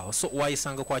kuri aho ngaho. So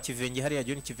wayisanga kwa Kivenge hariya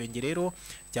John Kivenge rero,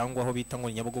 cyangwa aho bita ngo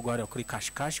Nyabugogo hariya kuri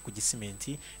cash ku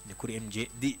Gisimenti ni kuri MJ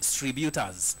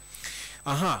Distributors.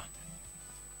 Aha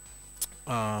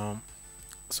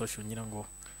social nyira ngo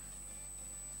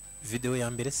video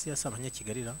ya mbere si yasaba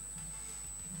Kigali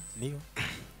niyo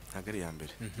ntagari ya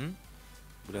mbere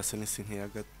burasa nisi nk'iya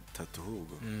gatatu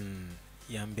ahubwo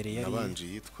ya mbere yari nabanje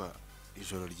yitwa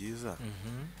Ijoro Ryiza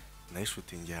nayo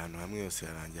shooting ahantu hamwe yose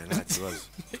yarangira nta kibazo.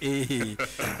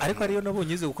 Ariko ariyo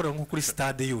nabonye izo gukora nko kuri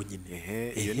stade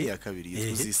yonyine. Iyo ni ya kabiri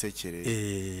yitwa Uzisekere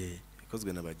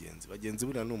ikozwe na bagenzi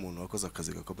buriya ni umuntu wakoze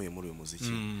akazi gakomeye muri uyu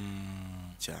muziki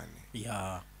cyane.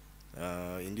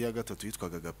 Indi ya gatatu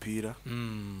yitwaga Gapira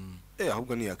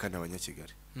ahubwo ni ya kane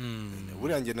Abanyakigali.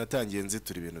 Buriya nge natangiye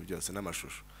nzitura ibintu byose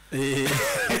n'amashusho.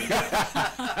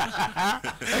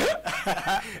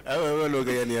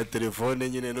 Abanoga yani ya telefone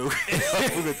nyine no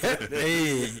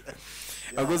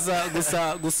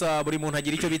gusa buri muntu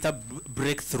agira icyo bita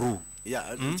breakthrough.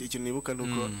 Ikintu nibuka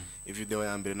nuko video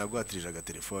ya mbere nagwatirije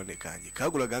agatelefone kanjye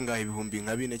kaguraga ngaho ibihumbi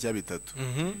nka 4 cyangwa 3.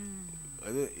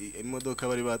 Imodoka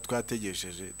bari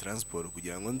batwategesheje transport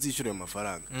kugira ngo nzishyure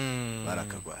amafaranga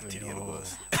barakagwatiriye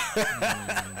rwose.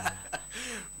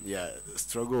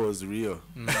 Struggle was real.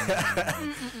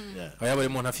 Oya bari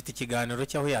umuntu afite ikiganiro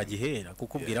cyaho yagihera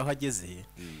kukubwira aho ageze.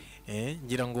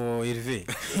 Ngira ngo Herve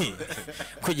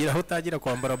kugira aho utagira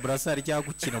kwambara brassard cyangwa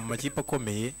gukina mu makipe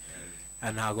akomeye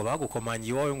ntago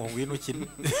bagukomangiye wowe ngo ngwino ukine.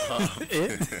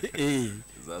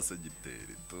 Za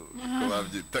segiteri to ko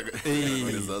babyitaga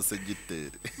za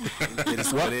segiteri.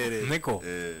 Neko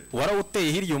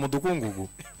warawuteye hirya mu dukungugu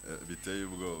biteye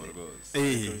ubwoba rwose.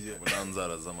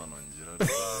 Bunanzara z'amanongera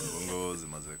ngo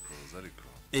zimaze kuza ariko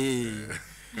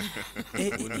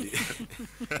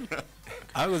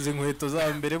agoze inkweto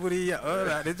za mbere buriya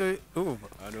rero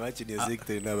abantu bakiniye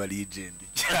segiteri n'aba legend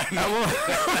nabo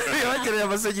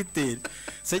bakeneye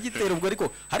segiteri ubwo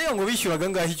ariko hariya ngo bishyuraga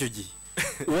ngaho icyo gihe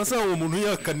uwasanga uwo muntu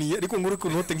yakaniye ariko nguri ku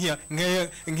note nk'iya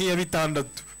 6.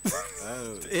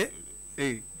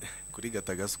 kuri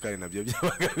gatagasukari nabyo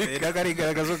byabaga kari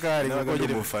gatagasukari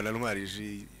bakongera umufana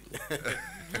ntwarije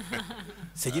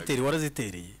segiteri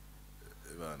warazitereye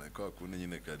bana kwa kundi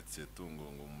nyine quartier tungo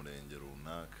ngo umurenge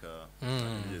runaka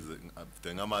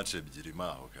afite nka match ebyiri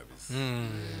maho kabisa.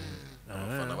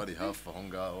 Abafana bari hafi aho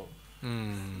ngaho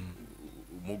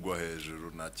umugwa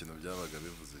hejuru nta kintu byabaga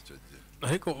bivuze icyo gihe.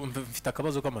 Ariko mfite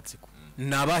akabazo k'amatsiko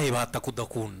nabahe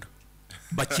batakudakunda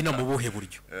bakina mu buhe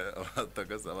buryo?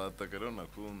 Abatagara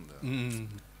nakunda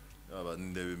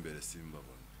ndebe imbere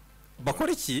simbabona.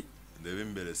 Bakora iki? Ndebe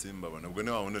imbere simbabona ubwo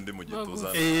ne wabona ndi mu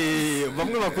gituza.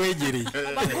 Bamwe bakwegereye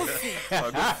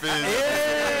bagufi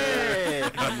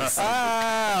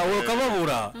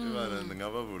wakababura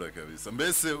nkababura kabisa.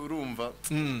 Mbese urumva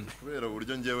kubera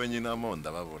uburyo ngewe nyine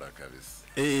amonda babura kabisa.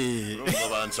 Urumva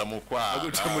banca mu kwa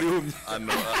aguca muri humye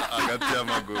hagati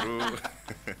y'amaguru.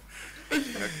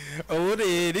 Ubu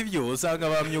rero ibyo usanga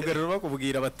bamyugariro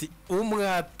bakubwira bati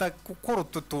umwata gukora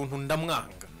utu tuntu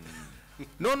ndamwanga.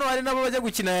 None hari nabo bajya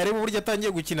gukina yareba uburyo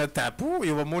atangiye gukina tapu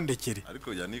uyo bamundekere.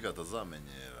 Ariko Yannick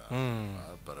atazamenyera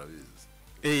barabizi.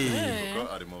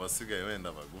 kuko ari mu basigaye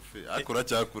wenda bagufi akora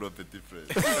cyakura petit frère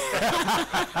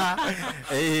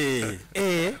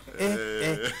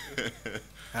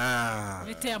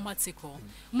biteye amatsiko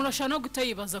murashaka no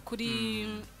gutayibaza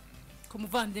kuri ku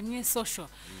muvandimwe social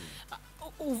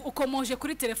ukomoje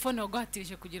kuri telefone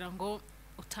waguhatirije kugira ngo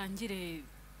utangire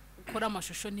ukora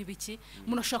amashusho n'ibiki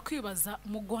murashaka kwibaza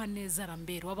Mugwaneza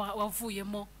Lambert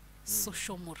wavuyemo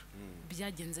social Mula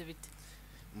byagenze bite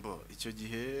mbo icyo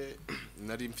gihe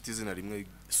nari mfite izina rimwe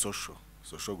social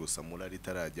gusa Mula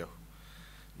ritarajyaho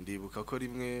ndibuka ko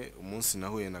rimwe umunsi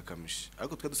nahuye na Kamishi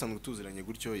ariko twa dusanzwe tuziranye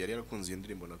gutyo yari yarakunze iyo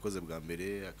ndirimbo nakoze bwa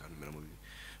mbere akantumira mu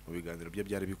biganiro bye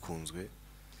byari bikunzwe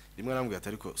rimwe arambwira ati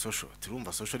ariko social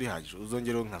turumva social rihagije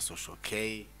uzongereho nka social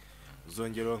K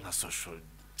uzongereho nka social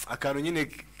akantu nyine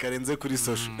karenze kuri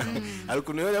social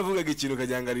ariko niyo yavugaga ikintu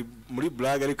kajyanga ari muri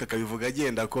blague ariko akabivuga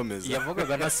agenda akomeza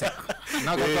yavugaga naseka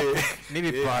n'agakapu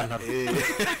n'ibipantaro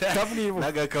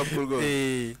n'agakapu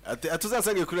rwose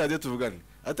atuzasage kuri radio tuvugane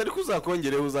atari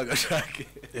kuzakongereho uzagashake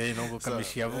nubwo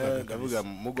Kamishi yavugaga ndavuga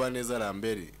Mugwaneza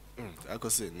Lambert ariko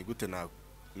se ni gute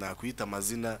nakwita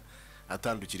amazina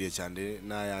atandukiriye cyane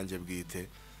n'ayanjye bwite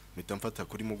mpita mfata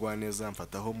kuri Mugwaneza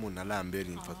mfataho Muna Lambert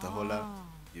mfataho la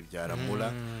ibyara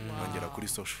Mula ngera kuri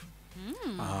social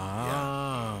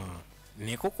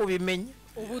niko kubimenya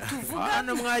ubu tuvuga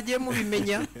hano mwagiye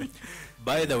mubimenya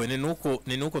by the way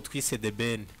ni nuko twise The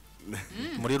Ben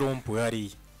muri rompu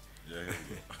hariya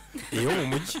iyo mu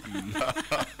mujyi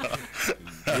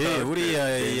buriya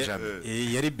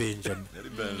yari Benjamin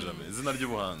izina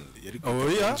ry'ubuhanzi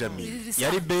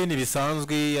yari Ben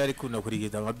bisanzwe ariko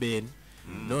nakurigita nka Ben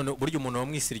none buryo umuntu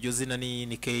wamwise iryo zina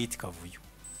ni Kate Kavuyo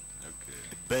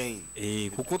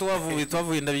kuko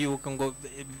twavuye ndabyuka ngo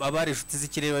abari inshuti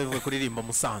z'ikirere bavuye kuririmba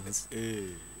Musanze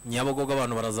Nyabugogo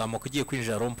abantu barazamuka ugiye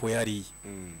kwinjira rompo yariye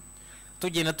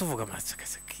tugenda tuvuga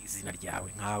izina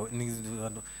ryawe nkawe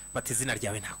bati izina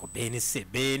ryawe ntako Ben se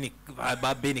Ben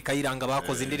ba Ben Kayiranga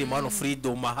bakoze indirimbo hano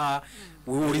Freedom aha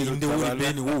uri inde uri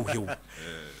Ben wuhe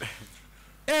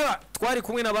twari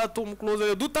kumwe na Tom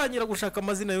Close dutangira gushaka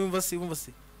amazina yumva se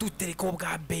tutereko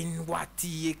bwa Ben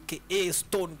watiye ke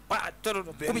Stone Pattern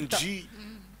kubita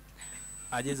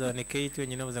ageze ne Kate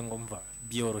nyine navuze ngo mva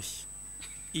byoroshye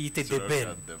iyite The Ben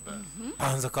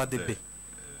panza ka The Ben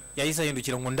yahise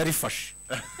yindukira ngo ndarifashe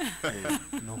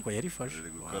nuko yarifashe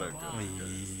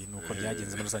nuko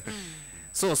byagenze muri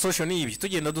rusange social ni ibi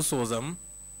tugenda dusoza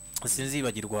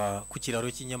sinzibagirwa ku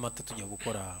kiraro cy'Inyamata tujya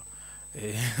gukora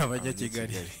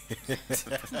abanyakigali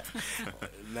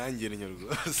nanjye ni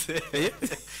rwose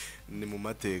ni mu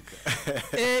mateka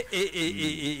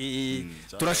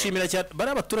turashimira cyane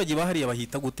bari abaturage bahariye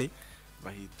bahita gute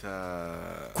bahita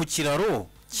ku kiraro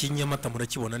cy'Inyamata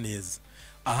murakibona neza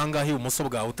ahangaha ibumoso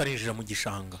bwawe utarinjira mu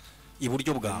gishanga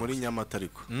iburyo bwawe muri Nyamata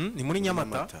ariko ni muri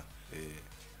Nyamata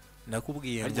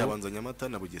nakubwiye ngo cyabanza Nyamata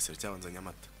na Bugesera cyabanza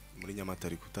Nyamata muri Nyamata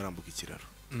ariko utarambuka ikiraro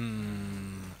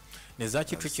neza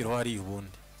Kicukiro hari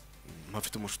ubundi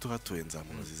mpafite umushuti hatuye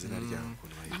nzamunoza izina ryawe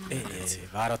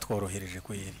baratworohereje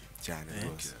ko yeri cyane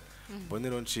rwose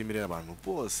mbonero nshimire abantu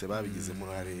bose babigize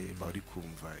uruhare bari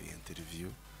kumva iyi interview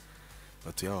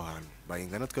batuye aho hantu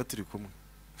bayingana turi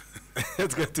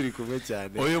kumwe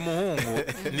cyane uyu muhungu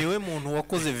niwe muntu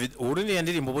wakoze uri niyo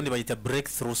ndirimbo ubundi bayita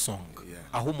breakthrough song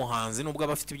aho umuhanzi nubwo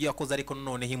aba afite ibyo yakoze ariko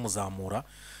noneho imuzamura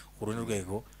uru ni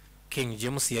rwego King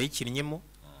James yayikinnyemo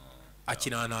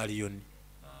akina na Lion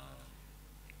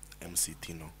MC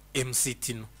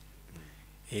Tino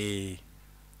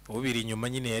ubiri inyuma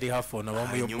nyine yari hafi na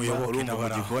bamuyoboke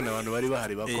n'abana abantu bari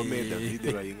bahari bakomeye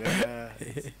David bayingana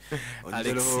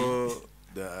ongereho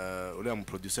uriya mu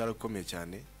producer arakomeye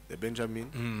cyane The Benjamin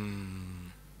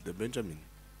The Benjamin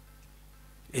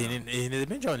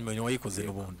mwenye wayikoze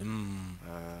n'ubundi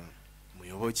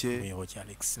muyoboke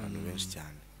Alex abantu benshi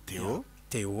cyane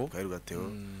Theo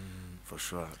for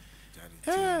sure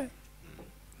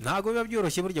ntago biba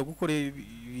byoroshye burya gukora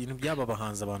ibintu byaba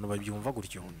bahanza abantu babyumva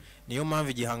gutyo niyo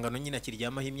mpamvu igihangano nyine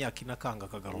kiryamaho imyaka inakanga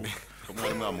kagaruka ko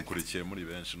mwari mwamukurikiye muri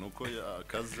benshi nuko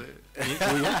yakaze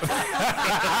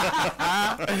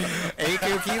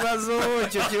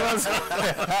icyo kibazo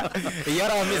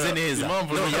yari ameze neza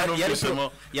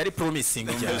yari promising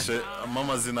cyane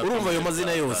amazina urumva ayo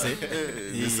mazina yose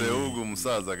yise ubwo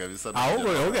umusaza kabisa ahubwo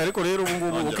ariko rero ubu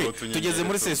ngubu tugeze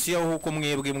muri session aho uko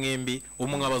mwebwe mwembi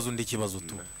umwe abaza undi kibazo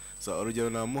tu urugero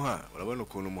namuha urabona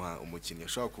ukuntu umukinnyi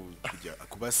ashobora kujya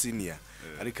kuba senior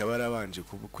ariko aba yarabanje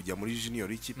kujya muri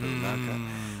junior y'ikipe runaka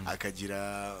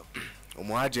akagira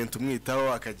umu agent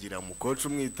umwitaho akagira umucoach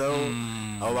umwitaho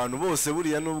abo bantu bose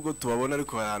buriya nubwo tubabona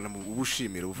ariko ahantu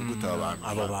ubushimira uvuga aba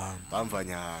bantu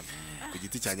bamvanye ahantu ku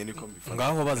giti cyanjye niko mbifata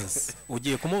ngaho baza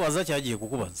ugiye kumubaza cyagiye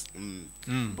kukubaza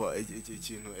bo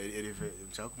ikintu Herve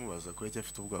nshaka kumubaza ko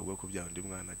afite ubwoba bwo kubyara undi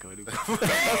mwana akaba ari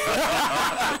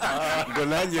ngo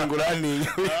nanjye nguraniye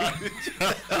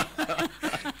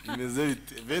imeze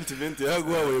bite 20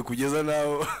 yaguhaye kugeza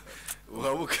naho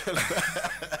uhabukana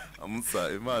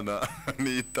amusa imana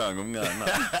niyitanga umwana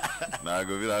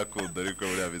ntago birakunda ariko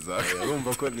buriya bizakora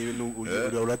urumva ko ni ibintu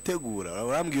urategura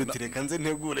urambwiye uti reka nze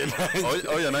ntegure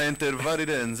oya na interval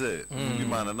irenze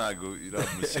imana ntago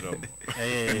iramushyiramo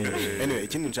anyway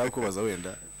ikindi nshaka kubaza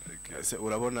wenda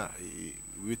urabona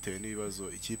bitewe n'ibibazo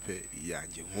ikipe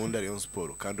yanjye nkunda Rayon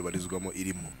Sport kandi ubarizwamo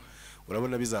irimo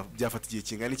urabona byafata igihe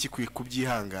kingana iki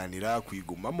kubyihanganira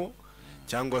kwigumamo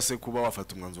cyangwa se kuba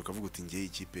wafata umwanzuro ukavuga uti ngiye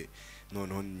ikipe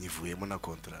noneho nyivuyemo na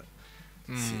contrat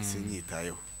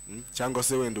sinyitayeho cyangwa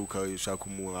se wenda ukashaka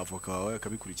umwavoka wawe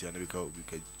akabikurikirana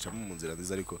bikacamo mu nzira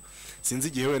nziza ariko sinzi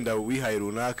igihe wenda wihaye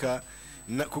runaka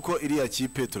kuko iriya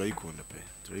kipe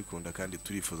turayikunda kandi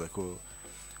turifuza ko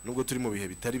nubwo turi mu bihe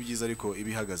bitari byiza ariko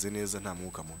ibihagaze neza nta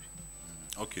mwuka mubi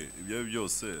okay ibyo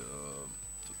byose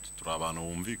turi abantu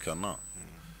bumvikana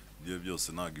ibyo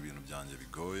byose ntabwo ibintu byanjye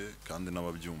bigoye kandi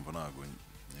n'ababyumva ntabwo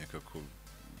nkeka ko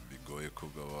bigoye ko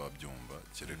baba babyumva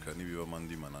kereka n'ibibamo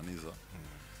andi mananiza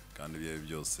kandi ibyo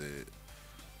byose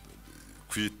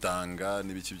kwitanga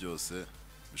n'ibiki byose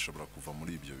bishobora kuva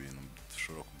muri ibyo bintu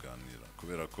dushobora kuganira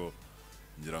kubera ko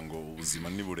ngira ngo ubuzima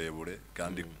ni burebure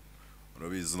kandi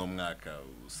urabizi no mwaka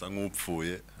usa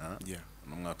nk'upfuye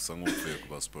n'umwaka usa nk'upfuye ku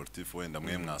ba sportif wenda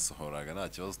mwe mwasohoraga nta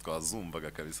kibazo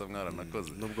twazumvaga kabisa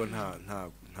mwaranakoze nubwo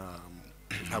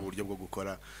nta buryo bwo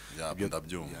gukora ibyo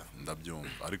ndabyumva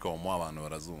ariko mu abantu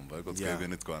barazumva ariko twebwe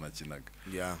ntitwanakinaga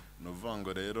no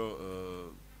vango rero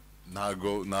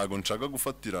ntago nshaka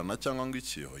gufatirana cyangwa ngo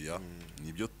iki hoya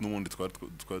nibyo n'ubundi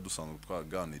twari dusanzwe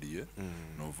twaganiriye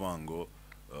no vango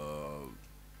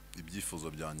ibyifuzo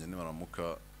byanjye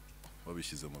nibaramuka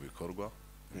babishyize mu bikorwa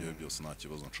ibyo byose nta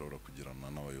kibazo nshobora kugirana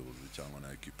n'abayobozi cyangwa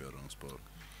na equipe ya Rayon Sport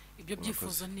ibyo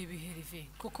byifuzo ni ibiherve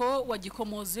kuko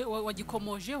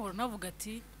wagikomoje uranavuga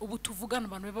ati ubu tuvugana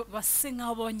abantu base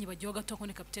nkaho banyibagiwe gato ko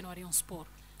ni capitaine wa Rayon Sport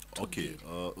okay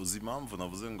uzi impamvu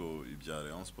navuze ngo ibya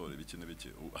Rayon Sport ibiki n'ibiki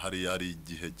hari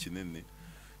igihe kinini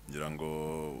ngira ngo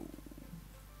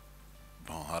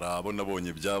hari abo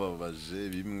nabonye byababaje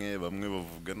bimwe bamwe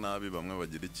bavuga nabi bamwe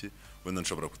bagira iki wenda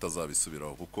nshobora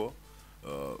kutazabisubiraho kuko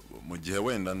mu gihe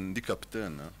wenda ndi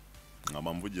capitaine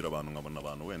nkaba mvugira abantu nkabona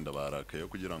abantu wenda barakaye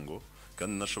kugira ngo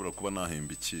kandi nashobora kuba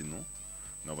nahimba ikintu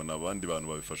nkabona abandi bantu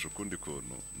babifasha ukundi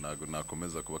kuntu ntago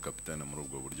nakomeza kuba capitaine muri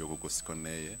ubwo buryo kuko siko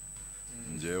neye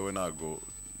njyewe ntago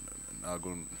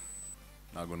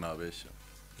nabeshya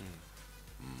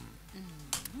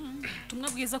tumwe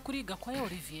bwiza kuri Gakwaya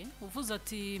Olivier uvuze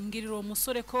ati mbwirira uwo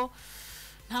musore ko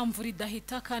nta mvura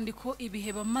idahita kandi ko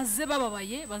ibihe bamaze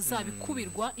bababaye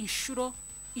bazabikubirwa inshuro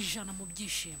 100 mu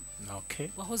byishimo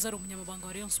wahoze ari umunyamabanga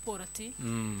wa Rayon Sport ati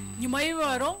nyuma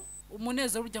y'ibaro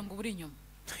umunezero burya ngo buri inyuma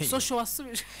social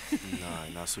wasubije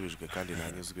nasubijwe kandi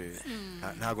nanyuzwe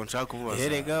ntago nshaka kumubaza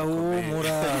erega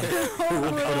humura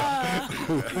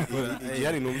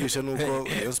yari numvisha nuko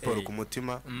Rayon Sport ku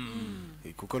mutima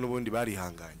kuko nubundi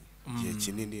barihanganye igihe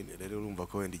kinini rero urumva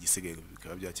ko wenda igisigaye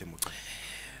bikaba byakemuka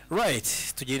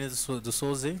right tugende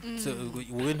dusoze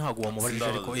wowe ntago wamubajije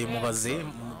ariko mubaze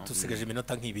tusigaje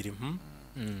iminota nk'ibiri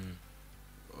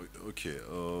okay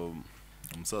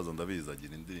umusaza ndabizi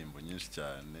agira indirimbo nyinshi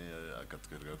cyane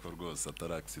akatwereka ko rwose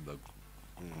atari accident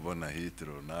kubona hit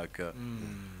runaka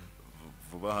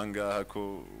vuba ahangaha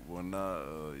ko ubona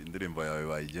indirimbo yawe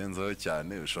bayigenzaho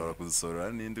cyane ushobora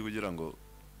kuzisorera n'indi kugira ngo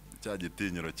cya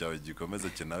gitinyiro cyawe gikomeze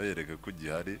kinabereke ko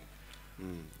gihari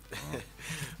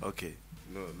okay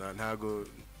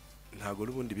ntago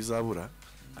n'ubundi bizabura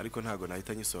ariko ntago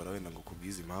nahita nyisohora wenda ngo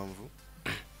kubwiza impamvu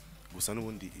gusa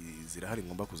n'ubundi zirahari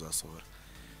ngomba kuzasohora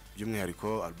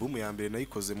by'umwihariko album ya mbere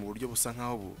nayikoze mu buryo busa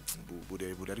nkaho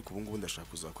burebure ariko ubu ngubu ndashaka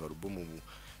kuzakora album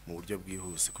mu buryo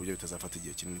bwihuse ku buryo bitazafata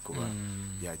igihe kinini kuba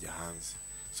yajya hanze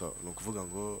so ni ukuvuga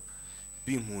ngo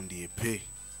binkundiye pe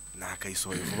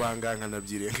nakayisohoye vuba ngaha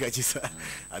nabyirengagiza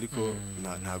ariko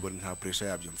nta pressure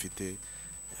yabyo mfite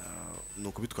ni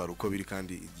ukubitwara uko biri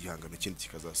kandi igihangano kindi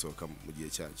kikazasohoka mu gihe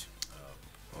cyacyo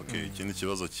okay ikindi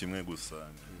kibazo kimwe gusa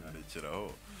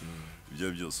narekeraho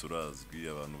ibyo byose urazwi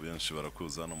abantu benshi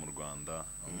barakuza no mu Rwanda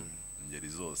ngeri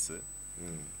zose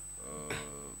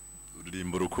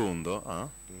uririmba urukundo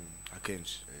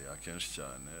akenshi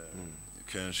cyane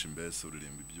kenshi mbese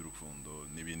uririmba iby'urukundo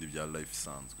n'ibindi bya life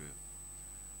isanzwe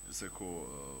ese ko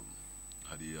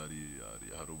hari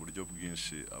uburyo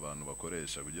bwinshi abantu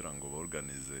bakoresha kugira ngo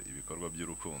baorganize ibikorwa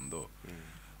by'urukundo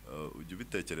ujya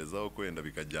ubitekerezaho ko wenda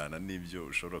bikajyana n'ibyo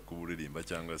ushobora kuba uririmba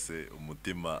cyangwa se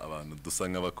umutima abantu dusa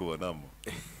nk'abakubonamo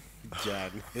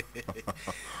cyane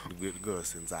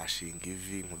rwose nzashinga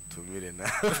ivi nkutumire na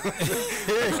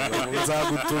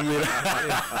nzagutumira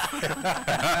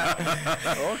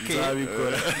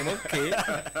nzabikora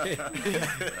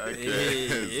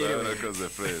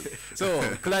so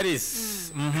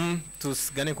Clarisse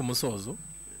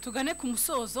tugane ku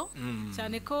musozo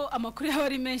cyane ko amakuru yaba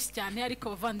ari menshi cyane ariko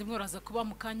abavandimwe baraza kuba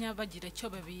mu kanya bagira icyo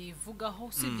babivugaho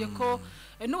usibye ko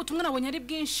n'ubutumwa nabonye ari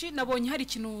bwinshi nabonye hari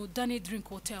ikintu Danny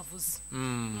Drinkwater yavuze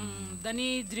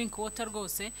Danny Drinkwater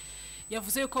rwose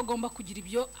yavuze yuko agomba kugira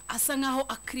ibyo asa nkaho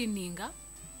akirininga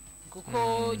kuko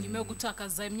nyuma yo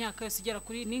gutakaza imyaka yose igera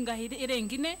kuri ningahe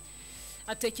irenga 4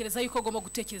 atekereza yuko agomba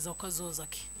gutekereza ukazoza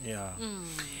ke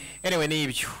anyway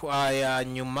nibyo aya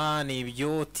nyuma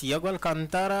nibyo Thiago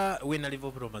Alcantara we na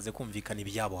Liverpool bamaze kumvikana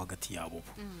ibyabo hagati yabo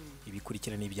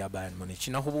ibikurikirana ibya Bayern Munich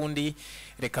naho ubundi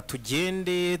reka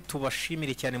tugende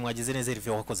tubashimire cyane mwagize neza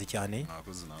Herve wakoze cyane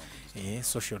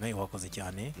social nayo wakoze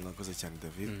cyane mwakoze cyane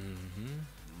David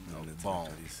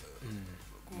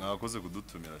mwakoze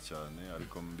kudutumira cyane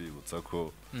ariko mbibutsa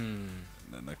ko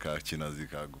na kakinazi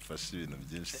kagufasha ibintu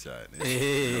byinshi cyane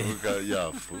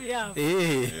yafu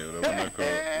urabona ko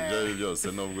ibyo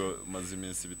byose nubwo maze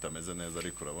iminsi bitameze neza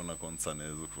ariko urabona ko nsa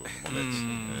neza ukuntu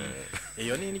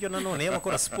iyo ni indyo nanone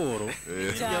y'abakora siporo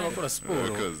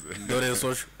dore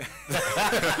social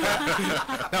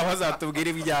bazatubwira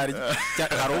ibyari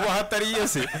hari ubu hatari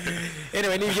yose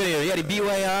anyway nibyo rero yari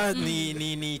BYR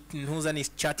ni ntuza ni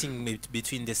chatting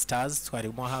between the stars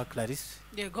twarimo ha Clarisse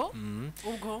yego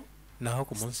ubwo naho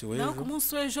ku munsi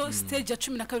w'ejo stage ya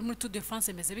 12 muri Tour de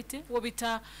France emeze bite wo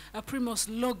bita Primoz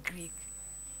Roglic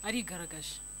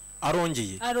arigaragaje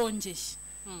arongeye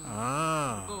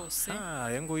bose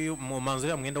yenguyu mu manzo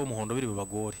ya mwenda w'umuhondo biri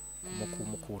bibagore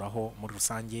kumukuraho muri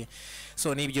rusange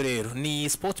so nibyo rero ni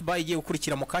sport by igiye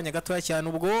gukurikira mu kanya gatoya cyane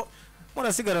ubwo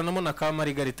murasigaranamo na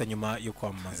Kamarigarita nyuma yo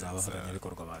kwamamaza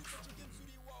abafatanyabikorwa bacu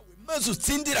maze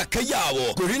utsindira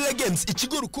akayabo. Gorilla Games,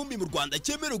 ikigo rukumbi mu Rwanda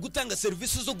cyemerewe gutanga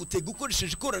serivisi zo gutega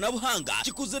ukoresheje ikoranabuhanga,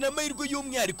 kikuzana amahirwe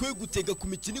y'umwihariko yo gutega ku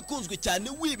mikino ikunzwe cyane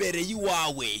wibereye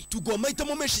iwawe. Tugwa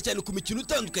amahitamo menshi cyane ku mikino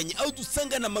itandukanye, aho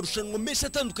dusanga n'amarushanwa menshi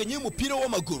atandukanye y'umupira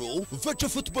w'amaguru,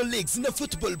 Virtual Football Leagues na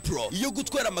Football Pro, iyo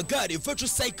gutwara amagare Virtual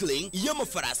Cycling,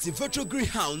 iy'amafarasi Virtual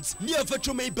Greyhounds, n'iya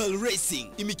Virtual Maybell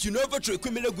Racing. Imikino ya Virtual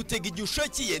ikwemerera gutega igihe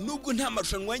ushakiye nubwo nta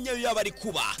marushanwa nyayo yaba ari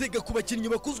kuba. Tega ku bakinnyi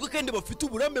bakuzwe kandi bafite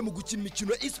uburambe mu gukina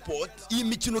imikino e-sport. Iyi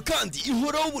mikino kandi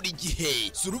ihoraho buri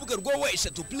gihe. Su rubuga rwa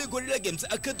weshatu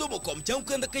playgorillagames.com cyangwa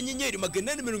ukanda akanyenyeri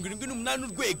 878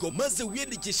 urwego maze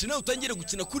wiyandikishe nawe utangire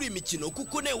gukina kuri iyi mikino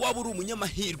kuko nawe waba uri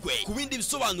umunyamahirwe. Ku bindi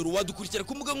bisobanuro wadukurikira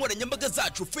ku mbuga nkoranyambaga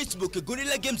zacu Facebook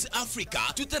Gorilla Games Africa,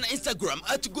 Twitter na Instagram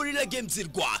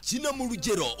 @GorillaGamesRwa. Kina mu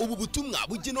rugero, ubu butumwa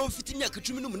bugenewe abafite imyaka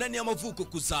 18 y'amavuko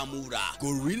kuzamura.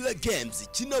 Gorilla Games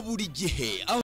kina buri gihe.